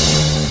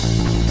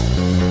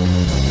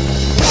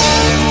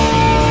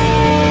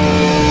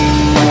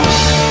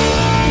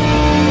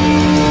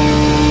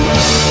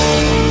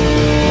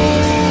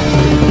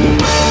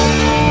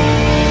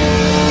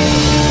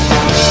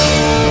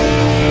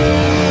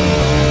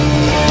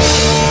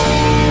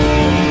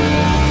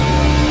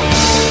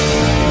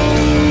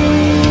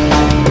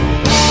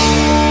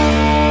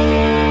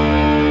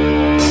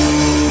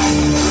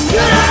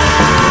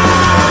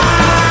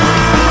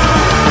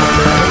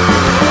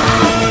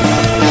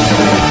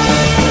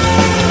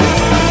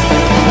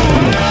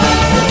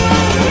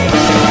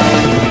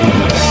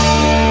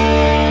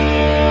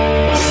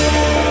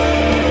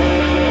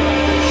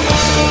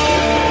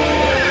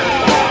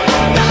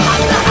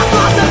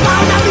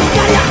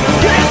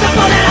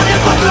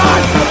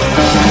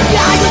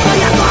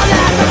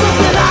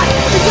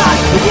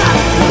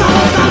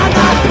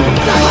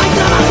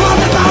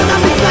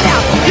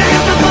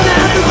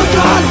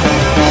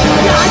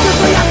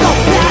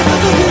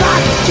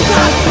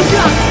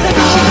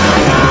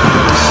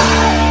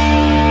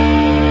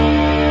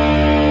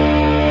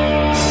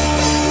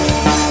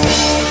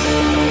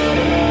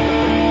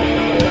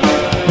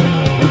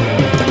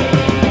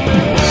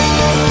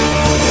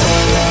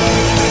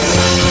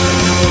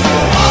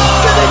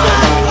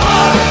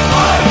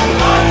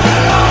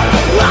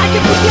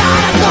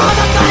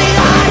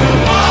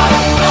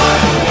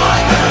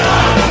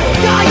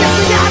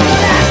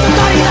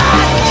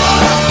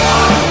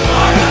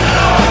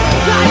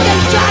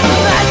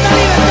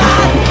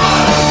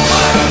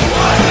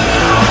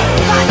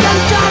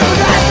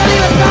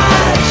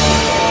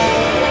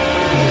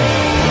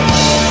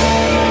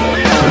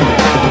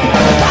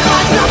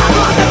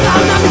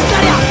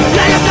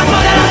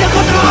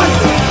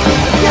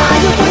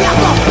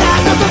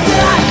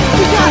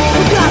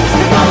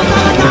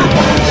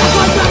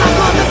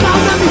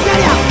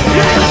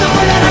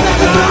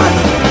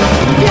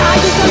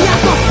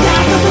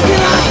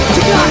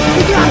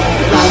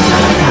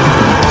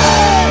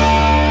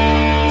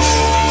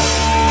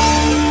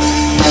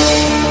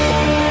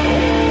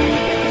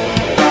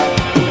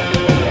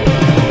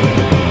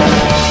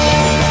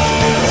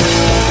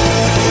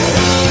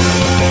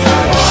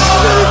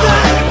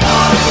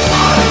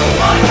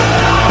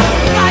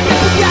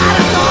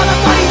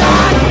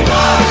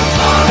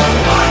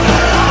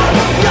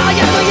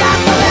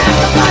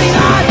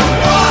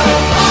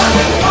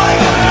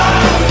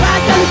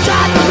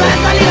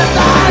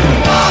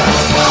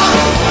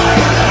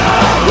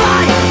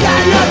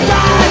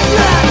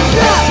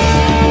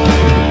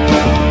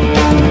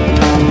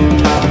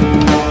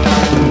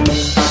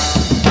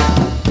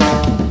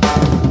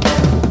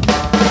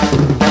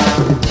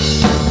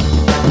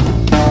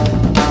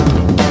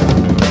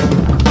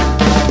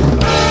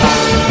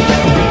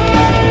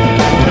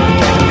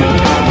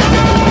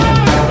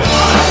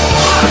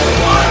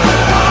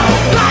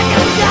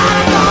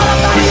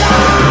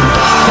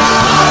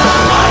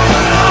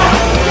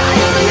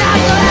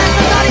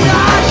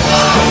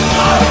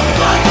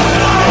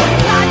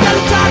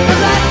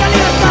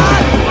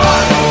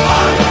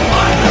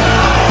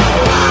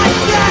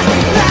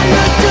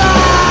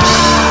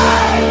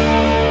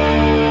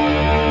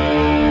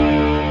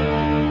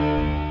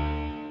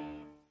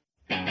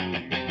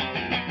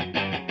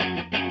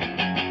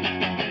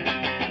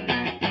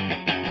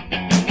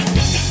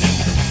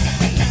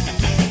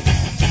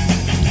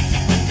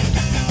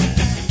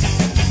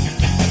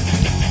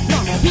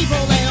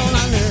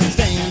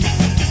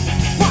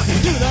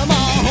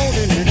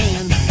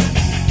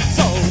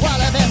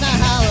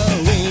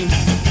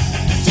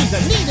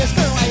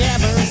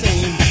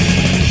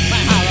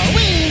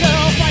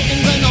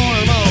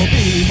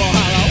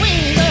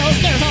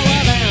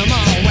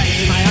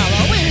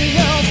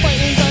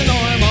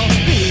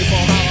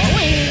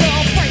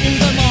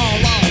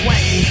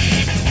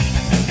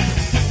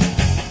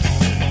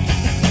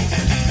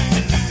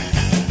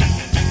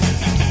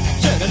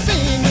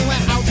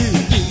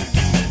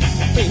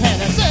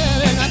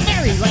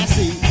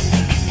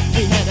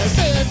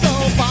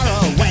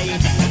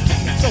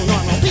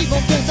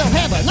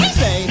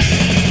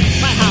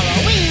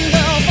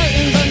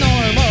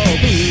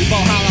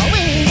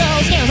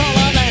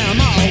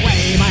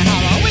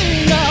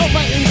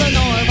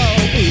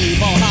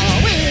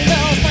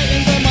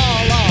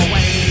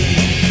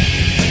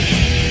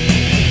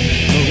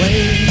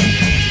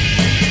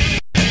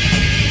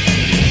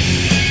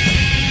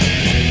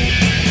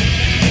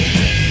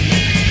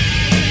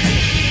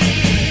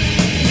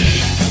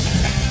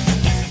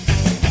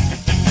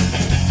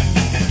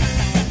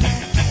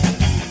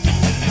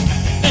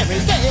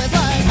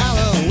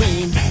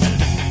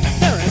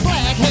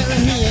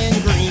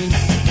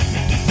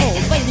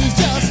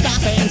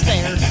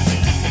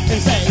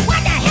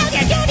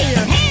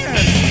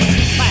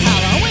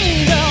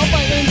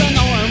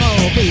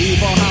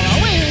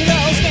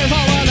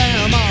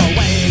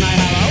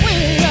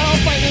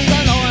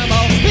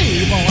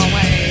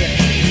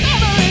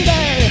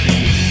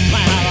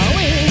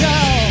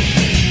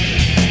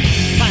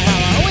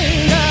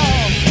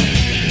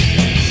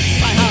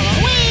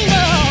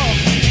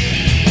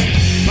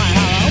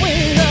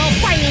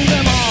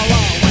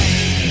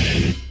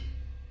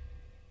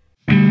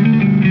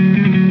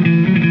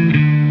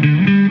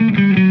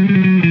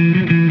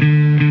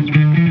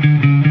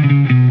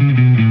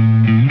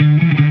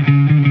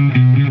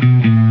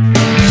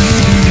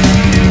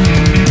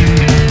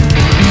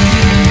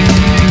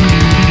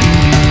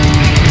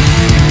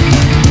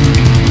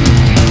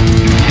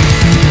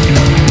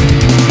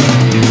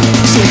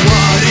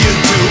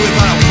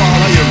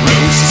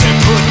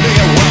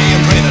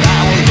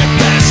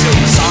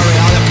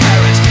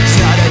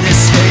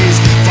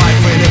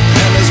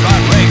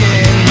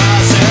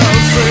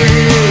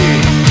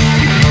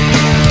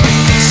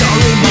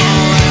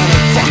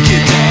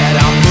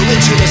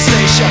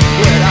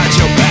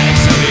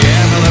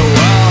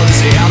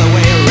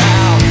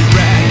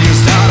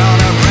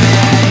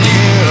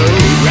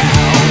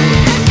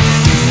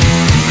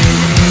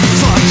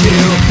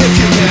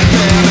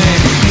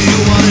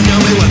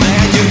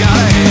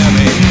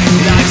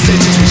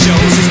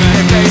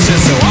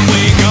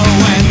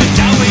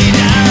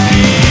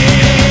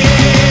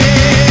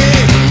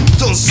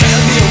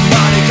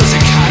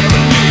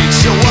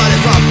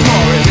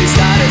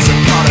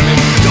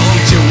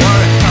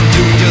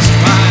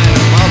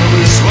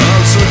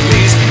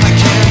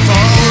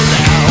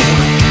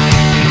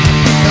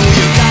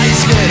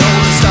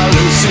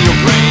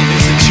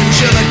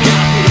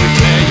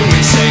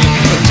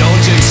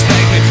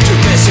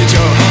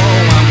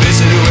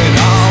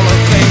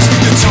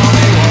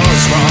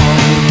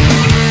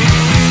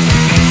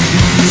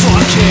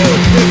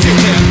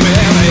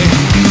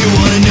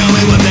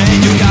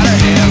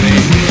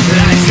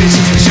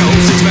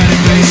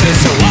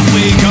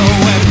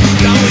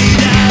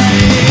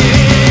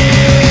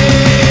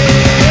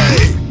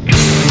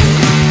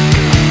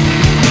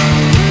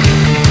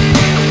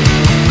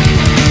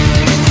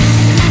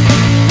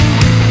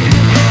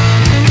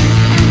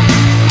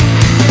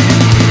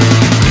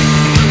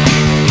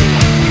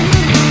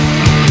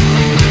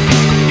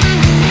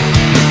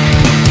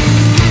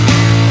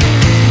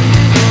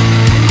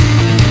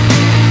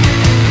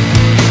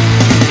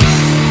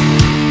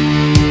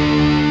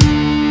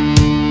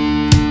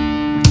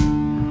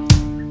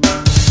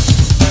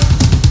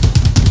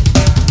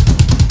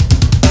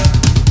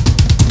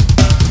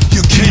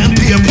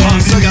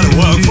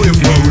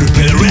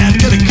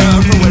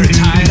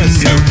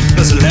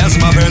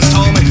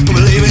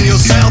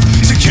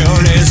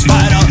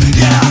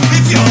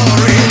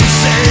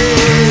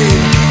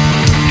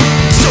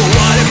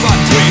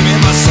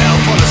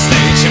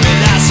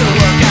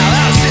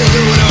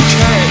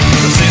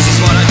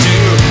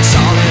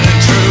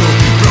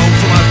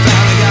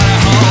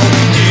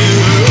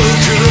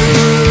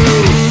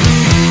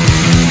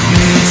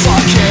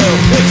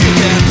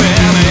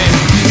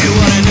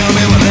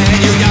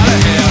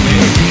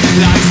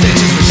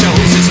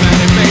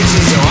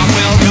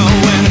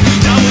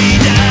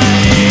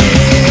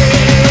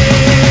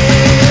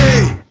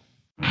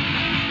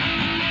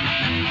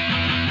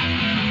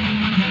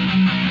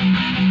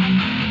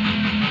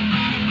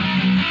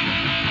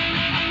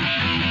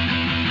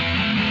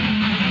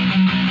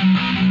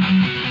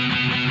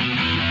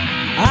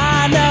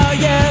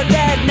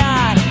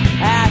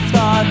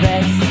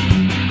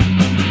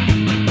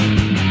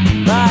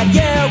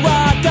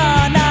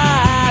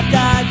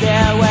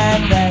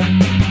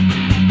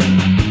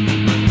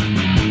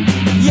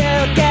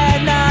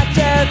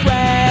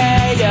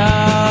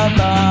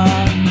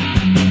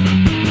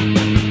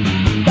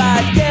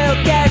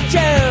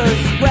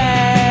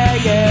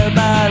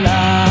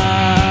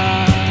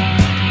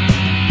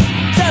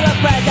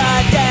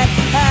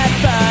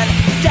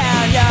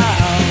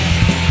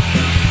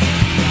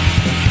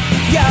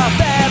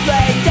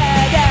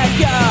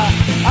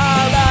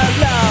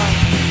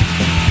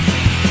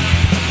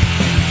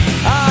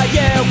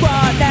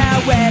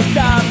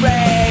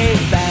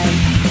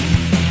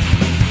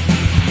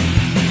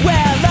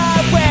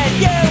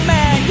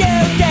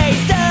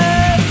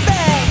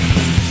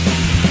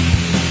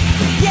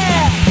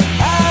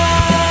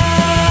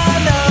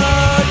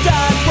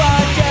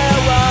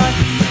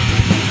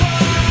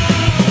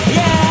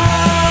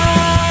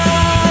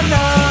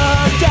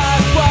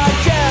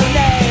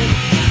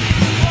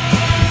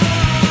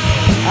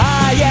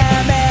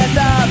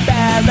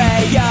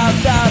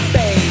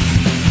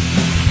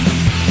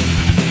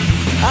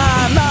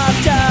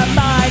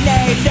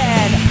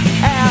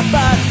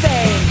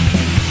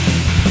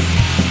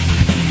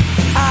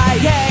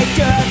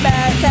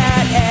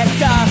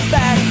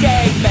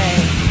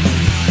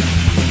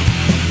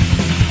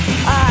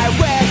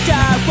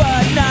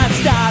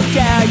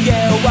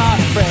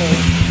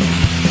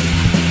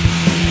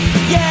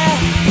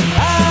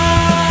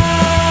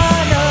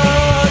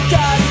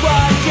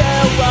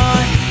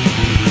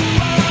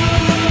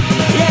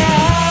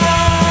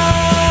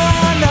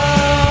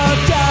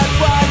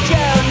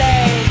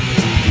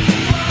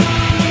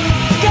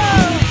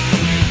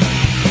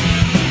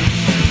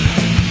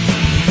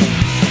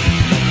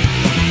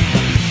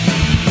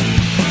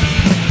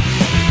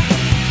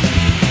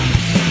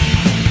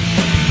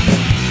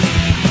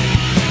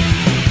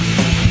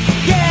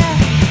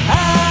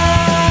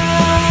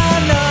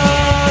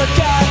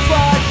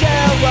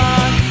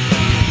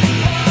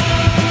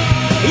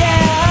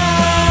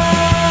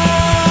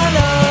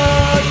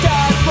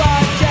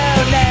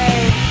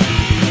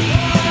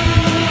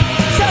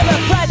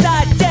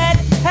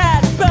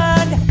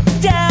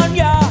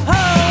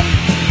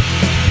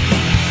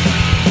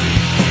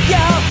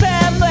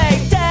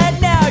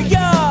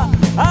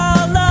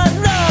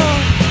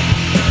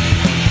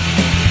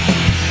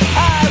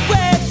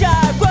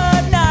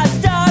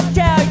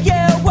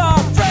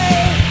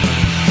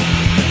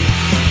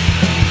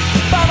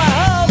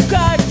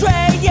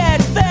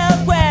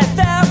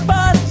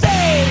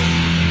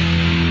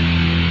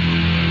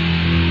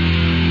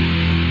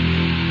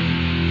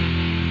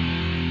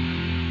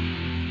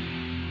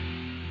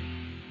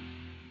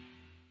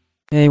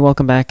 Hey,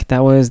 welcome back.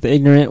 That was The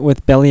Ignorant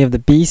with Belly of the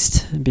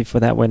Beast. Before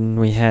that, when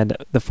we had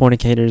The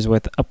Fornicators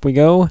with Up We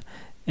Go,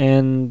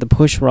 and The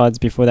Push Rods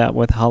before that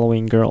with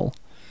Halloween Girl.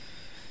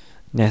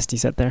 Nasty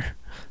set there.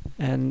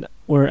 And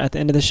we're at the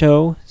end of the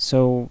show,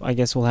 so I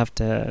guess we'll have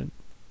to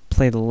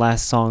play the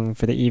last song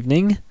for the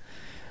evening.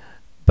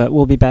 But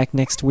we'll be back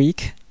next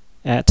week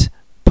at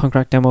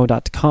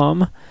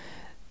punkrockdemo.com,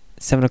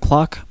 7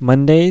 o'clock,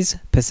 Mondays,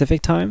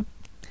 Pacific time.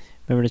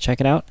 Remember to check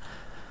it out.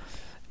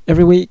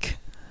 Every week,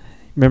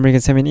 remember you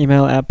can send me an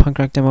email at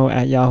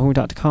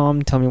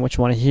punkrockdemo@yahoo.com. Tell me what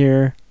you want to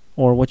hear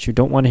or what you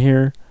don't want to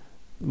hear,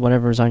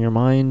 whatever's on your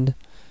mind,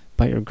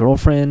 about your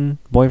girlfriend,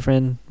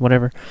 boyfriend,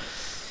 whatever.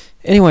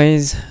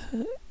 Anyways,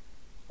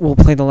 we'll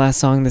play the last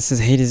song. This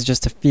is Hate Is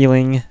Just a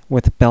Feeling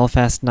with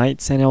Belfast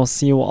Nights, and I'll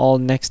see you all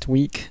next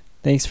week.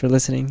 Thanks for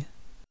listening.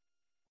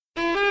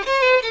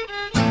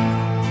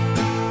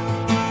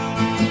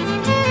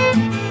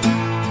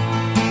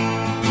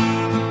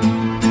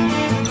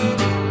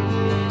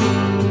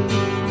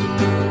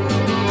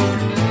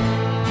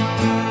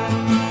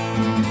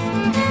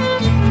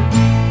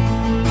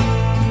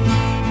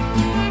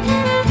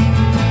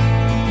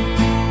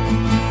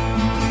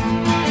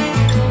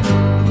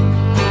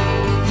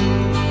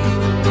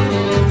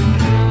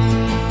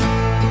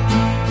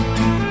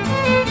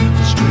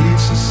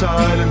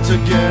 Silent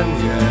again,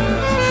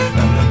 yeah,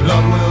 and the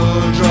blood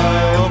will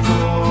dry, of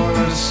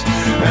course,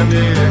 and the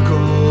echo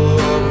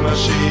of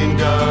machine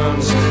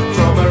guns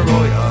from a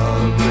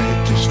Royal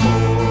British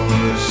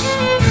force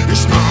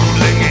is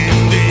mumbling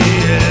in the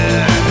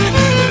air,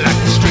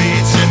 like the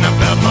streets in a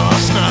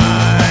Belfast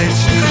night,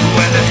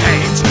 where the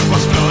hate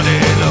was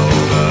flooded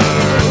over,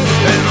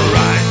 and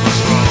right was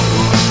wrong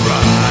was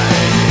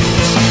right.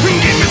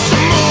 Give me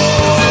some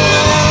more,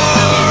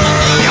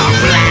 your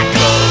black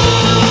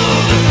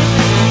gold.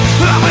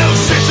 I will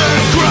sit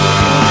and cry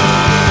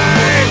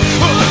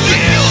all the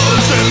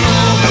guilt and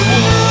all the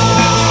war.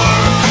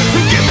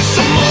 Give me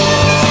some more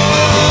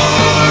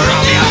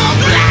of your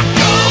black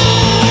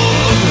gold.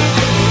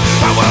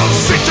 I will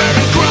sit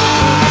and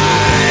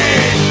cry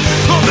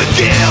all the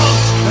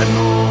guilt and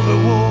all the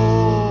war.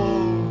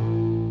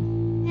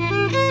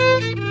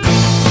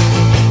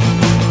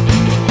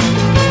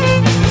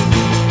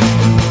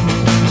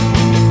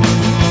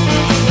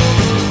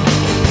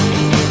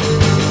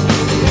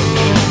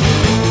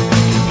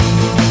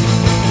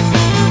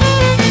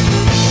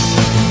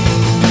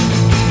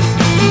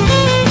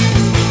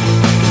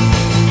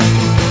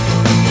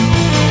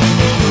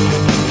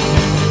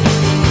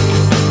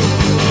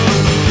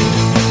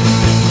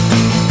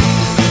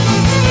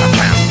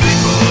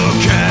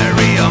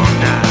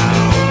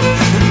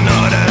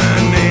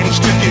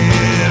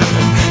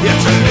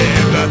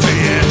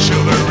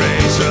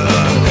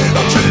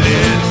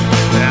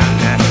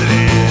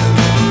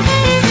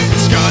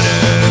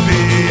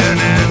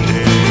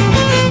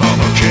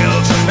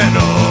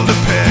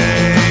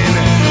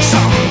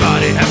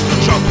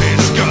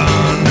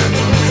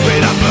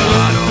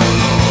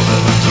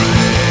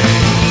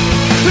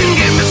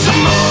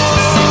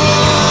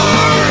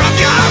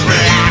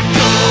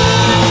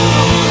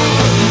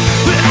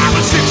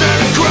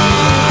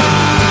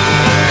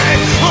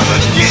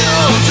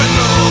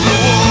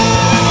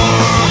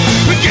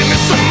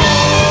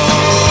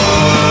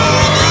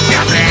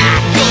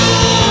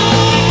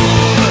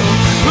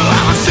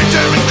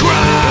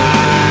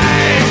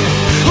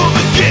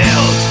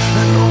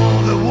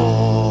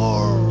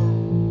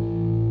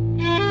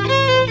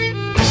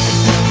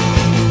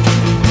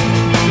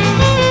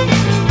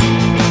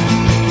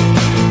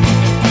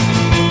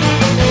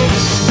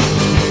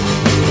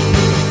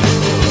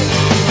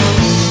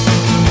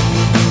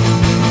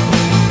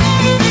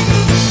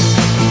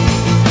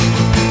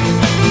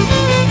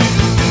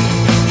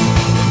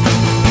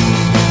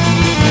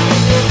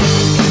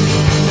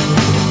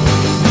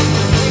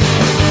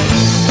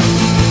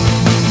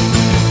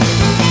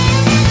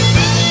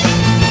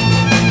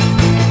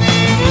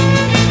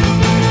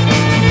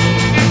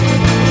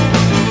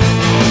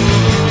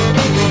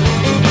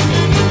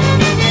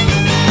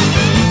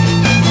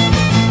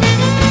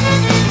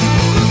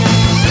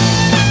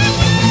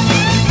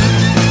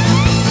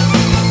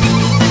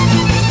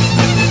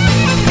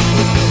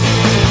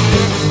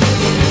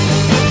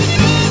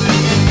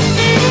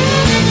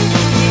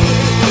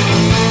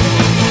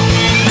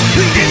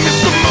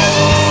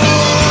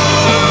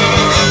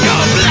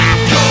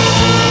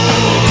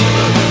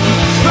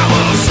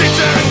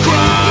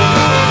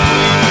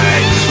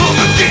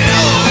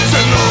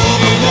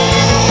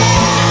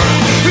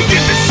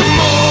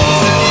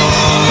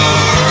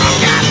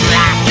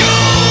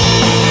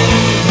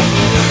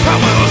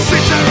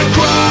 Sit there and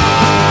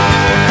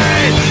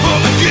cry all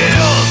the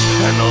guilt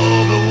and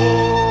all the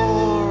war.